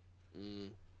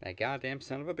 That goddamn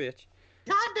son of a bitch.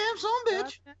 Goddamn son of a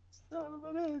bitch. Son of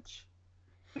a bitch.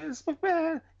 Vince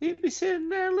McMahon, he'd be sitting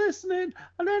there listening,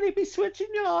 and then he'd be switching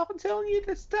you off and telling you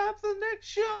to stop for the next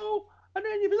show, and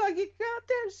then you'd be like, you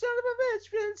goddamn son of a bitch,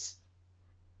 Vince.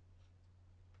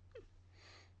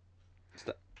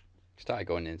 Started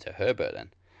going into Herbert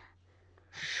then.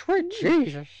 Sweet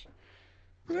Jesus.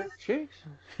 Sweet Jesus.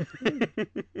 I'm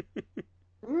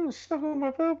gonna suck on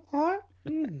my purple heart.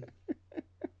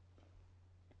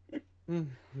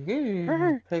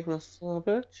 Pegless son of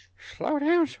a bitch. Slow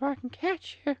down so I can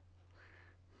catch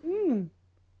you.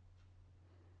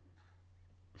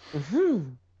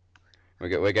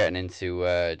 We're getting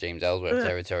into James Ellsworth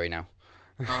territory now.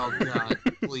 Oh God,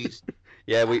 please.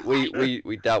 Yeah,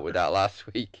 we dealt with that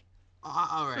last week.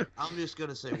 All right, I'm just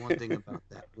gonna say one thing about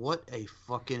that. What a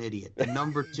fucking idiot. The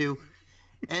number 2,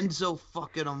 Enzo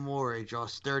fucking Amore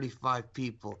draws 35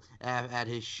 people at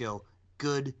his show.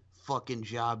 Good fucking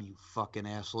job, you fucking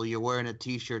asshole. You're wearing a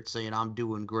T-shirt saying I'm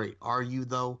doing great. Are you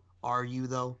though? Are you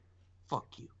though?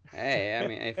 Fuck you. Hey, I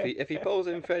mean, if he pulls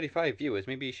in 35 viewers,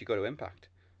 maybe he should go to Impact.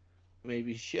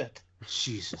 Maybe he should.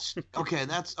 Jesus. Okay,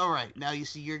 that's all right. Now you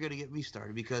see, you're gonna get me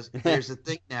started because there's a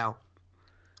thing now.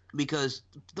 because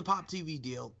the Pop TV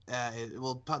deal,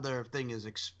 their thing is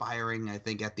expiring, I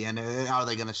think, at the end. Are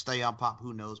they going to stay on Pop?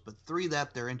 Who knows? But 3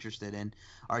 that they're interested in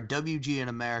are WG in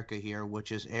America here, which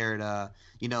has aired, the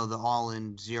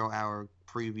All-In 0-hour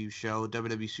preview show.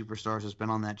 WWE Superstars has been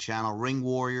on that channel. Ring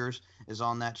Warriors is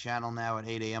on that channel now at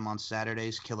 8 a.m. on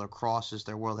Saturdays. Killer Cross is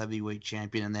their World Heavyweight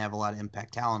Champion, and they have a lot of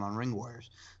Impact talent on Ring Warriors.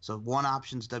 So one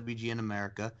option's WG in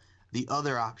America. The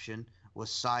other option was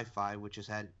Sci-Fi, which has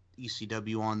had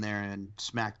ECW on there and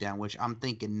SmackDown, which I'm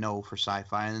thinking no for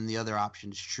Sci-Fi, and then the other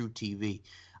option is True TV.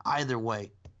 Either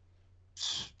way,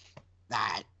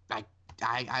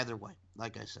 either way,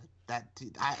 like I said,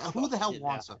 who the hell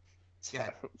wants them? Yeah,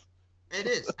 it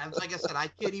is. And like I said, I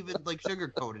can't even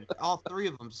sugarcoat it. All 3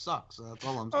 of them suck. So that's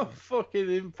all I'm saying. Oh,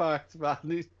 fucking Impact,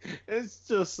 man! It's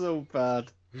just so bad.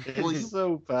 It's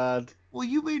so bad. Well,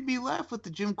 you made me laugh with the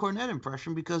Jim Cornette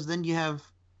impression because then you have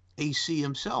AC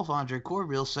himself, Andre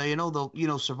Corbeil, saying,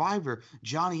 Survivor,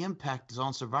 Johnny Impact is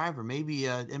on Survivor. Maybe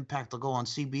Impact will go on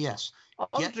CBS.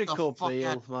 Andre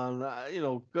Corbeil, man,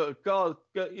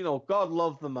 God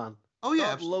love the man. Oh, yeah,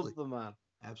 God absolutely. love the man.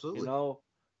 Absolutely.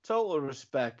 Total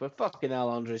respect, but fucking hell,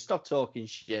 Andre, stop talking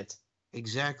shit.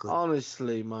 Exactly.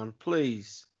 Honestly, man,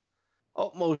 please.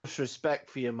 Utmost respect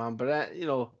for you, man, but,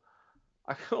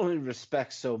 I can only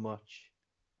respect so much.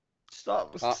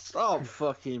 Stop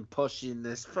fucking pushing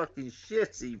this fucking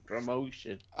shitty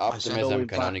promotion. Optimism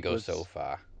can only go so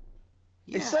far.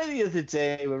 Yeah. It's like the other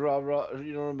day with Rob,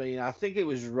 you know what I mean? I think it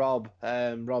was Rob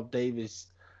Davis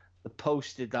that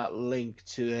posted that link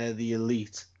to the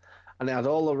Elite. And it had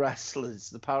all the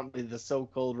wrestlers, apparently the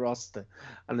so-called roster.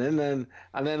 And then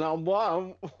on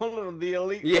one of the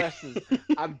Elite wrestlers,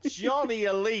 and Johnny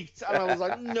Elite. And I was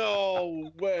like,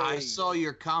 no way. I saw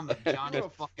your comment, Johnny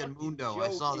fucking Mundo. Joking,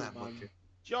 I saw that, Butcher.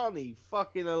 Johnny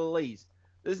fucking Elite.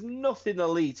 There's nothing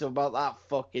elite about that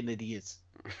fucking idiot.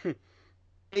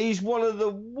 He's one of the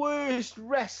worst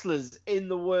wrestlers in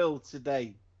the world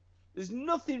today. There's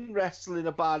nothing wrestling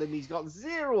about him. He's got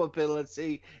 0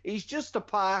 ability. He's just a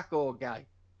parkour guy.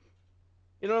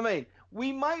 You know what I mean?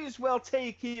 We might as well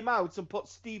take him out and put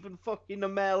Stephen fucking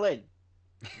Amell in.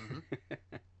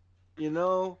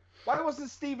 Why wasn't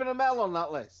Stephen Amell on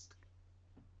that list?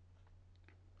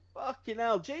 Fucking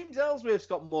hell. James Ellsworth's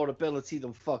got more ability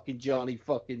than fucking Johnny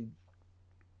fucking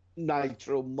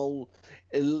Nitro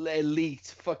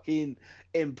Elite fucking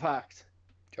Impact.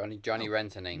 Johnny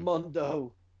Rentoning.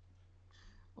 Mundo.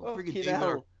 Fucking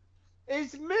hell.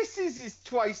 His missus is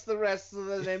twice the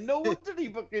wrestler than him. No wonder he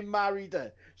fucking married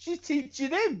her. She's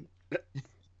teaching him.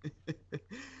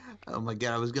 Oh my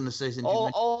god, I was gonna say something.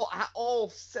 All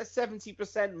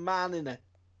 70% man in it.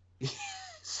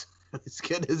 I was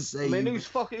gonna say. I mean, who's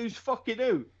fucking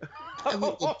who? I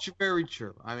mean, it's very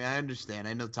true. I mean, I understand.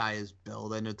 I know Taya's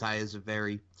build. I know Taya's a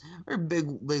very big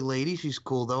lady. She's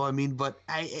cool though. I mean, but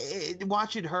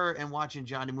watching her and watching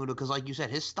Johnny Mundo, because like you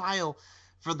said, his style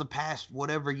for the past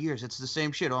whatever years, it's the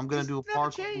same shit. Oh, I'm gonna do a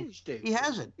parkour. Changed, dude. He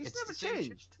hasn't. He's never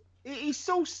changed. He's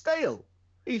so stale.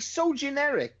 He's so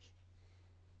generic.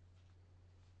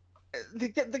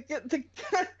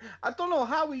 I don't know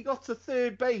how he got to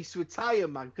third base with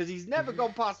Taya, man, because he's never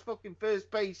gone past fucking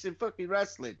first base in fucking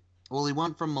wrestling. Well, he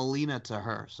went from Melina to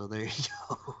her, so there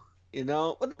you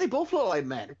go. But they both look like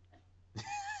men.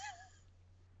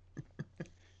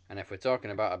 And if we're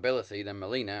talking about ability, then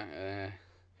Melina.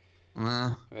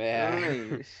 Yeah.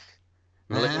 Hey.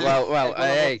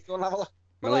 Go and have a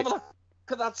look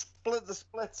at that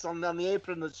splits on the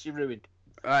apron that she ruined.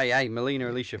 Hey, Melina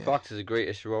Alicia Fox is the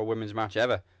greatest Raw women's match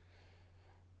ever.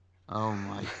 Oh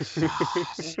my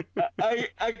god.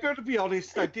 I gotta be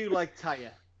honest, I do like Taya.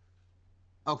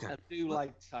 Okay. I do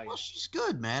like Taya. Well, she's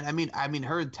good, man. I mean,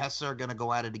 her and Tessa are gonna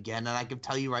go at it again, and I can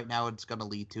tell you right now it's gonna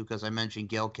lead to, because I mentioned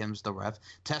Gail Kim's the ref.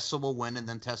 Tessa will win, and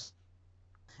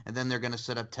then they're gonna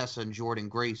set up Tessa and Jordan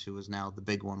Grace, who is now the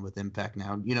big one with Impact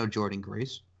now. You know Jordan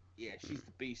Grace. Yeah, she's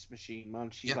the beast machine,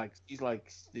 man. She's like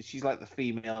the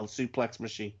female suplex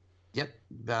machine. Yep,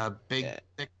 big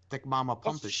thick mama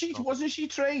pump. Wasn't she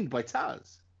trained by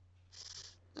Taz?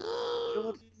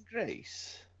 Jordan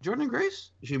Grace. Jordan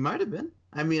Grace? She might have been.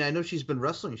 I mean, I know she's been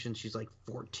wrestling since she's like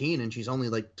 14, and she's only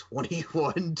like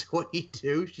 21,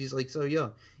 22. She's like so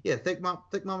young. Yeah, thick mama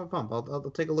pump. I'll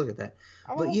take a look at that.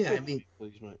 But yeah, I mean,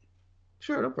 please, mate.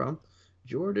 Sure, no problem.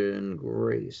 Jordan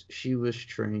Grace. She was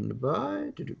trained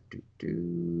by.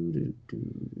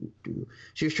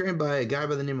 She was trained by a guy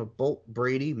by the name of Bolt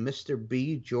Brady, Mr.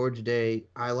 B, George Day,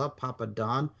 Isla, Papa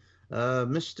Don,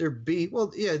 Mr. B.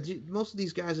 Well, yeah, most of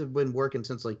these guys have been working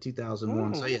since like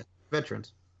 2001. So yeah,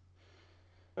 veterans.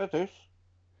 Veterans.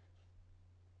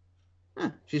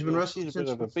 Yeah, she's been wrestling since.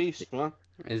 She's a bit of a beast, man.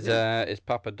 Is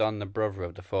Papa Don the brother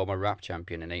of the former rap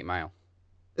champion in 8 Mile?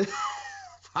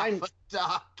 Papa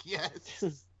Doc, yes.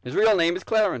 His real name is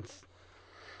Clarence.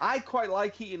 I quite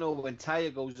like it, you know, when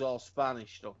Taya goes all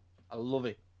Spanish though. I love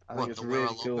it. I think it's the really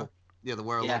Wera cool. Loca? Yeah, the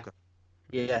Wera Loca.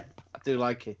 Yeah, I do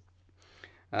like it.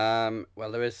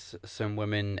 Well, there is some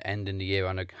women ending the year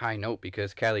on a high note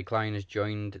because Kelly Klein has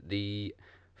joined the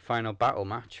final battle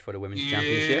match for the women's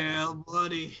championship. Yeah,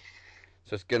 buddy.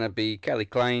 So it's gonna be Kelly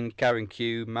Klein, Karen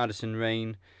Q, Madison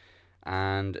Rain,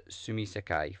 and Sumi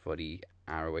Sakai for the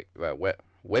ROH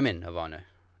Women of Honor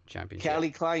Championship.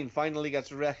 Kelly Klein finally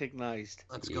gets recognized.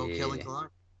 Let's go, Kelly Klein.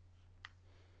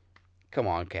 Come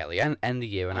on, Kelly, end the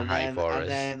year on a high for us.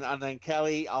 And then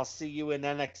Kelly, I'll see you in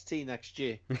NXT next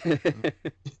year.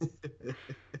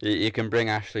 You can bring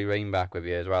Ashley Rain back with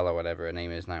you as well, or whatever her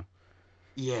name is now.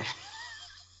 Yeah.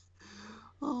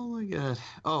 Oh my God.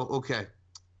 Oh, okay.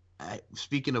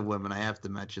 Speaking of women, I have to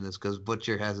mention this because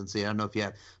Butcher hasn't seen. I don't know if you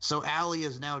have. So Allie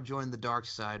has now joined the dark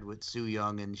side with Sue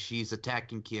Young, and she's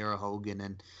attacking Kiera Hogan.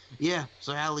 And yeah,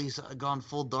 so Allie's gone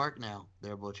full dark now.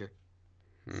 There, Butcher.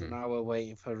 So now we're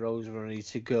waiting for Rosemary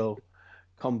to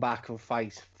come back and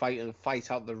fight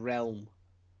out the realm,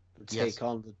 and take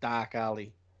on the Dark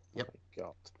Alley. Yep. Oh my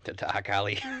God. The Dark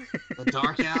Alley. The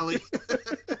Dark Alley.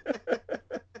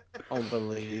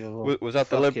 Unbelievable. Was that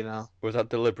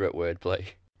deliberate wordplay?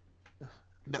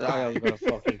 No.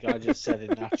 I just said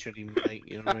it naturally, mate.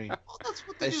 You know what I mean? Well, that's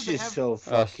what they It's do. just so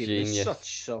fucking. Genius. It's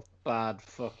such bad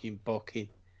fucking booking.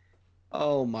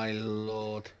 Oh my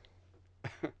Lord.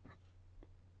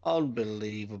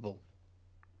 Unbelievable.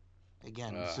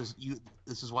 Again, this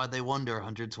is why they wonder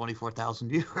 124,000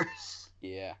 viewers.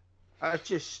 Yeah.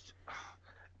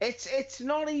 It's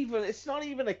not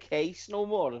even a case no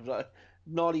more of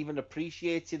not even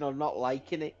appreciating or not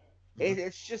liking it.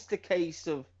 It's just a case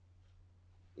of,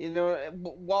 you know,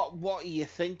 what are you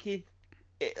thinking?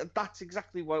 That's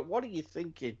exactly what are you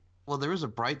thinking? Well, there is a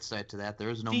bright side to that.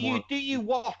 There is no more. Do you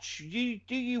watch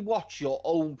your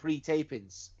own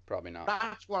pre-tapings? Probably not.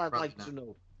 That's what I'd like to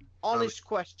know. Honest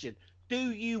question.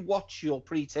 Do you watch your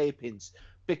pre-tapings?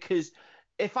 Because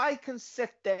if I can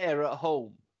sit there at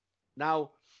home,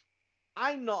 now,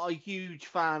 I'm not a huge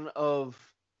fan of.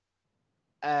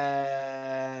 No,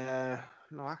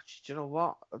 actually, do you know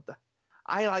what?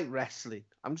 I like wrestling.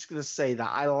 I'm just going to say that.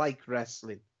 I like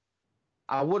wrestling.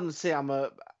 I wouldn't say I'm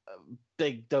a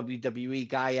big WWE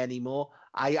guy anymore.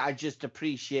 I just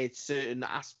appreciate certain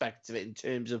aspects of it in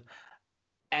terms of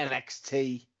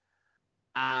NXT.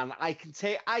 And I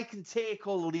can take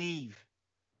or leave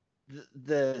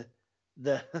the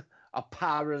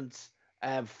apparent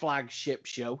flagship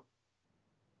show.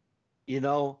 You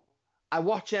know, I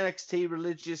watch NXT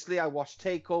religiously, I watch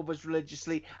takeovers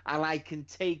religiously, and I can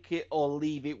take it or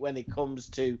leave it when it comes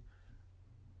to,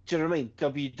 do you know what I mean?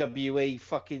 WWE,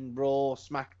 fucking Raw,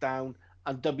 SmackDown,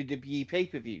 and WWE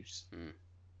pay-per-views.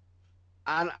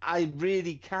 And I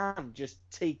really can just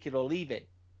take it or leave it.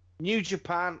 New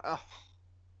Japan,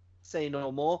 say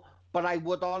no more, but I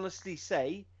would honestly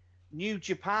say New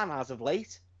Japan, as of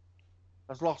late,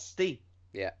 has lost steam.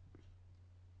 Yeah.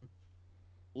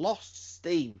 Lost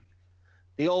steam.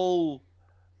 The old,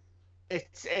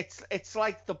 it's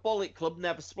like the Bullet Club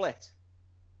never split.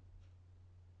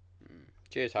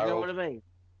 Cheers, Harold. You know what I mean?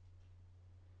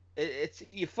 It's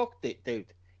you fucked it,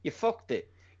 dude. You fucked it.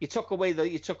 You took away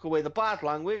the bad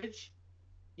language.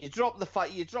 You dropped the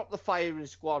firing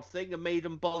squad thing and made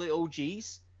them Bullet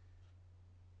OGs.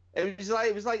 It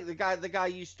was like the guy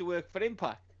used to work for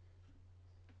Impact.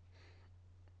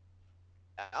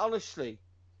 Honestly,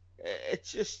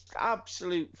 it's just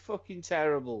absolute fucking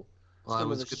terrible. Well,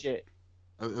 some of the shit.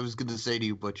 I was going to say to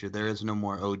you, Butcher, there is no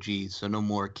more OGs, so no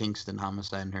more Kingston,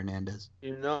 Homicide, and Hernandez.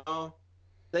 You know,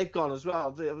 they've gone as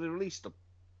well. They released them.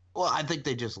 Well, I think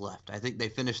they just left. I think they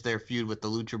finished their feud with the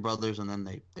Lucha Brothers, and then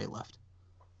they left.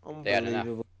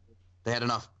 Unbelievable. They had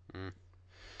enough.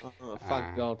 Oh,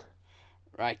 thank God.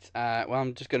 Right. Well,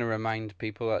 I'm just going to remind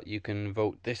people that you can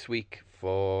vote this week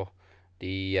for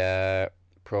the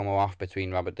promo off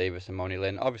between Robert Davis and Moni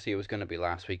Lynn. Obviously, it was going to be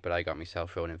last week, but I got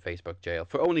myself thrown in Facebook jail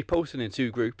for only posting in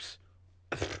 2 groups.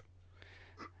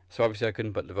 So obviously, I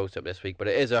couldn't put the votes up this week, but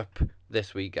it is up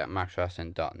this week at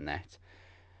maxwrestling.net.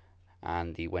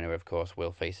 And the winner, of course,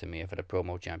 will face Amir for the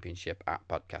promo championship at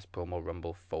Podcast Promo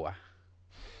Rumble 4.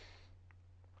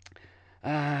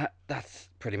 That's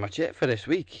pretty much it for this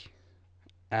week.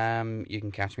 You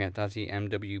can catch me at Dazzy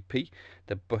MWP.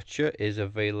 The Butcher is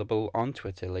available on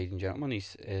Twitter, ladies and gentlemen.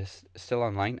 He's still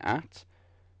online at...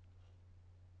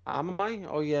 Am I?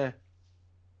 Oh, yeah.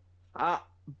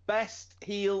 Best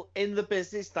heel in the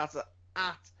business. That's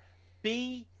at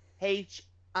BHIBBEST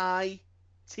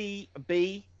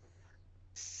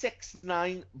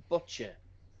STB69 Butcher.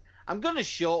 I'm going to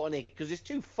shorten it because it's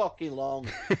too fucking long.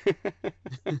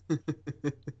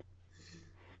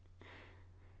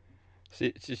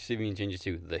 See me and Ginger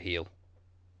to the heel.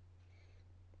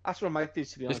 That's what I might do,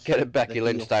 to be honest. Just get a with you, Becky the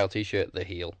Lynch heel. style t-shirt, the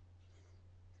heel.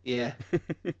 Yeah.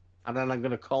 And then I'm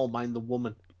going to call mine the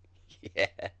woman. Yeah.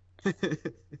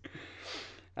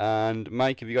 And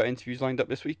Mike, have you got interviews lined up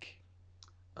this week?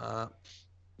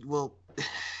 Well,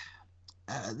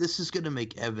 this is going to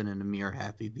make Evan and Amir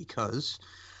happy because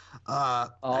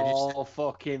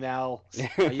Fucking hell.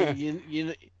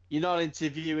 You're not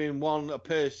interviewing a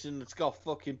person that's got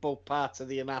fucking both parts of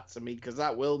the anatomy, because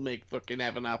that will make fucking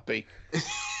Evan happy.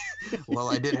 Well,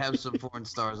 I did have some foreign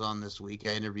stars on this week.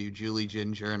 I interviewed Julie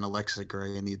Ginger and Alexa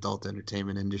Gray in the adult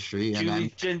entertainment industry.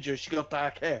 Julie Ginger, she got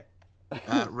dark hair.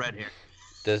 Red hair.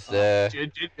 Does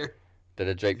Ginger. Did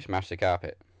a drape smash the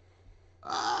carpet?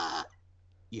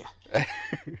 Yeah.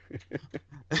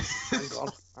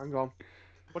 Hang on.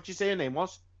 What'd you say her name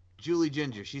was? Julie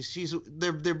Ginger.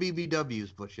 They're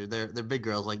BBWs, Butcher. They're big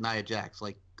girls like Nia Jax.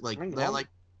 They're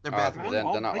bad. They're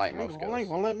not like most girls.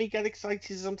 Hang on, let me get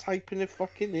excited as I'm typing the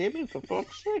fucking name in, for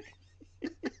fuck's sake.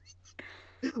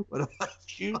 What about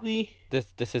Julie?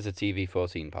 This is a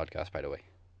TV-14 podcast, by the way.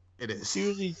 It is.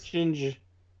 Julie Ginger.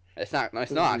 It's not. No,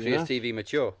 it's not actually. It's TV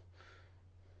mature.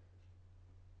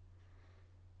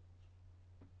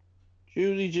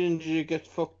 Julie Ginger gets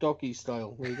fucked doggy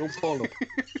style. There you go, follow.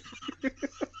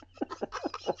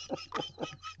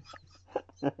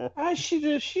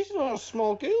 She's not a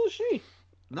small girl, is she?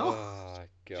 No. Oh,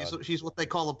 God. She's what they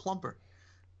call a plumper.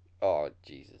 Oh,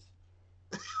 Jesus.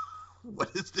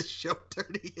 What is this show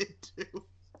turning into?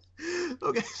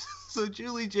 Okay, so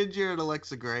Julie Ginger and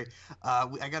Alexa Gray.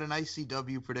 I got an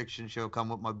ICW prediction show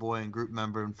coming with my boy and group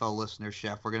member and fellow listener,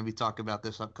 Chef. We're going to be talking about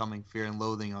this upcoming Fear and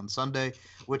Loathing on Sunday,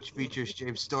 which features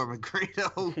James Storm and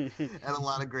Grado and a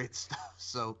lot of great stuff.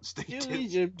 So stay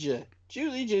tuned.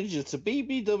 Julie Ginger to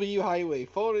BBW Highway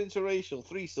for interracial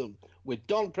threesome with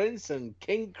Don Prince and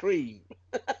King Cream.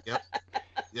 Yep.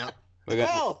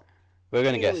 We're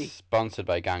gonna get sponsored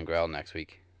by Gangrel next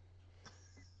week.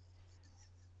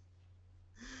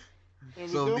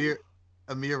 So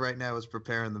Amir right now is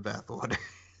preparing the bathwater.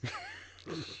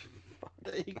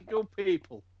 There you go,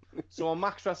 people. So on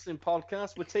Max Wrestling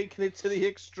Podcast, we're taking it to the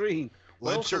extreme.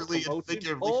 We're also Literally and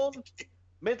promoting porn,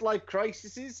 midlife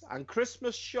crises, and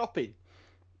Christmas shopping.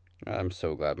 I'm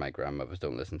so glad my grandmothers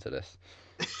don't listen to this.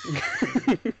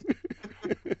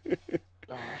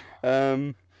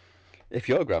 If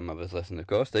your grandmothers listen, of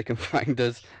course, they can find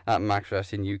us at Max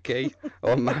Wrestling UK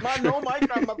or Max. No, my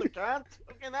grandmother can't.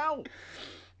 Fucking hell.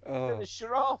 Oh. Finish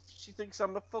her off. She thinks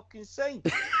I'm a fucking saint.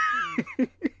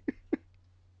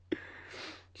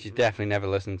 She's definitely never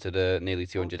listened to the nearly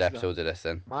 200 episodes of this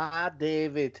then. My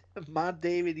David,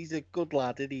 he's a good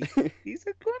lad, isn't he? He's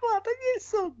a good lad, isn't he,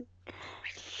 son?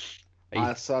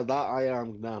 I said that I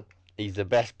am now. He's the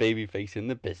best babyface in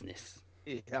the business.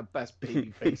 Yeah, best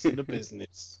babyface in the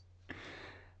business.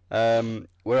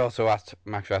 We're also at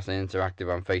Max Wrestling Interactive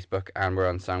on Facebook, and we're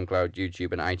on SoundCloud,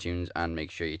 YouTube, and iTunes, and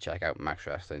make sure you check out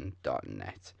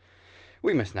maxwrestling.net.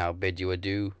 We must now bid you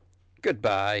adieu,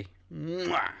 goodbye,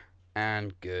 mwah,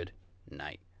 and good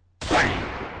night.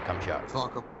 Bang! Come shot.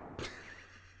 Fuck 'em.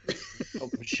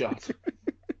 Come shot.